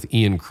time with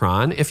Ian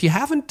Cron. If you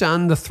haven't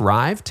done the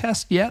Thrive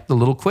test yet, the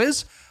little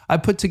quiz I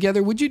put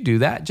together, would you do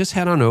that? Just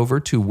head on over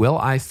to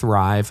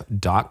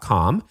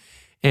willithrive.com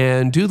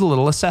and do the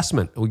little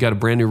assessment. We got a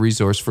brand new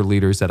resource for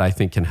leaders that I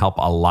think can help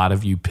a lot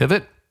of you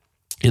pivot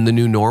in the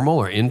new normal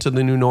or into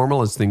the new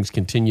normal as things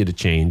continue to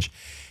change.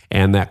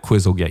 And that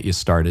quiz will get you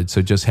started.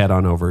 So just head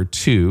on over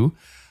to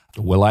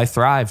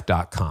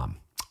willithrive.com.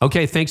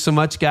 Okay, thanks so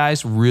much,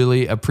 guys.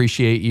 Really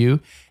appreciate you.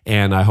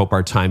 And I hope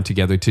our time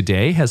together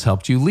today has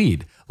helped you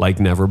lead like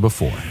never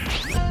before.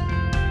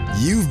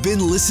 You've been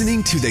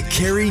listening to the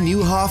Carey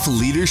Nieuwhof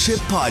Leadership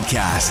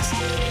Podcast.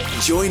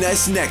 Join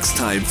us next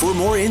time for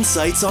more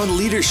insights on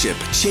leadership,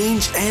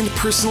 change, and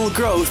personal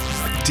growth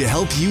to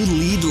help you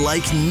lead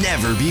like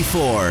never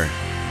before.